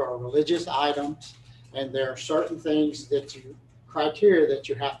non-secular or religious items. And there are certain things criteria that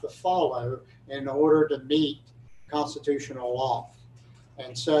you have to follow in order to meet constitutional law.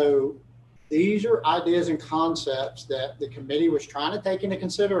 And so these are ideas and concepts that the committee was trying to take into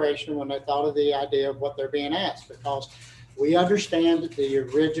consideration when they thought of the idea of what they're being asked, because we understand that the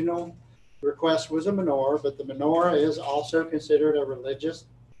original request was a menorah, but the menorah is also considered a religious,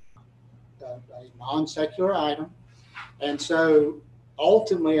 a non-secular item. And so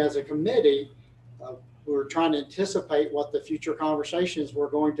ultimately, as a committee, we're trying to anticipate what the future conversations were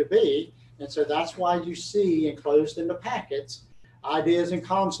going to be. And so that's why you see enclosed in the packets ideas and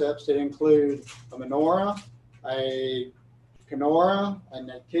concepts that include a menorah, a Kenora, a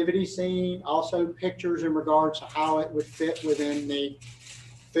nativity scene, also pictures in regards to how it would fit within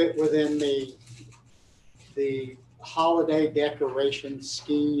the holiday decoration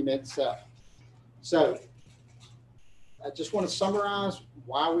scheme itself. So I just want to summarize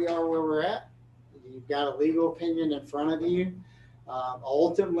why we are where we're at. You've got a legal opinion in front of you.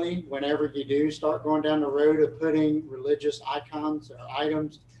 Ultimately, whenever you do start going down the road of putting religious icons or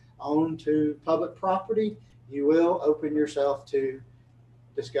items onto public property, you will open yourself to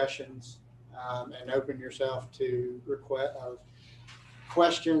discussions and open yourself to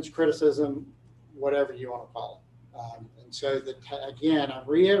questions, criticism, whatever you want to call it. And so again, I'm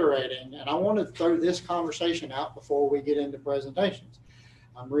reiterating, and I want to throw this conversation out before we get into presentations.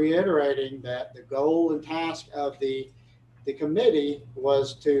 I'm reiterating that the goal and task of the committee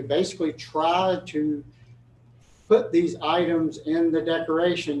was to basically try to put these items in the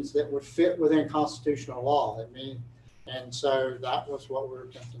decorations that would fit within constitutional law. And so that was what we were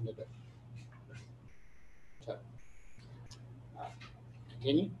attempting to do. So,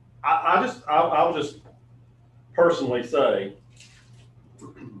 continue. I'll just personally say,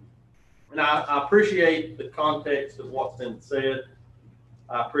 and I appreciate the context of what's been said.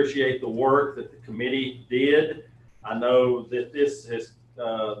 I appreciate the work that the committee did. I know that this has,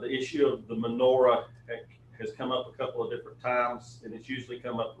 the issue of the menorah has come up a couple of different times, and it's usually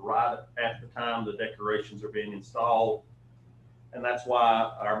come up right at the time the decorations are being installed. And that's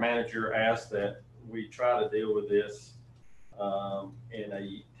why our manager asked that we try to deal with this in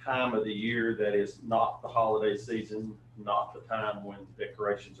a time of the year that is not the holiday season, not the time when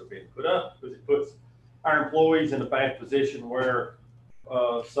decorations are being put up, because it puts our employees in a bad position where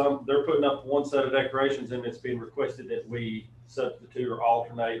they're putting up one set of decorations and it's being requested that we substitute or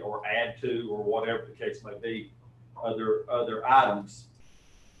alternate or add to or whatever the case may be. other items.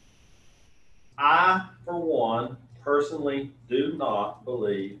 I, for one, personally do not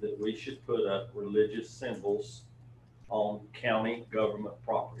believe that we should put up religious symbols on county government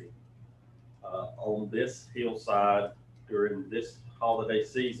property. On this hillside during this holiday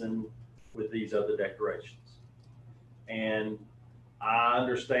season with these other decorations. And I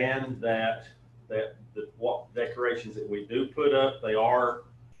understand that what decorations that we do put up, they are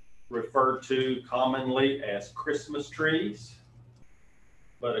referred to commonly as Christmas trees.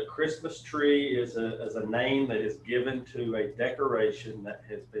 But a Christmas tree is a name that is given to a decoration that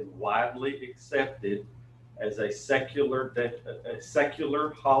has been widely accepted as a secular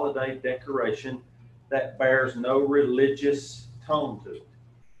holiday decoration that bears no religious tone to it.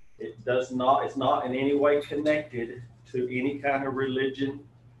 It's not in any way connected to any kind of religion,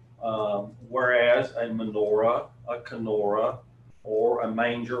 whereas a menorah, a menorah, or a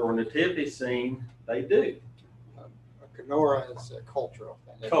manger or nativity scene, they do. A menorah is a cultural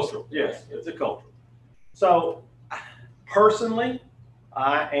thing. Cultural, yes, it's a cultural. So personally,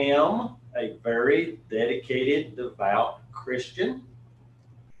 I am a very dedicated, devout Christian,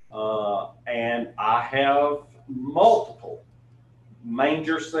 and I have multiple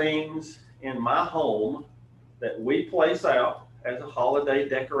manger scenes in my home that we place out as a holiday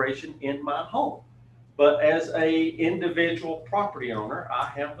decoration in my home. But as a individual property owner, I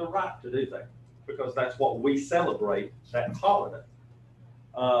have the right to do that because that's what we celebrate that holiday.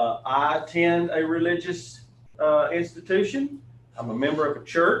 I attend a religious institution. I'm a member of a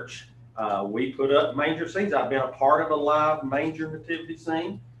church. We put up manger scenes. I've been a part of a live manger nativity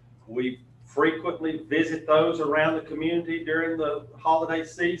scene. We frequently visit those around the community during the holiday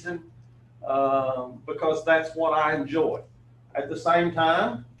season because that's what I enjoy. At the same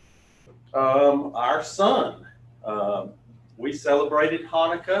time, our son, we celebrated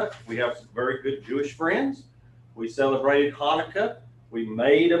Hanukkah. We have some very good Jewish friends. We celebrated Hanukkah. We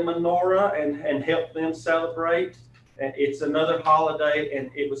made a menorah and helped them celebrate. And it's another holiday, and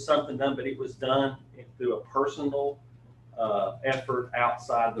it was something done, but it was done through a personal effort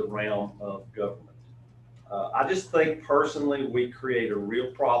outside the realm of government. I just think personally we create a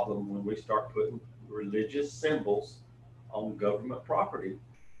real problem when we start putting religious symbols on government property.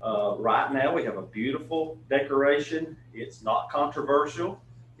 Right now we have a beautiful decoration. It's not controversial.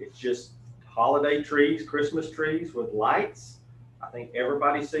 It's just holiday trees, Christmas trees with lights. I think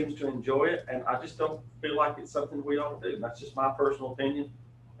everybody seems to enjoy it, and I just don't feel like it's something we ought to do. And that's just my personal opinion,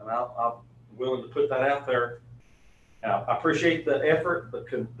 and I'm willing to put that out there. I appreciate the effort,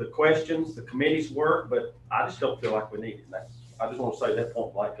 the questions, the committee's work, but I just don't feel like we need it. I just want to say that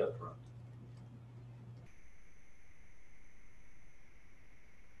point blank up front.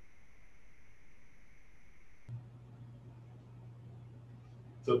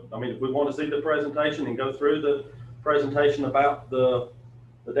 So, I mean, if we want to see the presentation and go through the presentation about the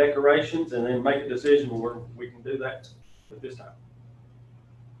decorations and then make a decision where we can do that at this time.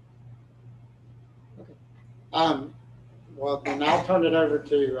 Okay. Well, then I'll turn it over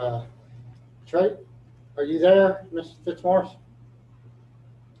to Trey. Are you there, Mr. Fitzmaurice?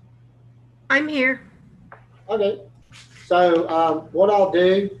 I'm here. Okay. So what I'll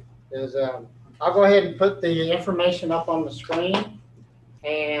do is I'll go ahead and put the information up on the screen.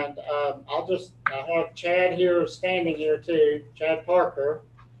 And I have Chad here standing here too, Chad Parker.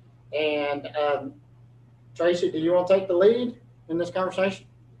 And Tracy, do you want to take the lead in this conversation?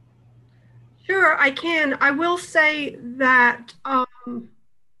 Sure, I can. I will say that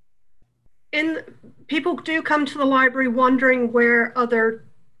people do come to the library wondering where other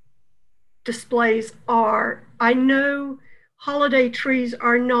displays are. I know holiday trees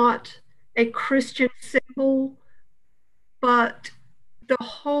are not a Christian symbol, but the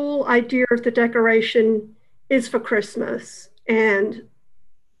whole idea of the decoration is for Christmas. And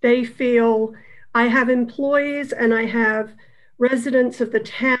they feel, I have employees and I have residents of the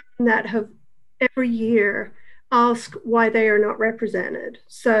town that have every year ask why they are not represented.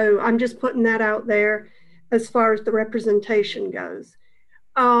 So I'm just putting that out there as far as the representation goes.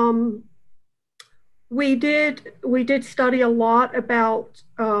 We did study a lot about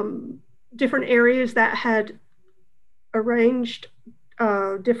different areas that had arranged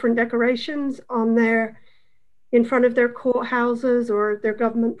different decorations on in front of their courthouses or their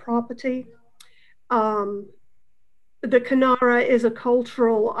government property. The Kinara is a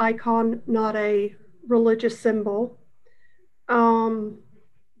cultural icon, not a religious symbol. The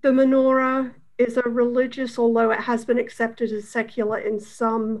menorah is a religious, although it has been accepted as secular in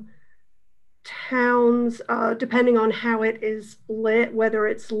some towns, depending on how it is lit, whether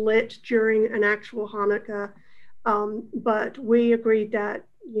it's lit during an actual Hanukkah. But we agreed that,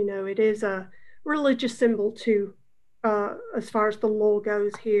 it is a religious symbol to as far as the law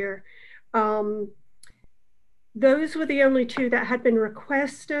goes here. Those were the only two that had been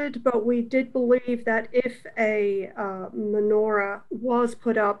requested, but we did believe that if a menorah was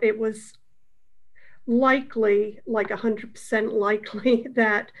put up, it was likely, like 100% likely,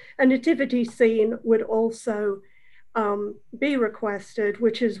 that a nativity scene would also be requested,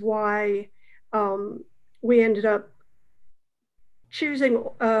 which is why we ended up choosing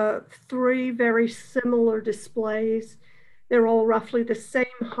 3 very similar displays. They're all roughly the same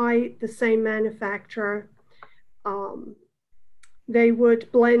height, the same manufacturer. They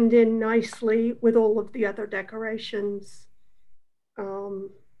would blend in nicely with all of the other decorations.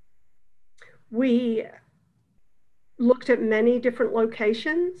 We looked at many different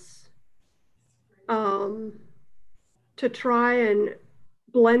locations to try and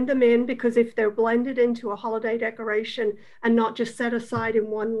blend them in, because if they're blended into a holiday decoration and not just set aside in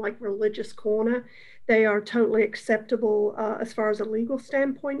one like religious corner, they are totally acceptable as far as a legal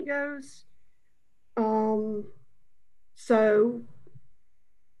standpoint goes. So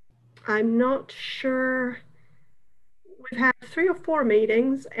I'm not sure. We've had 3 or 4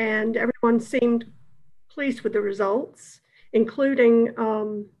 meetings and everyone seemed pleased with the results, including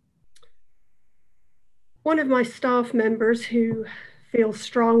one of my staff members who feels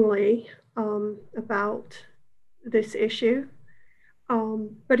strongly about this issue.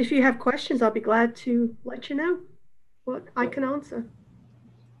 But if you have questions, I'll be glad to let you know what I can answer.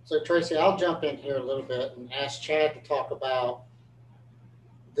 So Tracy, I'll jump in here a little bit and ask Chad to talk about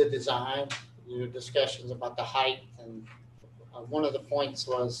the design, your discussions about the height. And one of the points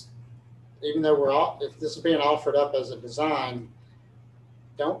was, even though if this is being offered up as a design,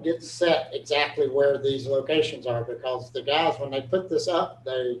 don't get set exactly where these locations are, because the guys, when they put this up,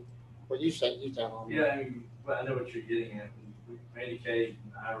 well, you tell them. Yeah, I mean, I know what you're getting at. Randy Cage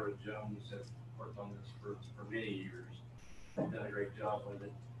and Ira Jones have worked on this for many years. They've done a great job with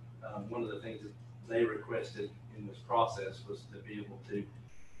it. One of the things that they requested in this process was to be able to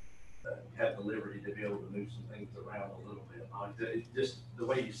have the liberty to be able to move some things around a little bit. Just the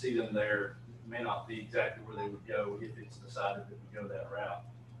way you see them there may not be exactly where they would go if it's decided that we go that route.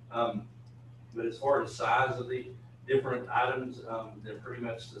 But as far as size of the different items, they're pretty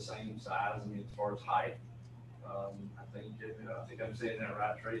much the same size. I mean, as far as height, I think I'm saying that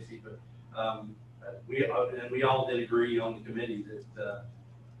right, Tracy. But we all did agree on the committee that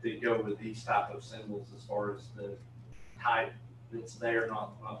to go with these type of symbols as far as the type that's there,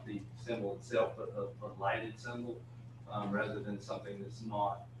 not the symbol itself, but a lighted symbol, rather than something that's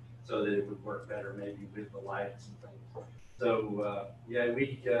not, so that it would work better maybe with the lights and things. So yeah,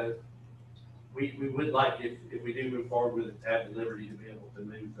 we would like, if we do move forward with it, to have the liberty to be able to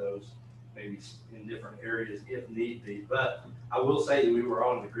move those maybe in different areas if need be. But I will say that we were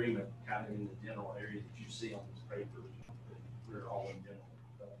all in agreement kind of in the general area that you see on this paper. We're all in general.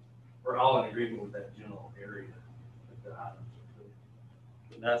 We're all in agreement with that general area that the items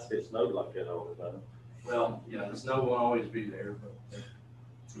are. Nice if it snowed like that all the time. Well, yeah, the snow won't always be there, but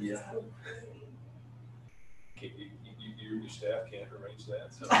yeah. You and your staff can't arrange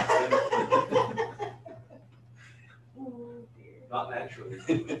that. So. Not naturally.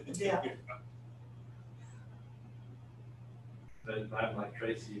 Yeah. But I'm like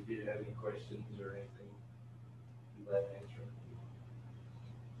Tracy, if you have any questions or anything, I'm glad to answer.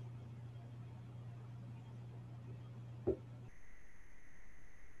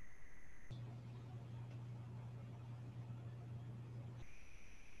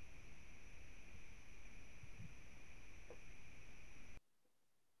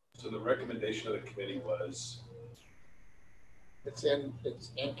 So the recommendation of the committee was? It's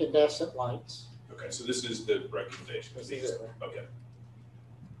incandescent lights. Okay, so this is the recommendation. This is it. Okay.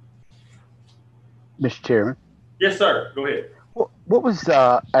 Mr. Chairman. Yes, sir. Go ahead. What was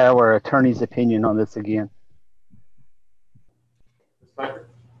our attorney's opinion on this again?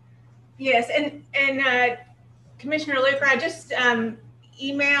 Yes, and Commissioner Luker, I just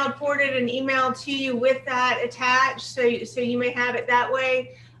forwarded an email to you with that attached, so you may have it that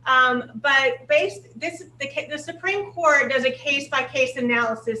way. But the Supreme Court does a case-by-case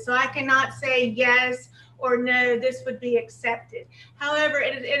analysis, so I cannot say yes or no, this would be accepted. However,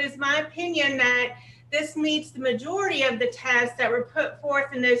 it is my opinion that this meets the majority of the tests that were put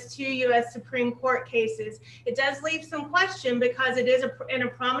forth in those 2 U.S. Supreme Court cases. It does leave some question because it is in a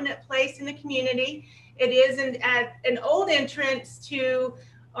prominent place in the community. It is an old entrance to,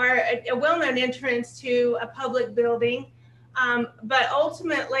 or a well-known entrance to a public building. But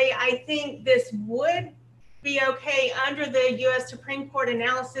ultimately, I think this would be okay under the U.S. Supreme Court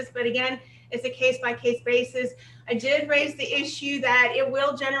analysis. But again, it's a case-by-case basis. I did raise the issue that it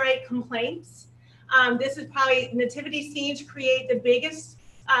will generate complaints. This is probably nativity scenes create the biggest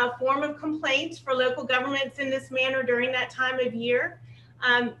form of complaints for local governments in this manner during that time of year.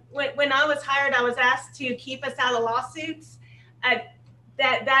 When I was hired, I was asked to keep us out of lawsuits.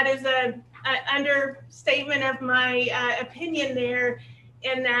 That is a understatement of my opinion there,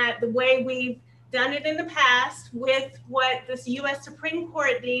 in that the way we've done it in the past with what this U.S. Supreme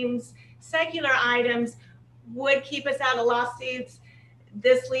Court deems secular items would keep us out of lawsuits.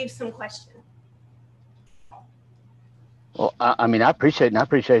 This leaves some question. Well, I mean, I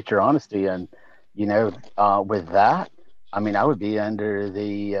appreciate your honesty, and you know, with that, I mean, I would be under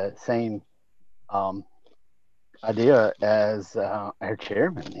the same idea as our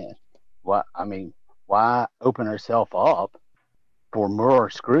chairman. And why open ourselves up for more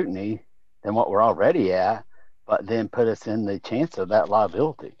scrutiny than what we're already at, but then put us in the chance of that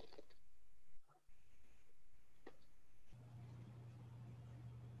liability?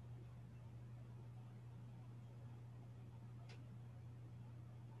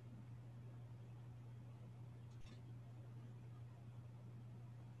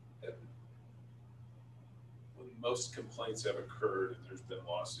 When most complaints have occurred and there's been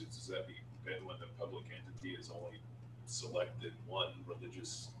lawsuits, has that been when the public entity has only selected one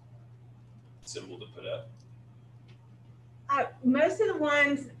religious symbol to put up? Most of the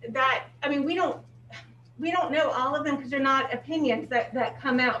ones that, I mean, we don't know all of them because they're not opinions that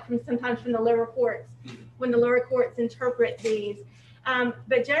come out from sometimes from the lower courts when the lower courts interpret these.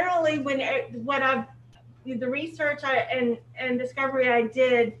 But generally, the research and discovery I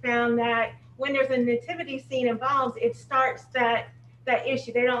did found that when there's a nativity scene involved, it starts that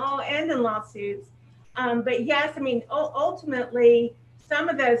issue. They don't all end in lawsuits. But yes, I mean, ultimately, some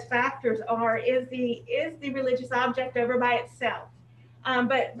of those factors is the religious object over by itself.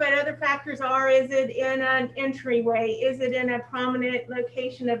 But other factors is it in an entryway? Is it in a prominent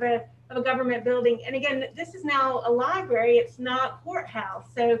location of a government building? And again, this is now a library, it's not courthouse.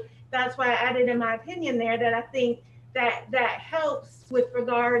 So that's why I added in my opinion there that I think that helps with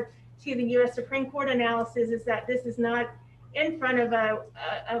regard to the U.S. Supreme Court analysis, is that this is not in front of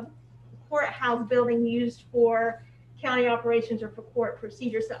a courthouse building used for county operations or for court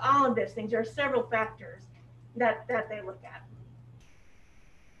procedures. So all of those things, there are several factors that they look at.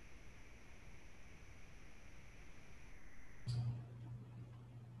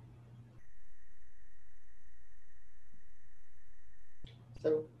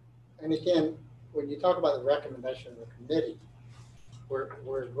 So, and again, when you talk about the recommendation of the committee,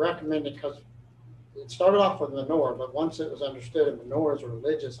 we're recommending, because it started off with menorah, but once it was understood a menorah is a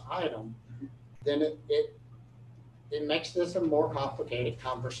religious item, then it makes this a more complicated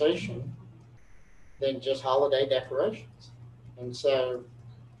conversation than just holiday decorations. And so,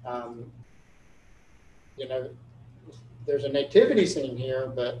 you know, there's a nativity scene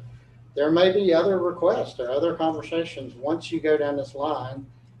here, but there may be other requests or other conversations. Once you go down this line,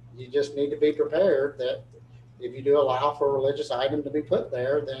 you just need to be prepared that if you do allow for a religious item to be put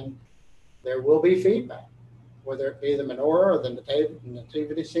there, then there will be feedback, whether it be the menorah or the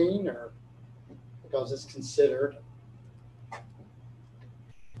nativity scene, or because it's considered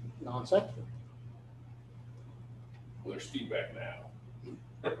non-secular. Well, there's feedback now.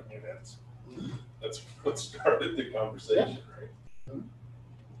 I mean, that's what started the conversation, right? Mm-hmm.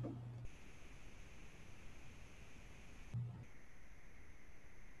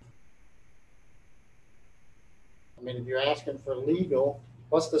 I mean, if you're asking for legal,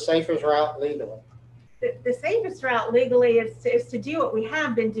 what's the safest route legally? The safest route legally is to do what we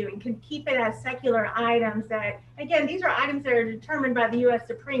have been doing, can keep it as secular items that, again, these are items that are determined by the U.S.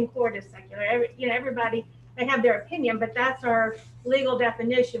 Supreme Court as secular. Everybody, they have their opinion, but that's our legal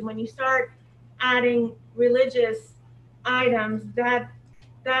definition. When you start adding religious items,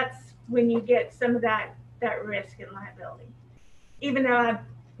 that's when you get some of that risk and liability. Even though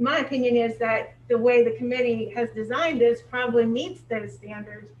my opinion is that the way the committee has designed this probably meets those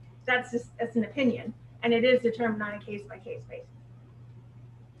standards. That's an opinion, and it is determined on a case-by-case basis.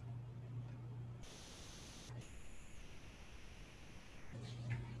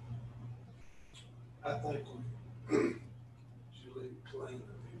 I think we should leave it plain of anything.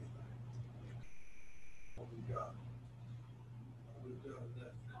 What we got. We've got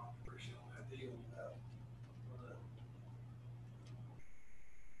enough controversy on that deal about.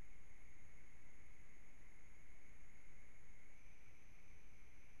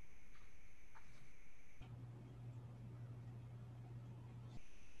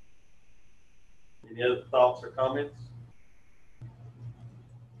 Any other thoughts or comments?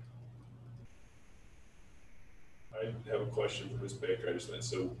 I have a question for Ms. Baker.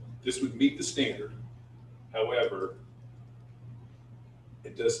 So this would meet the standard. However,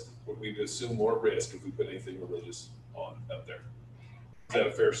 it does, we would assume more risk if we put anything religious on up there. Is that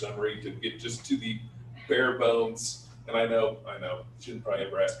a fair summary to get just to the bare bones? And I know, shouldn't probably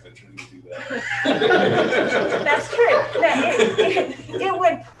ever ask an attorney to do that. That's true. It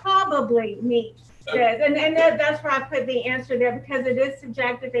would probably meet this, and that's why I put the answer there, because it is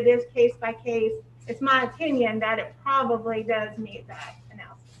subjective, it is case by case. It's my opinion that it probably does meet that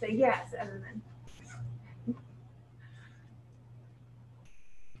analysis. So yes, other than.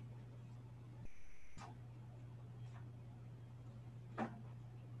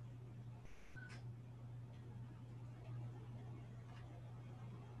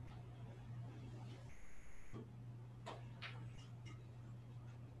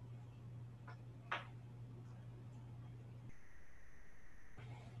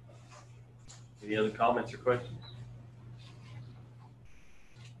 Any other comments or questions?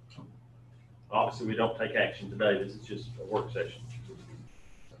 Obviously, we don't take action today. This is just a work session.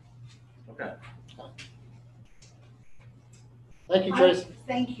 Okay. Thank you, Tracy.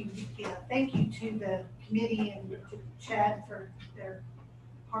 Thank you, yeah, thank you to the committee and to Chad for their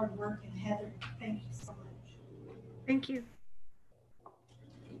hard work, and Heather, thank you so much. Thank you.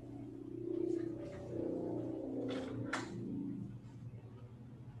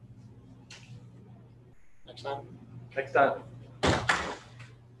 Next time. Time.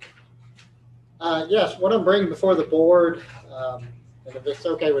 Yes, what I'm bringing before the board, and if it's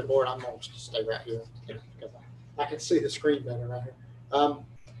okay with the board, I'm going to stay right here because I can see the screen better right here.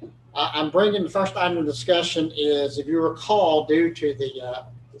 I'm bringing the first item of discussion is, if you recall, due to the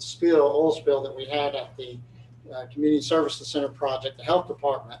oil spill that we had at the Community Services Center project, the health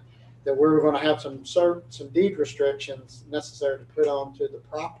department, that we were going to have some deed restrictions necessary to put onto the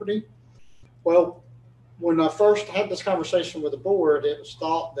property. Well, when I first had this conversation with the board, it was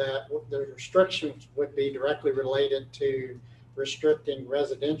thought that the restrictions would be directly related to restricting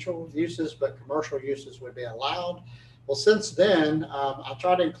residential uses, but commercial uses would be allowed. Well, since then, I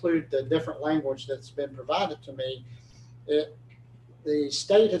try to include the different language that's been provided to me. The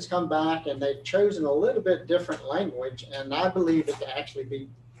state has come back and they've chosen a little bit different language, and I believe it to actually be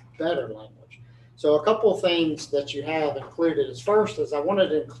better language. So a couple of things that you have included is, first is I wanted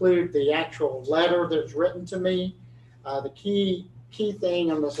to include the actual letter that's written to me. The key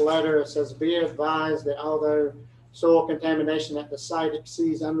thing on this letter, it says, be advised that although soil contamination at the site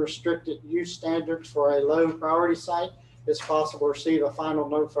exceeds unrestricted use standards for a low priority site, it's possible to receive a final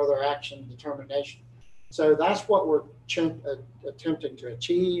no further action determination. So that's what we're attempting to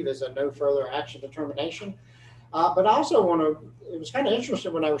achieve, is a no further action determination. But I also want to, it was kind of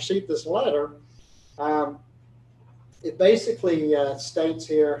interesting when I received this letter. It basically states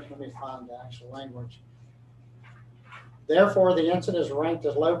here, let me find the actual language. Therefore, the incident is ranked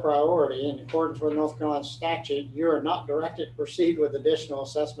as low priority in accordance with North Carolina statute. You are not directed to proceed with additional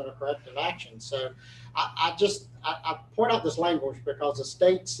assessment or corrective action. So I point out this language because the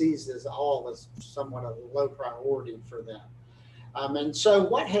state sees this all as somewhat of a low priority for them. And so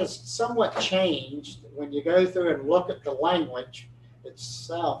what has somewhat changed when you go through and look at the language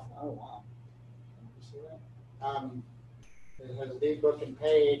itself, oh wow. It has a deed book and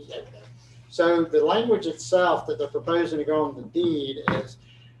page. Okay. So the language itself that they're proposing to go on the deed is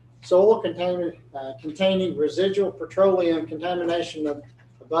soil containing residual petroleum contamination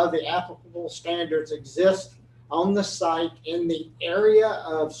above the applicable standards exists on the site in the area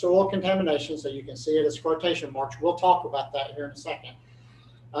of soil contamination. So you can see it as quotation marks. We'll talk about that here in a second.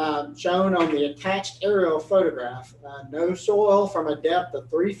 Shown on the attached aerial photograph, no soil from a depth of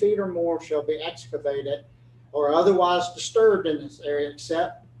 3 feet or more shall be excavated or otherwise disturbed in this area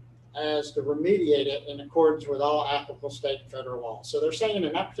except as to remediate it in accordance with all applicable state and federal laws. So they're saying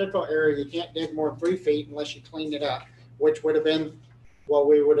in that particular area, you can't dig more than 3 feet unless you clean it up, which would have been what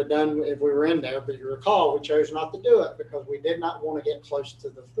we would have done if we were in there. But you recall, we chose not to do it because we did not want to get close to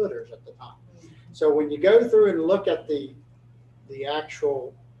the footers at the time. So when you go through and look at the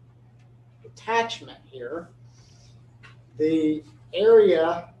actual attachment here, the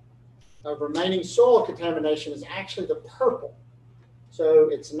area of remaining soil contamination is actually the purple. So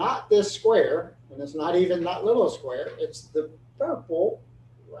it's not this square, and it's not even that little square. It's the purple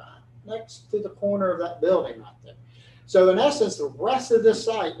right next to the corner of that building right there. So in essence, the rest of this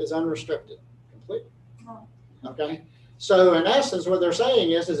site is unrestricted completely. Okay. So in essence, what they're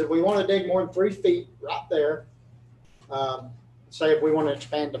saying is if we want to dig more than 3 feet right there, say if we want to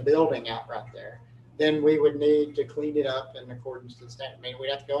expand the building out right there, then we would need to clean it up in accordance to the standard. I mean,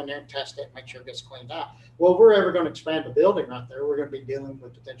 we'd have to go in there and test it, make sure it gets cleaned out. Well, if we're ever going to expand the building right there, we're going to be dealing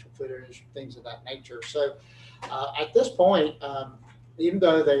with potential footers, things of that nature. So at this point, even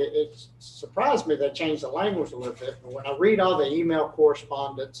though it surprised me they changed the language a little bit, but when I read all the email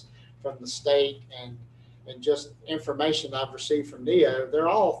correspondence from the state and just information I've received from NEO, they're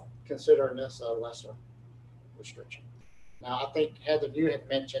all considering this a lesser restriction. Now, I think, Heather, you had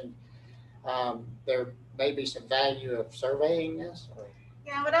mentioned there may be some value of surveying this.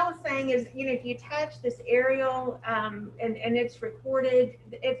 Yeah, what I was saying is, if you attach this aerial and it's recorded,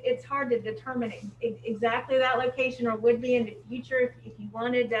 it's hard to determine exactly that location, or would be in the future if you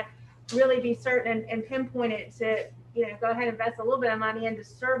wanted to really be certain and pinpoint it to, go ahead and invest a little bit of money into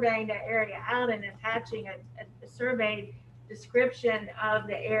surveying that area out and attaching a surveyed description of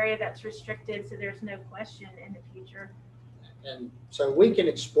the area that's restricted, so there's no question in the future. And so we can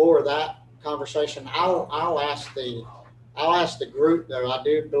explore that conversation. I'll ask the group, though. I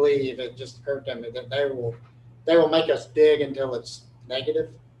do believe, it just occurred to me, that they will make us dig until it's negative.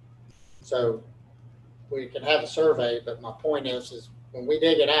 So we can have a survey, but my point is when we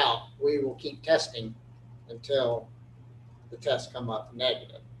dig it out, we will keep testing until the tests come up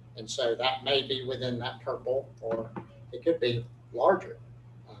negative. And so that may be within that purple, or it could be larger.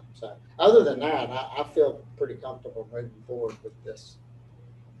 So other than that, I feel pretty comfortable moving forward with this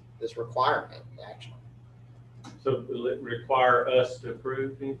requirement, actually. So will it require us to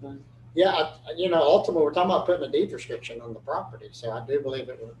approve anything? Yeah, ultimately, we're talking about putting a deed restriction on the property, so I do believe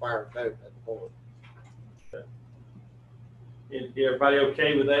it will require a vote at the board. Okay. Is everybody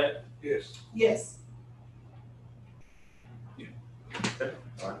okay with that? Yes. Yes. Okay.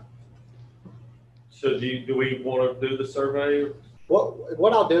 All right. So do we want to do the survey?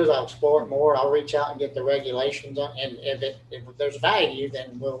 What I'll do is I'll explore it more. I'll reach out and get the regulations on, and if there's value,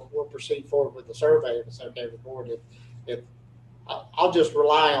 then we'll proceed forward with the survey if it's okay with the board. If I'll just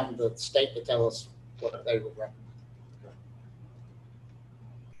rely on the state to tell us what they would recommend.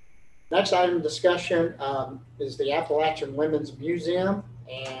 Next item of discussion is the Appalachian Women's Museum,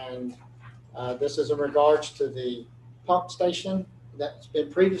 and this is in regards to the pump station that's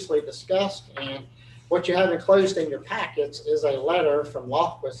been previously discussed. And what you have enclosed in your packets is a letter from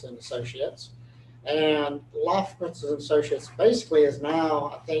Lofquist and Associates. And Lofquist and Associates basically is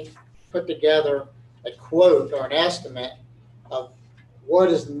now, I think, put together a quote or an estimate of what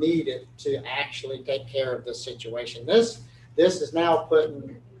is needed to actually take care of this situation. This is now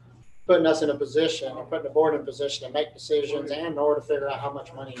putting us in a position, or putting the board in a position to make decisions and in order to figure out how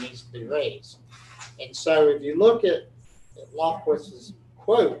much money needs to be raised. And so if you look at Lofquist's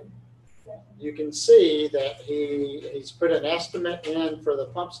quote, you can see that he's put an estimate in for the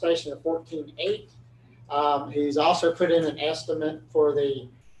pump station of $14,800. He's also put in an estimate for the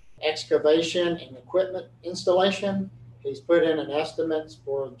excavation and equipment installation. He's put in an estimate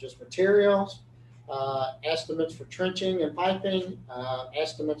for just materials, estimates for trenching and piping,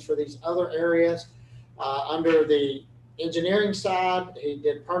 estimates for these other areas. Under the engineering side, he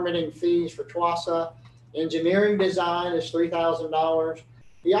did permitting fees for TWASA. Engineering design is $3,000.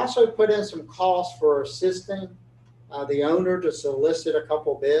 He also put in some costs for assisting the owner to solicit a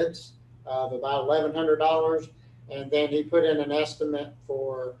couple bids of about $1,100. And then he put in an estimate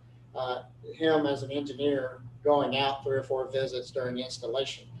for him as an engineer going out 3 or 4 visits during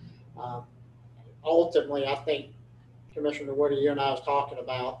installation. Ultimately, I think, Commissioner Woody, you and I was talking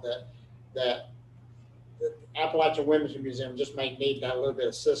about that the Appalachian Women's Museum just may need that little bit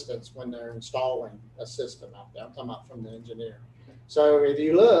of assistance when they're installing a system out there. I'm talking about from the engineer. So if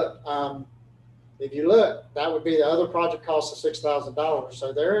you look, that would be the other project cost of $6,000.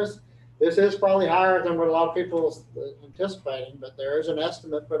 So this is probably higher than what a lot of people are anticipating, but there is an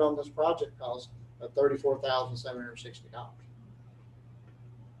estimate put on this project cost of $34,760.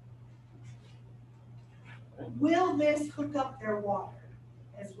 Will this hook up their water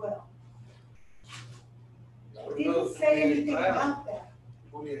as well? Didn't say anything about that.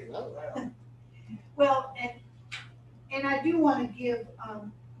 Well, and I do want to give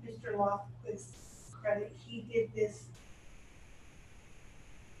Mr. Lofquist credit. He did this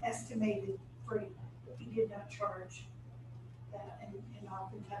estimated free. He did not charge that, and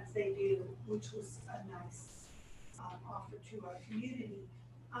oftentimes they do, which was a nice offer to our community.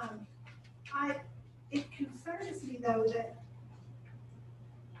 It concerns me though that,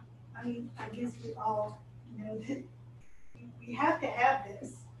 I guess we all know that we have to have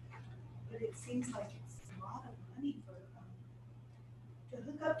this, but it seems like it's a lot of money for to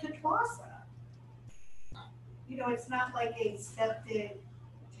hook up to TWASA. It's not like a septic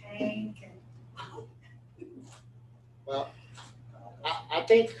tank and. Well, I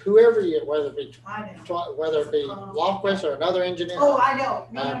think whoever whether it be Lofquist or another engineer. Oh, I know.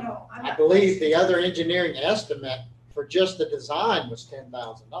 No. I believe the other engineering estimate for just the design was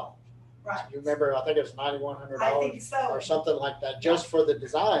 $10,000. Right. You remember, I think it was $9,100 I think so. or something like that, just for the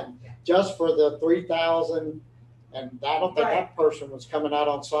design, just for the 3,000. And I don't think that person was coming out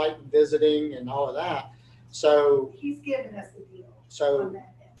on site and visiting and all of that. So, He's given us a deal so, on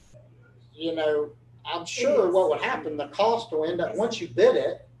that. you know, I'm sure what would happen, the cost will end up, once you bid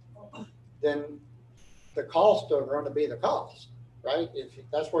it, then the cost are going to be the cost, right? If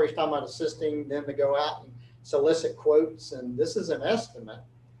that's where he's talking about assisting them to go out and solicit quotes, and this is an estimate.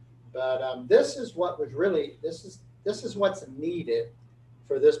 But this is what was really, this is what's needed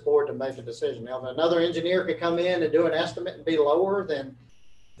for this board to make a decision. Now, if another engineer could come in and do an estimate and be lower, then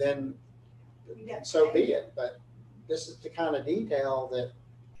so be it. But this is the kind of detail that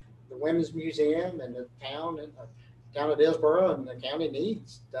the Women's Museum and the town of Dillsboro and the county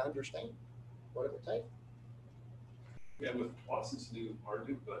needs to understand what it would take. Yeah, with Watson's new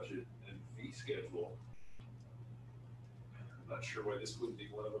budget and fee schedule, I'm not sure why this wouldn't be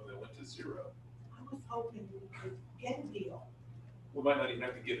one of them that went to zero. I was hoping we could get a deal. We might not even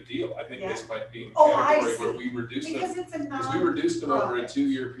have to get a deal. I think this might be in Oh, I category where see. we reduced them. Because it's a Because we reduced them over a non-profit.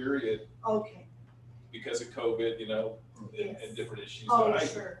 2-year period Okay. because of COVID, you know, Yes. and different issues. Oh, So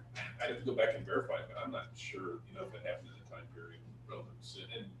sure. I have to go back and verify, but I'm not sure, you know, if it happened in the time period relevant.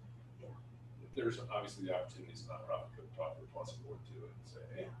 And there's obviously the opportunities not nonprofit could talk with Watson Board to it and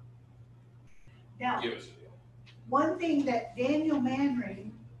say, hey, Now, give us a deal. one thing that Daniel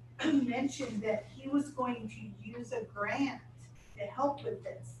Manring mentioned that he was going to use a grant to help with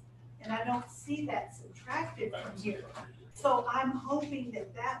this. And I don't see that subtracted from here. So I'm hoping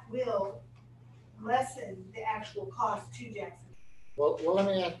that that will lessen the actual cost to Jackson. Well, let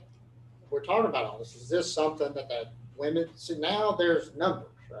me ask, we're talking about all this. Is this something that the women, see now there's numbers,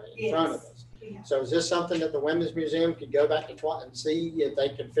 right, in front of Yes. us. Yeah. So is this something that the Women's Museum could go back to and see if they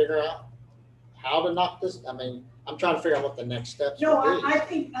can figure out how to knock this? I mean, I'm trying to figure out what the next steps No, would be. I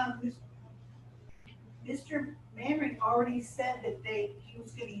think, Mr. Manring already said that he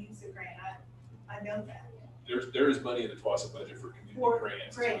was gonna use a grant. I know that. There is money in the TWASA budget for community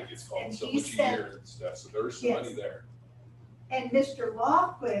grants, that's what it gets called, and so he much a said- year and stuff, so there's some Yes. money there. And Mr.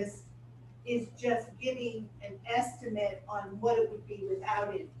 Lofquist is just giving an estimate on what it would be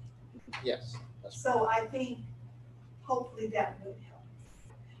without it. Yes. So I think hopefully that would help.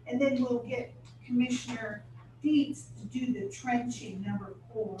 And then we'll get Commissioner Dietz to do the trenching number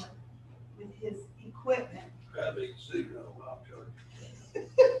 4 with his equipment. Grab a zero, I'll tell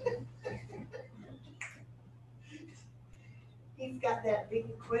you. He's got that big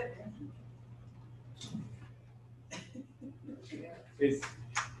equipment. Is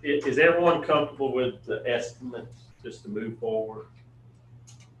everyone comfortable with the estimates just to move forward?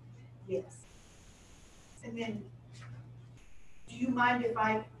 Yes. And then, do you mind if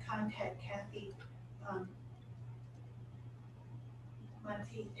I contact Kathy,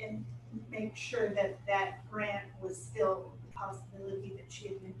 Monty, and make sure that that grant was still a possibility that she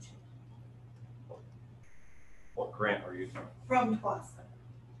had mentioned What grant are you talking? from TWASA?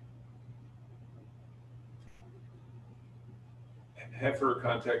 Have her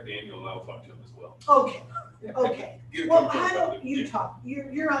contact Daniel and I'll talk to him as well. Okay, okay. Get a Well, comfort how about don't it. you talk?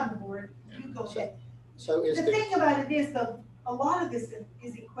 You're on the board. You go ahead. So is The the, thing about it is though, a lot of this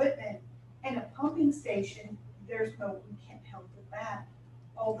is equipment and a pumping station, we can't help with that.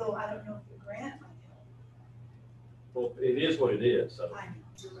 Although I don't know if the grant might help. Well, it is what it is, so. I know,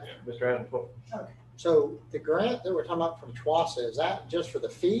 you're right. Mr. Adams, what? Okay. so the grant that we're talking about from TWASA, is that just for the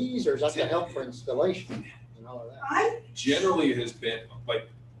fees or is that to help for installation and all of that? Generally, it has been, like,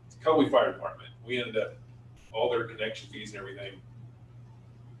 Colby Fire Department, we ended up, all their connection fees and everything,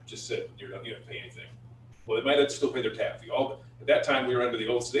 just said, you don't pay anything. Well, they might have to still pay their tap fee. At that time, we were under the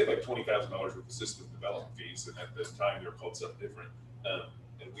old, so they had like $20,000 worth of system development fees, and at this time, they were called something different.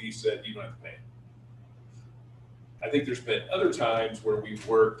 And we said, you don't have to pay it. I think there's been other times where we've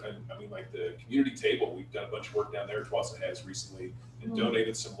worked, I mean, like the community table, we've done a bunch of work down there, TWASA has recently, and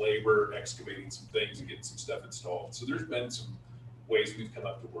donated some labor, excavating some things and getting some stuff installed. So there's been some ways we've come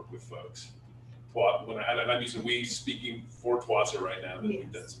up to work with folks. I'm using we speaking for TWASA right now, that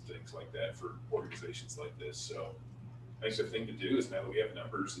we've done some things like that for organizations like this. So I think the thing to do is, now that we have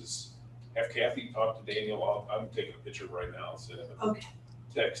numbers, is have Kathy talk to Daniel. I'm taking a picture right now, send him a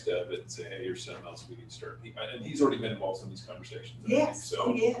text of it and say, hey, here's something else we need to start. And he's already been involved in these conversations. I think. Yes,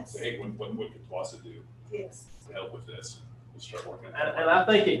 So, yes. hey, what could TWASA do Yes. to help with this? We'll start working on that. And I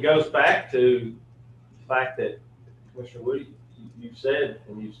think it goes back to the fact that, Commissioner Woody, you said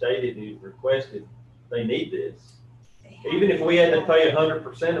and you stated and you requested they need this. Even if we had to pay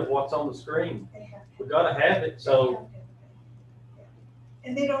 100% of what's on the screen, we gotta have it. So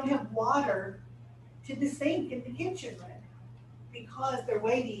And they don't have water to the sink in the kitchen right now because they're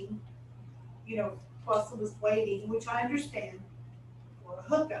waiting you know, Tuassa was waiting, which I understand, for a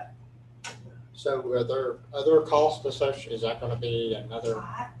hookup. So are there other costs associated? Is that gonna be another?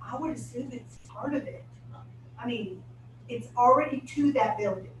 I would assume it's part of it. I mean, it's already to that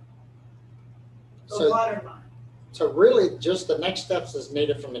building. The So- water line. So really, just the next steps is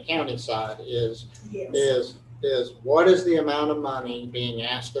needed from the county side is Yes. is what is the amount of money being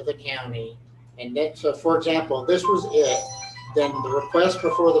asked of the county? And then, so for example, if this was it, then the request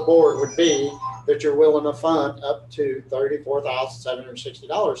before the board would be that you're willing to fund up to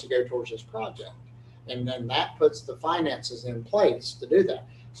 $34,760 to go towards this project. And then that puts the finances in place to do that.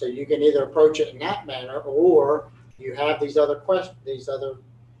 So you can either approach it in that manner, or you have these other questions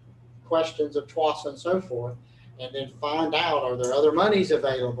of Tuassa and so forth, and then find out, are there other monies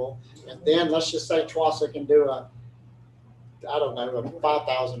available? And then let's just say Tuassa can do a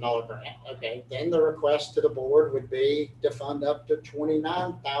 $5,000 grant. Okay, then the request to the board would be to fund up to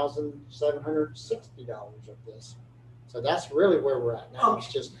 $29,760 of this. So that's really where we're at now.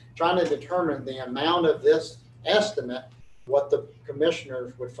 It's just trying to determine the amount of this estimate, what the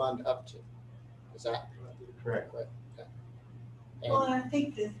commissioners would fund up to. Is that correct? Okay. Well, and I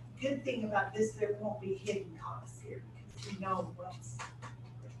think the good thing about this, there won't be hidden costs here, because you know what's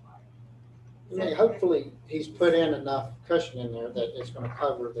I mean, hopefully, he's put in enough cushion in there that it's gonna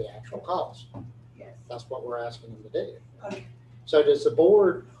cover the actual cost. Yes. That's what we're asking him to do. Okay. So does the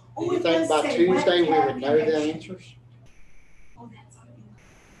board, do Oh, you it think does by say wet Tuesday we tab would know the connection. answers? Oh, that's on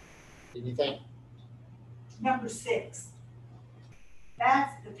Do you think? number 6.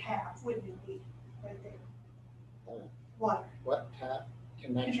 That's the tap, wouldn't it be, right there? Water, What tap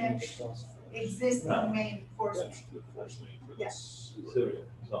connection? Connection. existing main force main. That's the force main for Yeah. the sewer.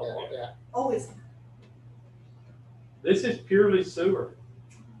 Yeah. Oh, is it? This is purely sewer.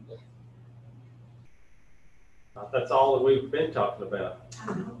 That's all that we've been talking about.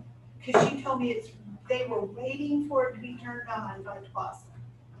 Because she told me they were waiting for it to be turned on by Tuassa.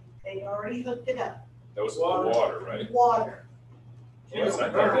 They already hooked it up. That was water, right? Water, Yes, I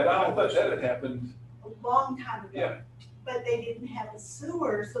thought that had happened. a long time ago. Yeah. But they didn't have a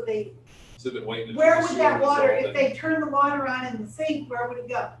sewer, so they, So they've been waiting. where would that water, if they turned the water on in the sink, where would it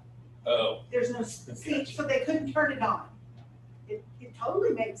go? Oh, There's no sink, so they couldn't turn it on. It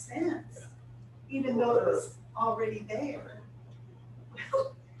totally makes sense, even though it was already there.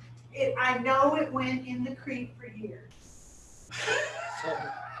 I know it went in the creek for years.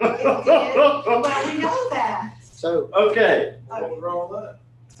 It did, well, we know that. So. Okay.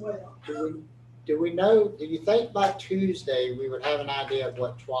 Well, Do we know, do you think by Tuesday we would have an idea of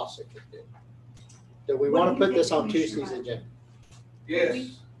what Tuassa could do? Do we What want do to you put this think, on Commissioner Tuesday's agenda?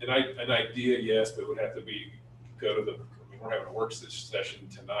 Yes. an idea, yes, but it would have to be, go to the, I mean, we're having a work session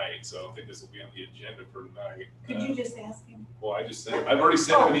tonight, so I don't think this will be on the agenda for tonight. could you just ask him? Well, I've already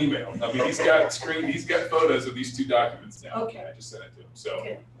sent him an email. I mean, he's got photos of these 2 documents now. Okay. I just sent it to him, so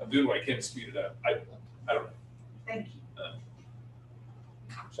Good. I'm doing what I can to speed it up. I don't know. Thank you.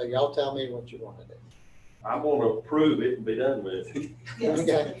 So y'all tell me what you want to do. I want to approve it and be done with it. Yes.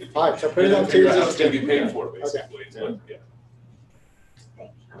 Okay, all right, so put it on Figure out how Tuesday's it's gonna get agenda. paid for, basically. It's what- yeah.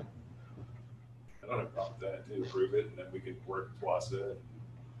 Thank I don't have a problem with that, to approve it, and then we could work with Tuassa.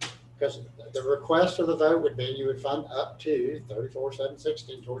 Because the request for the vote would be you would fund up to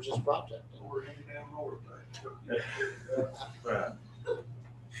 $34,760 towards this project. We're heading down north. Right.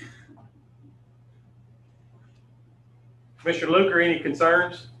 Commissioner Luker, any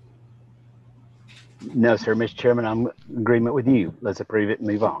concerns? No, sir, Mr. Chairman, I'm in agreement with you. Let's approve it and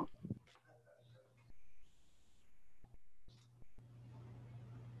move on.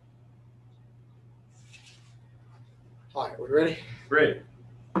 All right, we ready? Ready.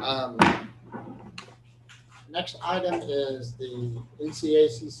 Next item is the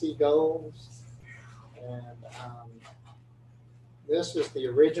NCACC goals. And this is the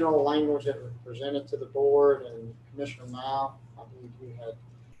original language that was presented to the board, and Commissioner Mao, I believe you had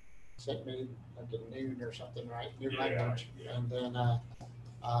sent me like at noon or something, right? New language. Yeah. And then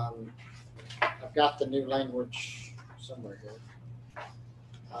I've got the new language somewhere here.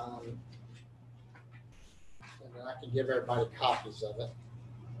 And then I can give everybody copies of it.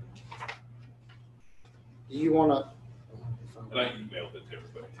 Do you want to? And I emailed it to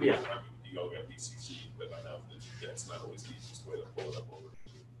everybody too. Yeah. I mean, you all got BCC, but I know that that's not always the easiest way to pull it up over.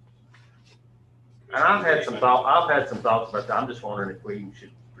 And I've had some thoughts about that. I'm just wondering if we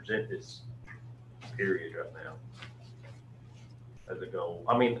should present this period right now as a goal.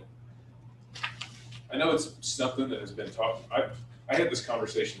 I mean, I know it's something that has been talked, I had this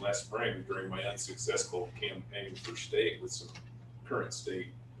conversation last spring during my unsuccessful campaign for state with some current state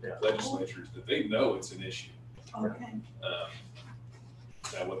legislatures, that they know it's an issue. Okay.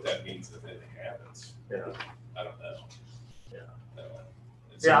 Now, what that means if anything happens, Yeah. I don't know. Yeah.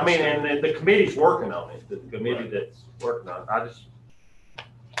 It's Yeah, I mean, almost- and the committee's working on it, the committee that's working on it. I just,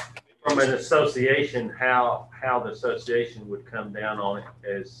 from an association, how the association would come down on it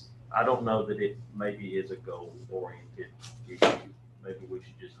as, I don't know that it maybe is a goal-oriented issue. Maybe we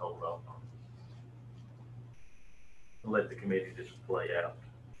should just hold off on it. And let the committee just play out.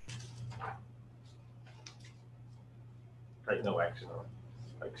 Take no action on it.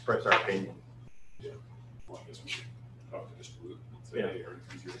 Express our opinion. Yeah. Well, I guess we should talk to Mr. Luke and say, Yeah. hey,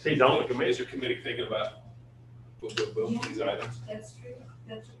 He's on the committee. Is your committee thinking about both these items? That's true.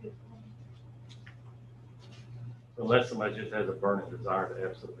 That's a good point. Unless somebody just has a burning desire to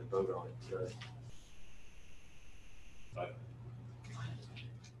absolutely vote on it today.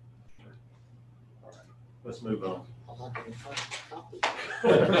 Let's move on.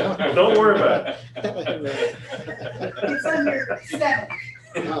 Don't worry about it. It's under 7.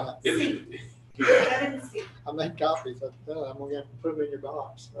 Seven C. I made copies, but I'm gonna have to put them in your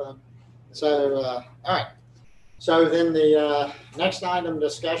box. All right. So then the next item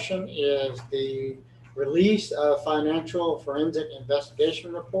discussion is the release of financial forensic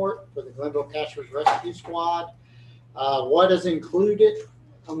investigation report for the Glenville Cashers Rescue Squad. What is included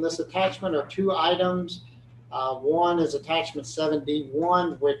on this attachment are 2 items. One is attachment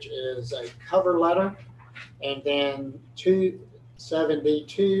 7D1, which is a cover letter, and then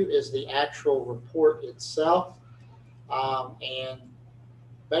 7D2 is the actual report itself. And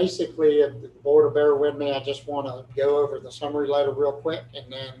basically, if the board will bear with me, I just want to go over the summary letter real quick,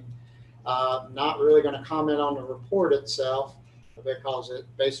 and then not really going to comment on the report itself because it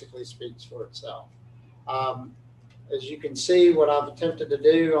basically speaks for itself. As you can see, what I've attempted to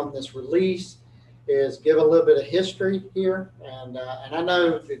do on this release is give a little bit of history here. And I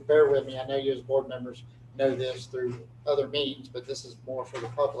know, if you bear with me, I know you as board members know this through other means, but this is more for the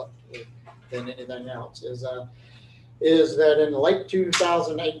public than anything else, is that in late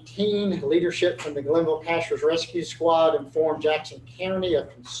 2018, leadership from the Glenville Cashers Rescue Squad informed Jackson County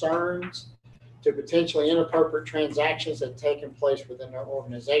of concerns to potentially inappropriate transactions that had taken place within their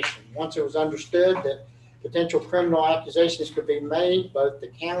organization. Once it was understood that potential criminal accusations could be made, both the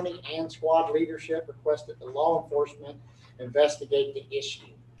county and squad leadership requested that law enforcement investigate the issue.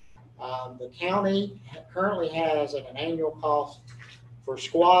 The county currently has an annual cost for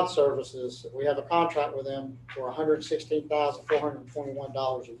squad services. We have a contract with them for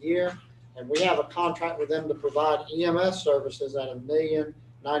 $116,421 a year. And we have a contract with them to provide EMS services at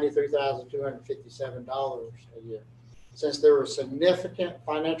 $1,093,257 a year. Since there was significant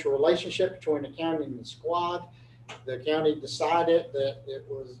financial relationship between the county and the squad, the county decided that it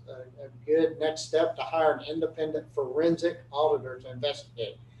was a good next step to hire an independent forensic auditor to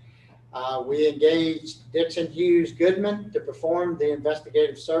investigate. We engaged Dixon Hughes Goodman to perform the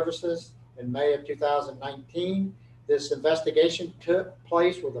investigative services in May of 2019. This investigation took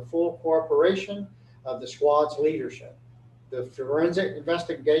place with the full cooperation of the squad's leadership. The forensic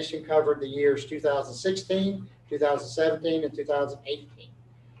investigation covered the years 2016, 2017, and 2018.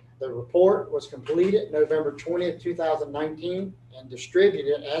 The report was completed November 20th, 2019, and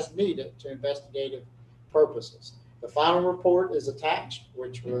distributed as needed to investigative purposes. The final report is attached,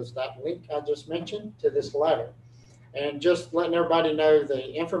 which was that link I just mentioned, to this letter. And just letting everybody know,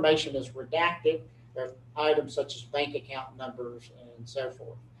 the information is redacted. There are items such as bank account numbers and so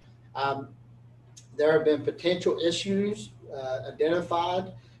forth. There have been potential issues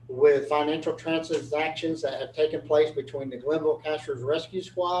identified with financial transactions that have taken place between the Glenville Cashers Rescue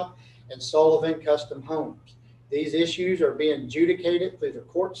Squad and Sullivan Custom Homes. These issues are being adjudicated through the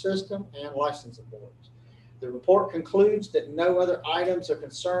court system and licensing boards. The report concludes that no other items of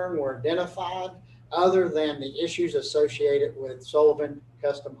concern were identified other than the issues associated with Sullivan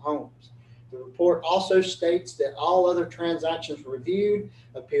Custom Homes. The report also states that all other transactions reviewed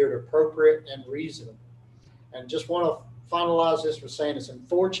appeared appropriate and reasonable. And just want to finalize this with saying it's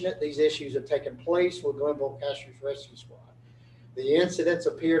unfortunate these issues have taken place with Glenville Cashers Rescue Squad. The incidents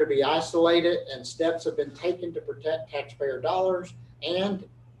appear to be isolated and steps have been taken to protect taxpayer dollars and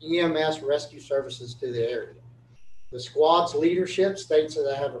EMS rescue services to the area. The squad's leadership states that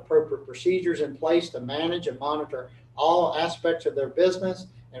they have appropriate procedures in place to manage and monitor all aspects of their business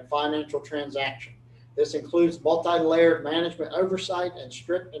and financial transaction. This includes multi-layered management oversight and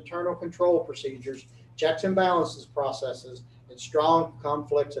strict internal control procedures, checks and balances processes, and strong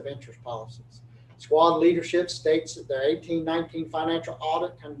conflicts of interest policies. Squad leadership states that their 1819 financial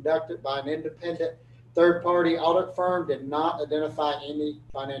audit conducted by an independent third-party audit firm did not identify any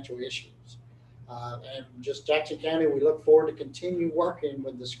financial issues. And just Jackson County, we look forward to continue working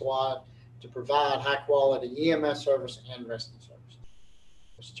with the squad to provide high-quality EMS service and rescue service.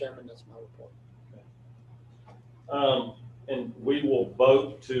 Mr. Chairman, that's my report. And we will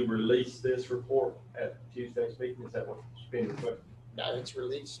vote to release this report at Tuesday's meeting. Is that what's being requested? No, it's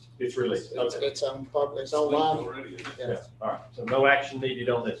released. It's released. It's, Okay. it's on public, it's online. Already. Yeah. All right. So no action needed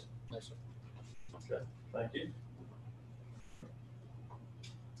on this. No, sir. Okay. Thank you.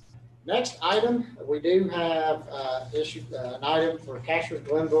 Next item, we do have issued an item for Cashers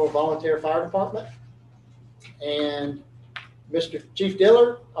Glenville Volunteer Fire Department. And Mr. Chief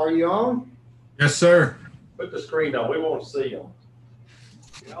Dillard, are you on? Yes, sir. Put the screen on. We want to see them.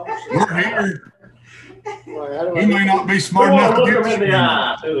 We're here. Well, how do I- You may not be smart We want enough to to look get them in the the screen.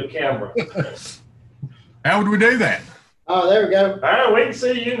 eye through the camera. How would we do that? Oh, there we go. All right, we can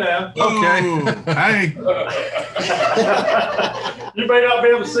see you now. Okay. Hey, You may not be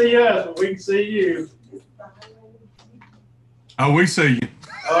able to see us, but we can see you. oh, we see you.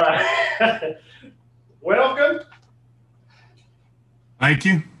 All right. Welcome. Thank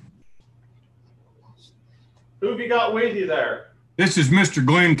you. Who have you got with you there? This is Mr.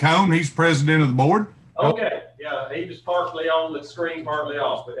 Glenn Cone. He's president of the board. Okay, yeah, he was partly on the screen, partly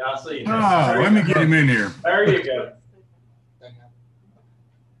off, but I see him. Ah, let me get him in here. There you go.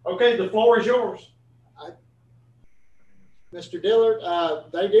 Okay, the floor is yours. Mr. Dillard,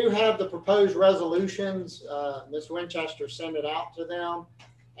 they do have the proposed resolutions. Ms. Winchester sent it out to them.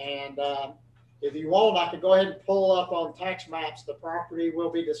 And if you want, I could go ahead and pull up on tax maps the property we'll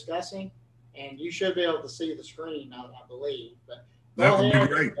be discussing. And you should be able to see the screen, I believe. But That go would be ahead,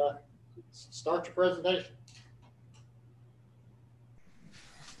 great. Start your presentation.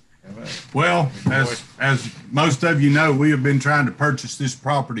 Well, as most of you know, we have been trying to purchase this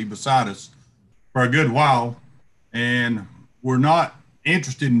property beside us for a good while, and we're not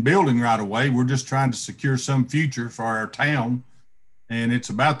interested in building right away. We're just trying to secure some future for our town, and it's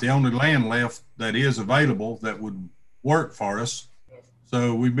about the only land left that is available that would work for us.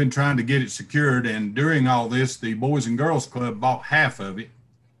 So we've been trying to get it secured, and during all this, the Boys and Girls Club bought half of it.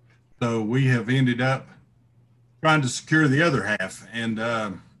 So we have ended up trying to secure the other half, and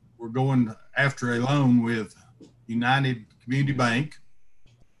we're going after a loan with United Community Bank,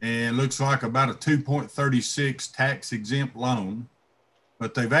 and looks like about a 2.36 tax exempt loan.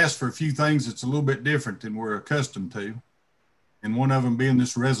 But they've asked for a few things that's a little bit different than we're accustomed to. And one of them being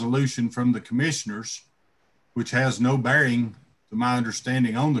this resolution from the commissioners, which has no bearing, to my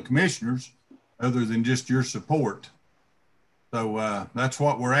understanding, on the commissioners other than just your support. So that's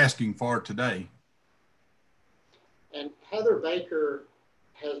what we're asking for today. And Heather Baker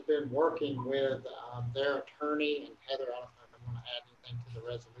has been working with their attorney. And Heather, I don't know if you want to add anything to the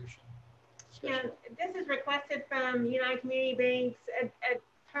resolution. Yeah, this is requested from United Community Bank's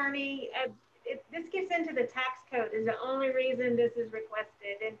attorney. This gets into the tax code is the only reason this is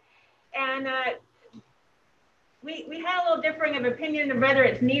requested. And we had a little differing of opinion of whether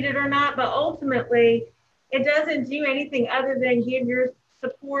it's needed or not, but ultimately it doesn't do anything other than give your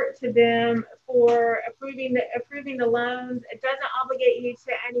support to them for approving the loans. It doesn't obligate you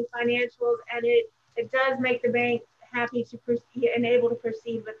to any financials, and it does make the bank happy to proceed and able to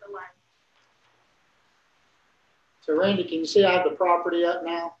proceed with the loan. So Randy, can you see I have the property up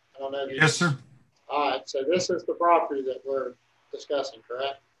now? I don't know. Yes, sir. All right, so this is the property that we're discussing,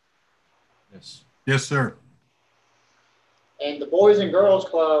 correct? Yes. Yes, sir. And the Boys and Girls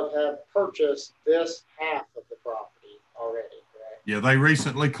Club have purchased this half of the property already, correct? Yeah, they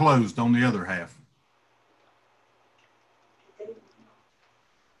recently closed on the other half.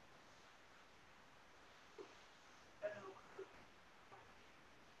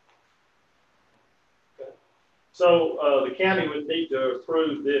 So the county would need to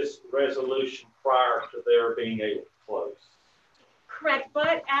approve this resolution prior to their being able to close. Correct,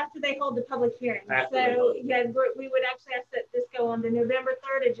 but after they hold the public hearing. After they So hold. yeah, we would actually ask that this go on the November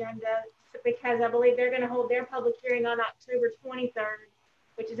 3rd agenda because I believe they're going to hold their public hearing on October 23rd,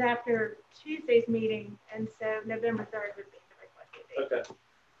 which is after Tuesday's meeting. And so November 3rd would be the requested date. Okay.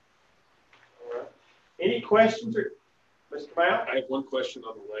 All right. Any questions, or Mr. Mount? I have one question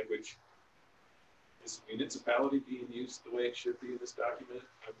on the language. Is municipality being used the way it should be in this document?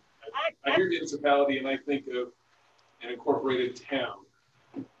 I hear municipality and I think of an incorporated town.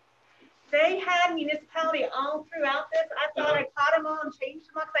 They had municipality all throughout this. I thought I caught them all and changed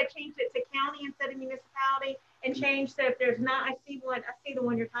them all because I changed it to county instead of municipality and changed. So if there's not, I see the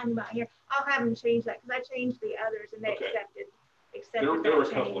one you're talking about here. I'll have them change that because I changed the others and they Okay. accepted There were a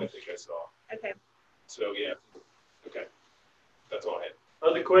that couple I change. think I saw. Okay. So yeah, okay. That's all I had.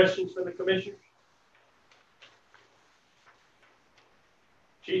 Other questions from the commissioners?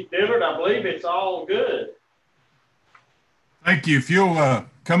 Chief Dillard, I believe it's all good. Thank you. If you'll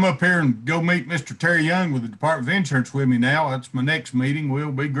come come up here and go meet Mr. Terry Young with the Department of Insurance with me now. That's my next meeting.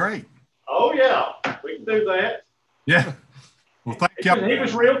 Will be great. Oh, yeah, we can do that. Yeah. Well, thank y'all. He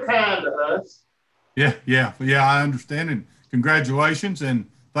was real kind to us. Yeah, I understand. And congratulations. And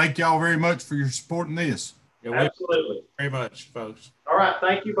thank y'all very much for your support in this. Yeah, Absolutely. Very much, folks. All right,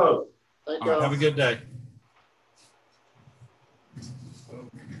 thank you both. Thank All right, have a good day. Okay,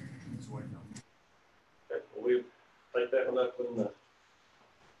 well, we'll take that one up in the.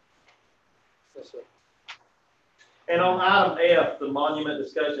 Yes, sir. And on item F, the monument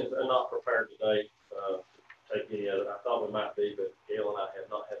discussions are not prepared today. Take any other. I thought we might be, but Gail and I have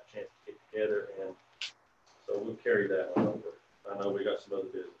not had a chance to get together, and so we'll carry that one over. I know we got some other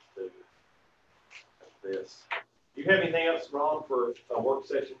business to do. This. Do you have anything else, Ron, for a work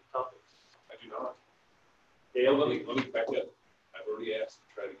session topics? I do not. Gail, Let me back up. I've already asked to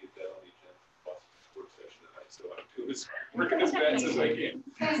try to get that on the agenda work session tonight, so I'm doing as working as fast as I can.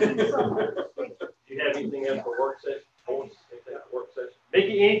 Do you have anything else for work session? Anything for work session?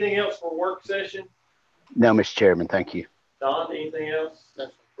 Mickey, anything else for work session? No, Mr. Chairman, thank you. Don, anything else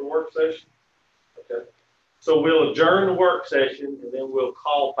for work session? Okay. So we'll adjourn the work session and then we'll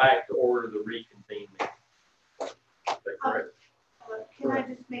call back to order the reconvene meeting. Is that correct? Can I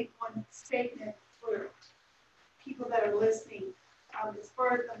just make one statement for people that are listening? As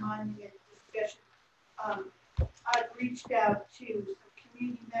far as the monument discussion, I've reached out to some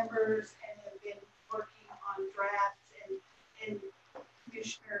community members and have been working on drafts and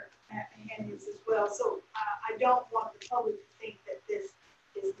Commissioner Hennis as well. So I don't want the public to think that this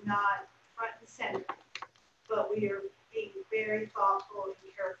is not front and center, but we are being very thoughtful and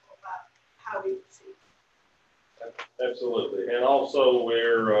careful about how we proceed. Absolutely. And also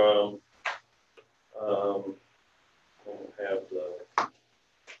we're, I have the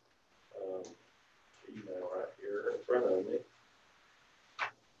email right here in front of me.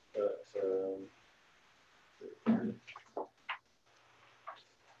 But,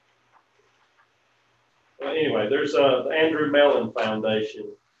 well, anyway, there's the Andrew Mellon Foundation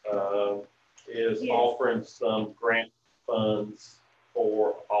is offering some grant funds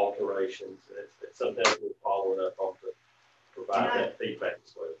for alterations. It's something that we're following up on to provide that feedback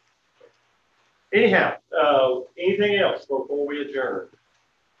as well. Anyhow, anything else before we adjourn?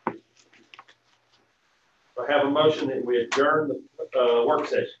 I have a motion that we adjourn the work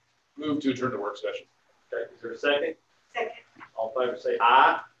session. Move to adjourn the work session. Okay, is there a second? Second. All in favor say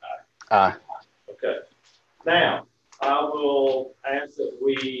aye. Aye. Okay. Now, I will ask that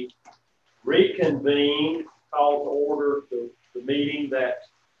we reconvene, call to order the meeting that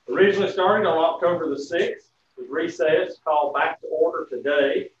originally started on October the 6th, was recessed, called back to order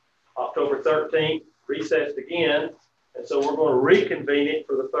today, October 13th, recessed again. And so we're going to reconvene it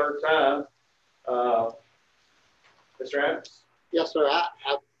for the third time. Mr. Adams? Yes, sir. I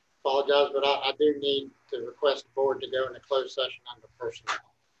apologize, but I do need to request the board to go into closed session under personnel.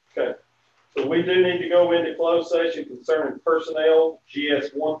 Okay. So we do need to go into closed session concerning personnel, GS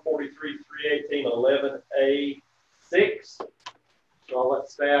 143-318-11A6. So I'll let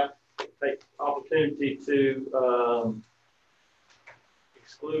staff take the opportunity to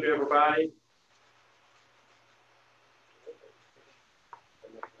exclude everybody.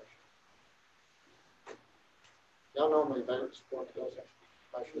 Y'all normally vote to go into closed session.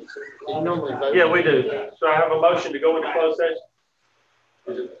 You normally vote. Yeah, we do. So I have a motion to go into closed session.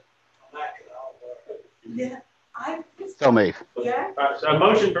 Is it? Yeah, So move. Yeah. All right, so a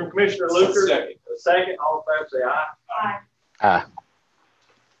motion from Commissioner Luker. Second. A second. All in favor say aye. Aye. Aye.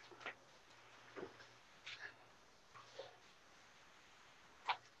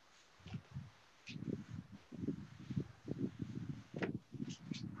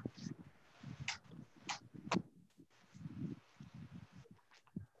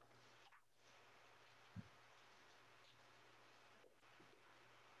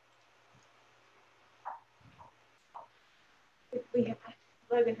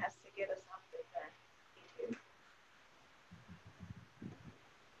 Logan has to get us off the YouTube.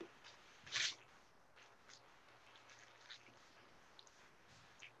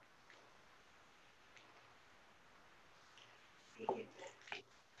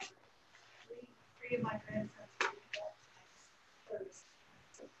 Three of my grandsons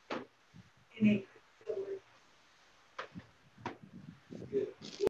in a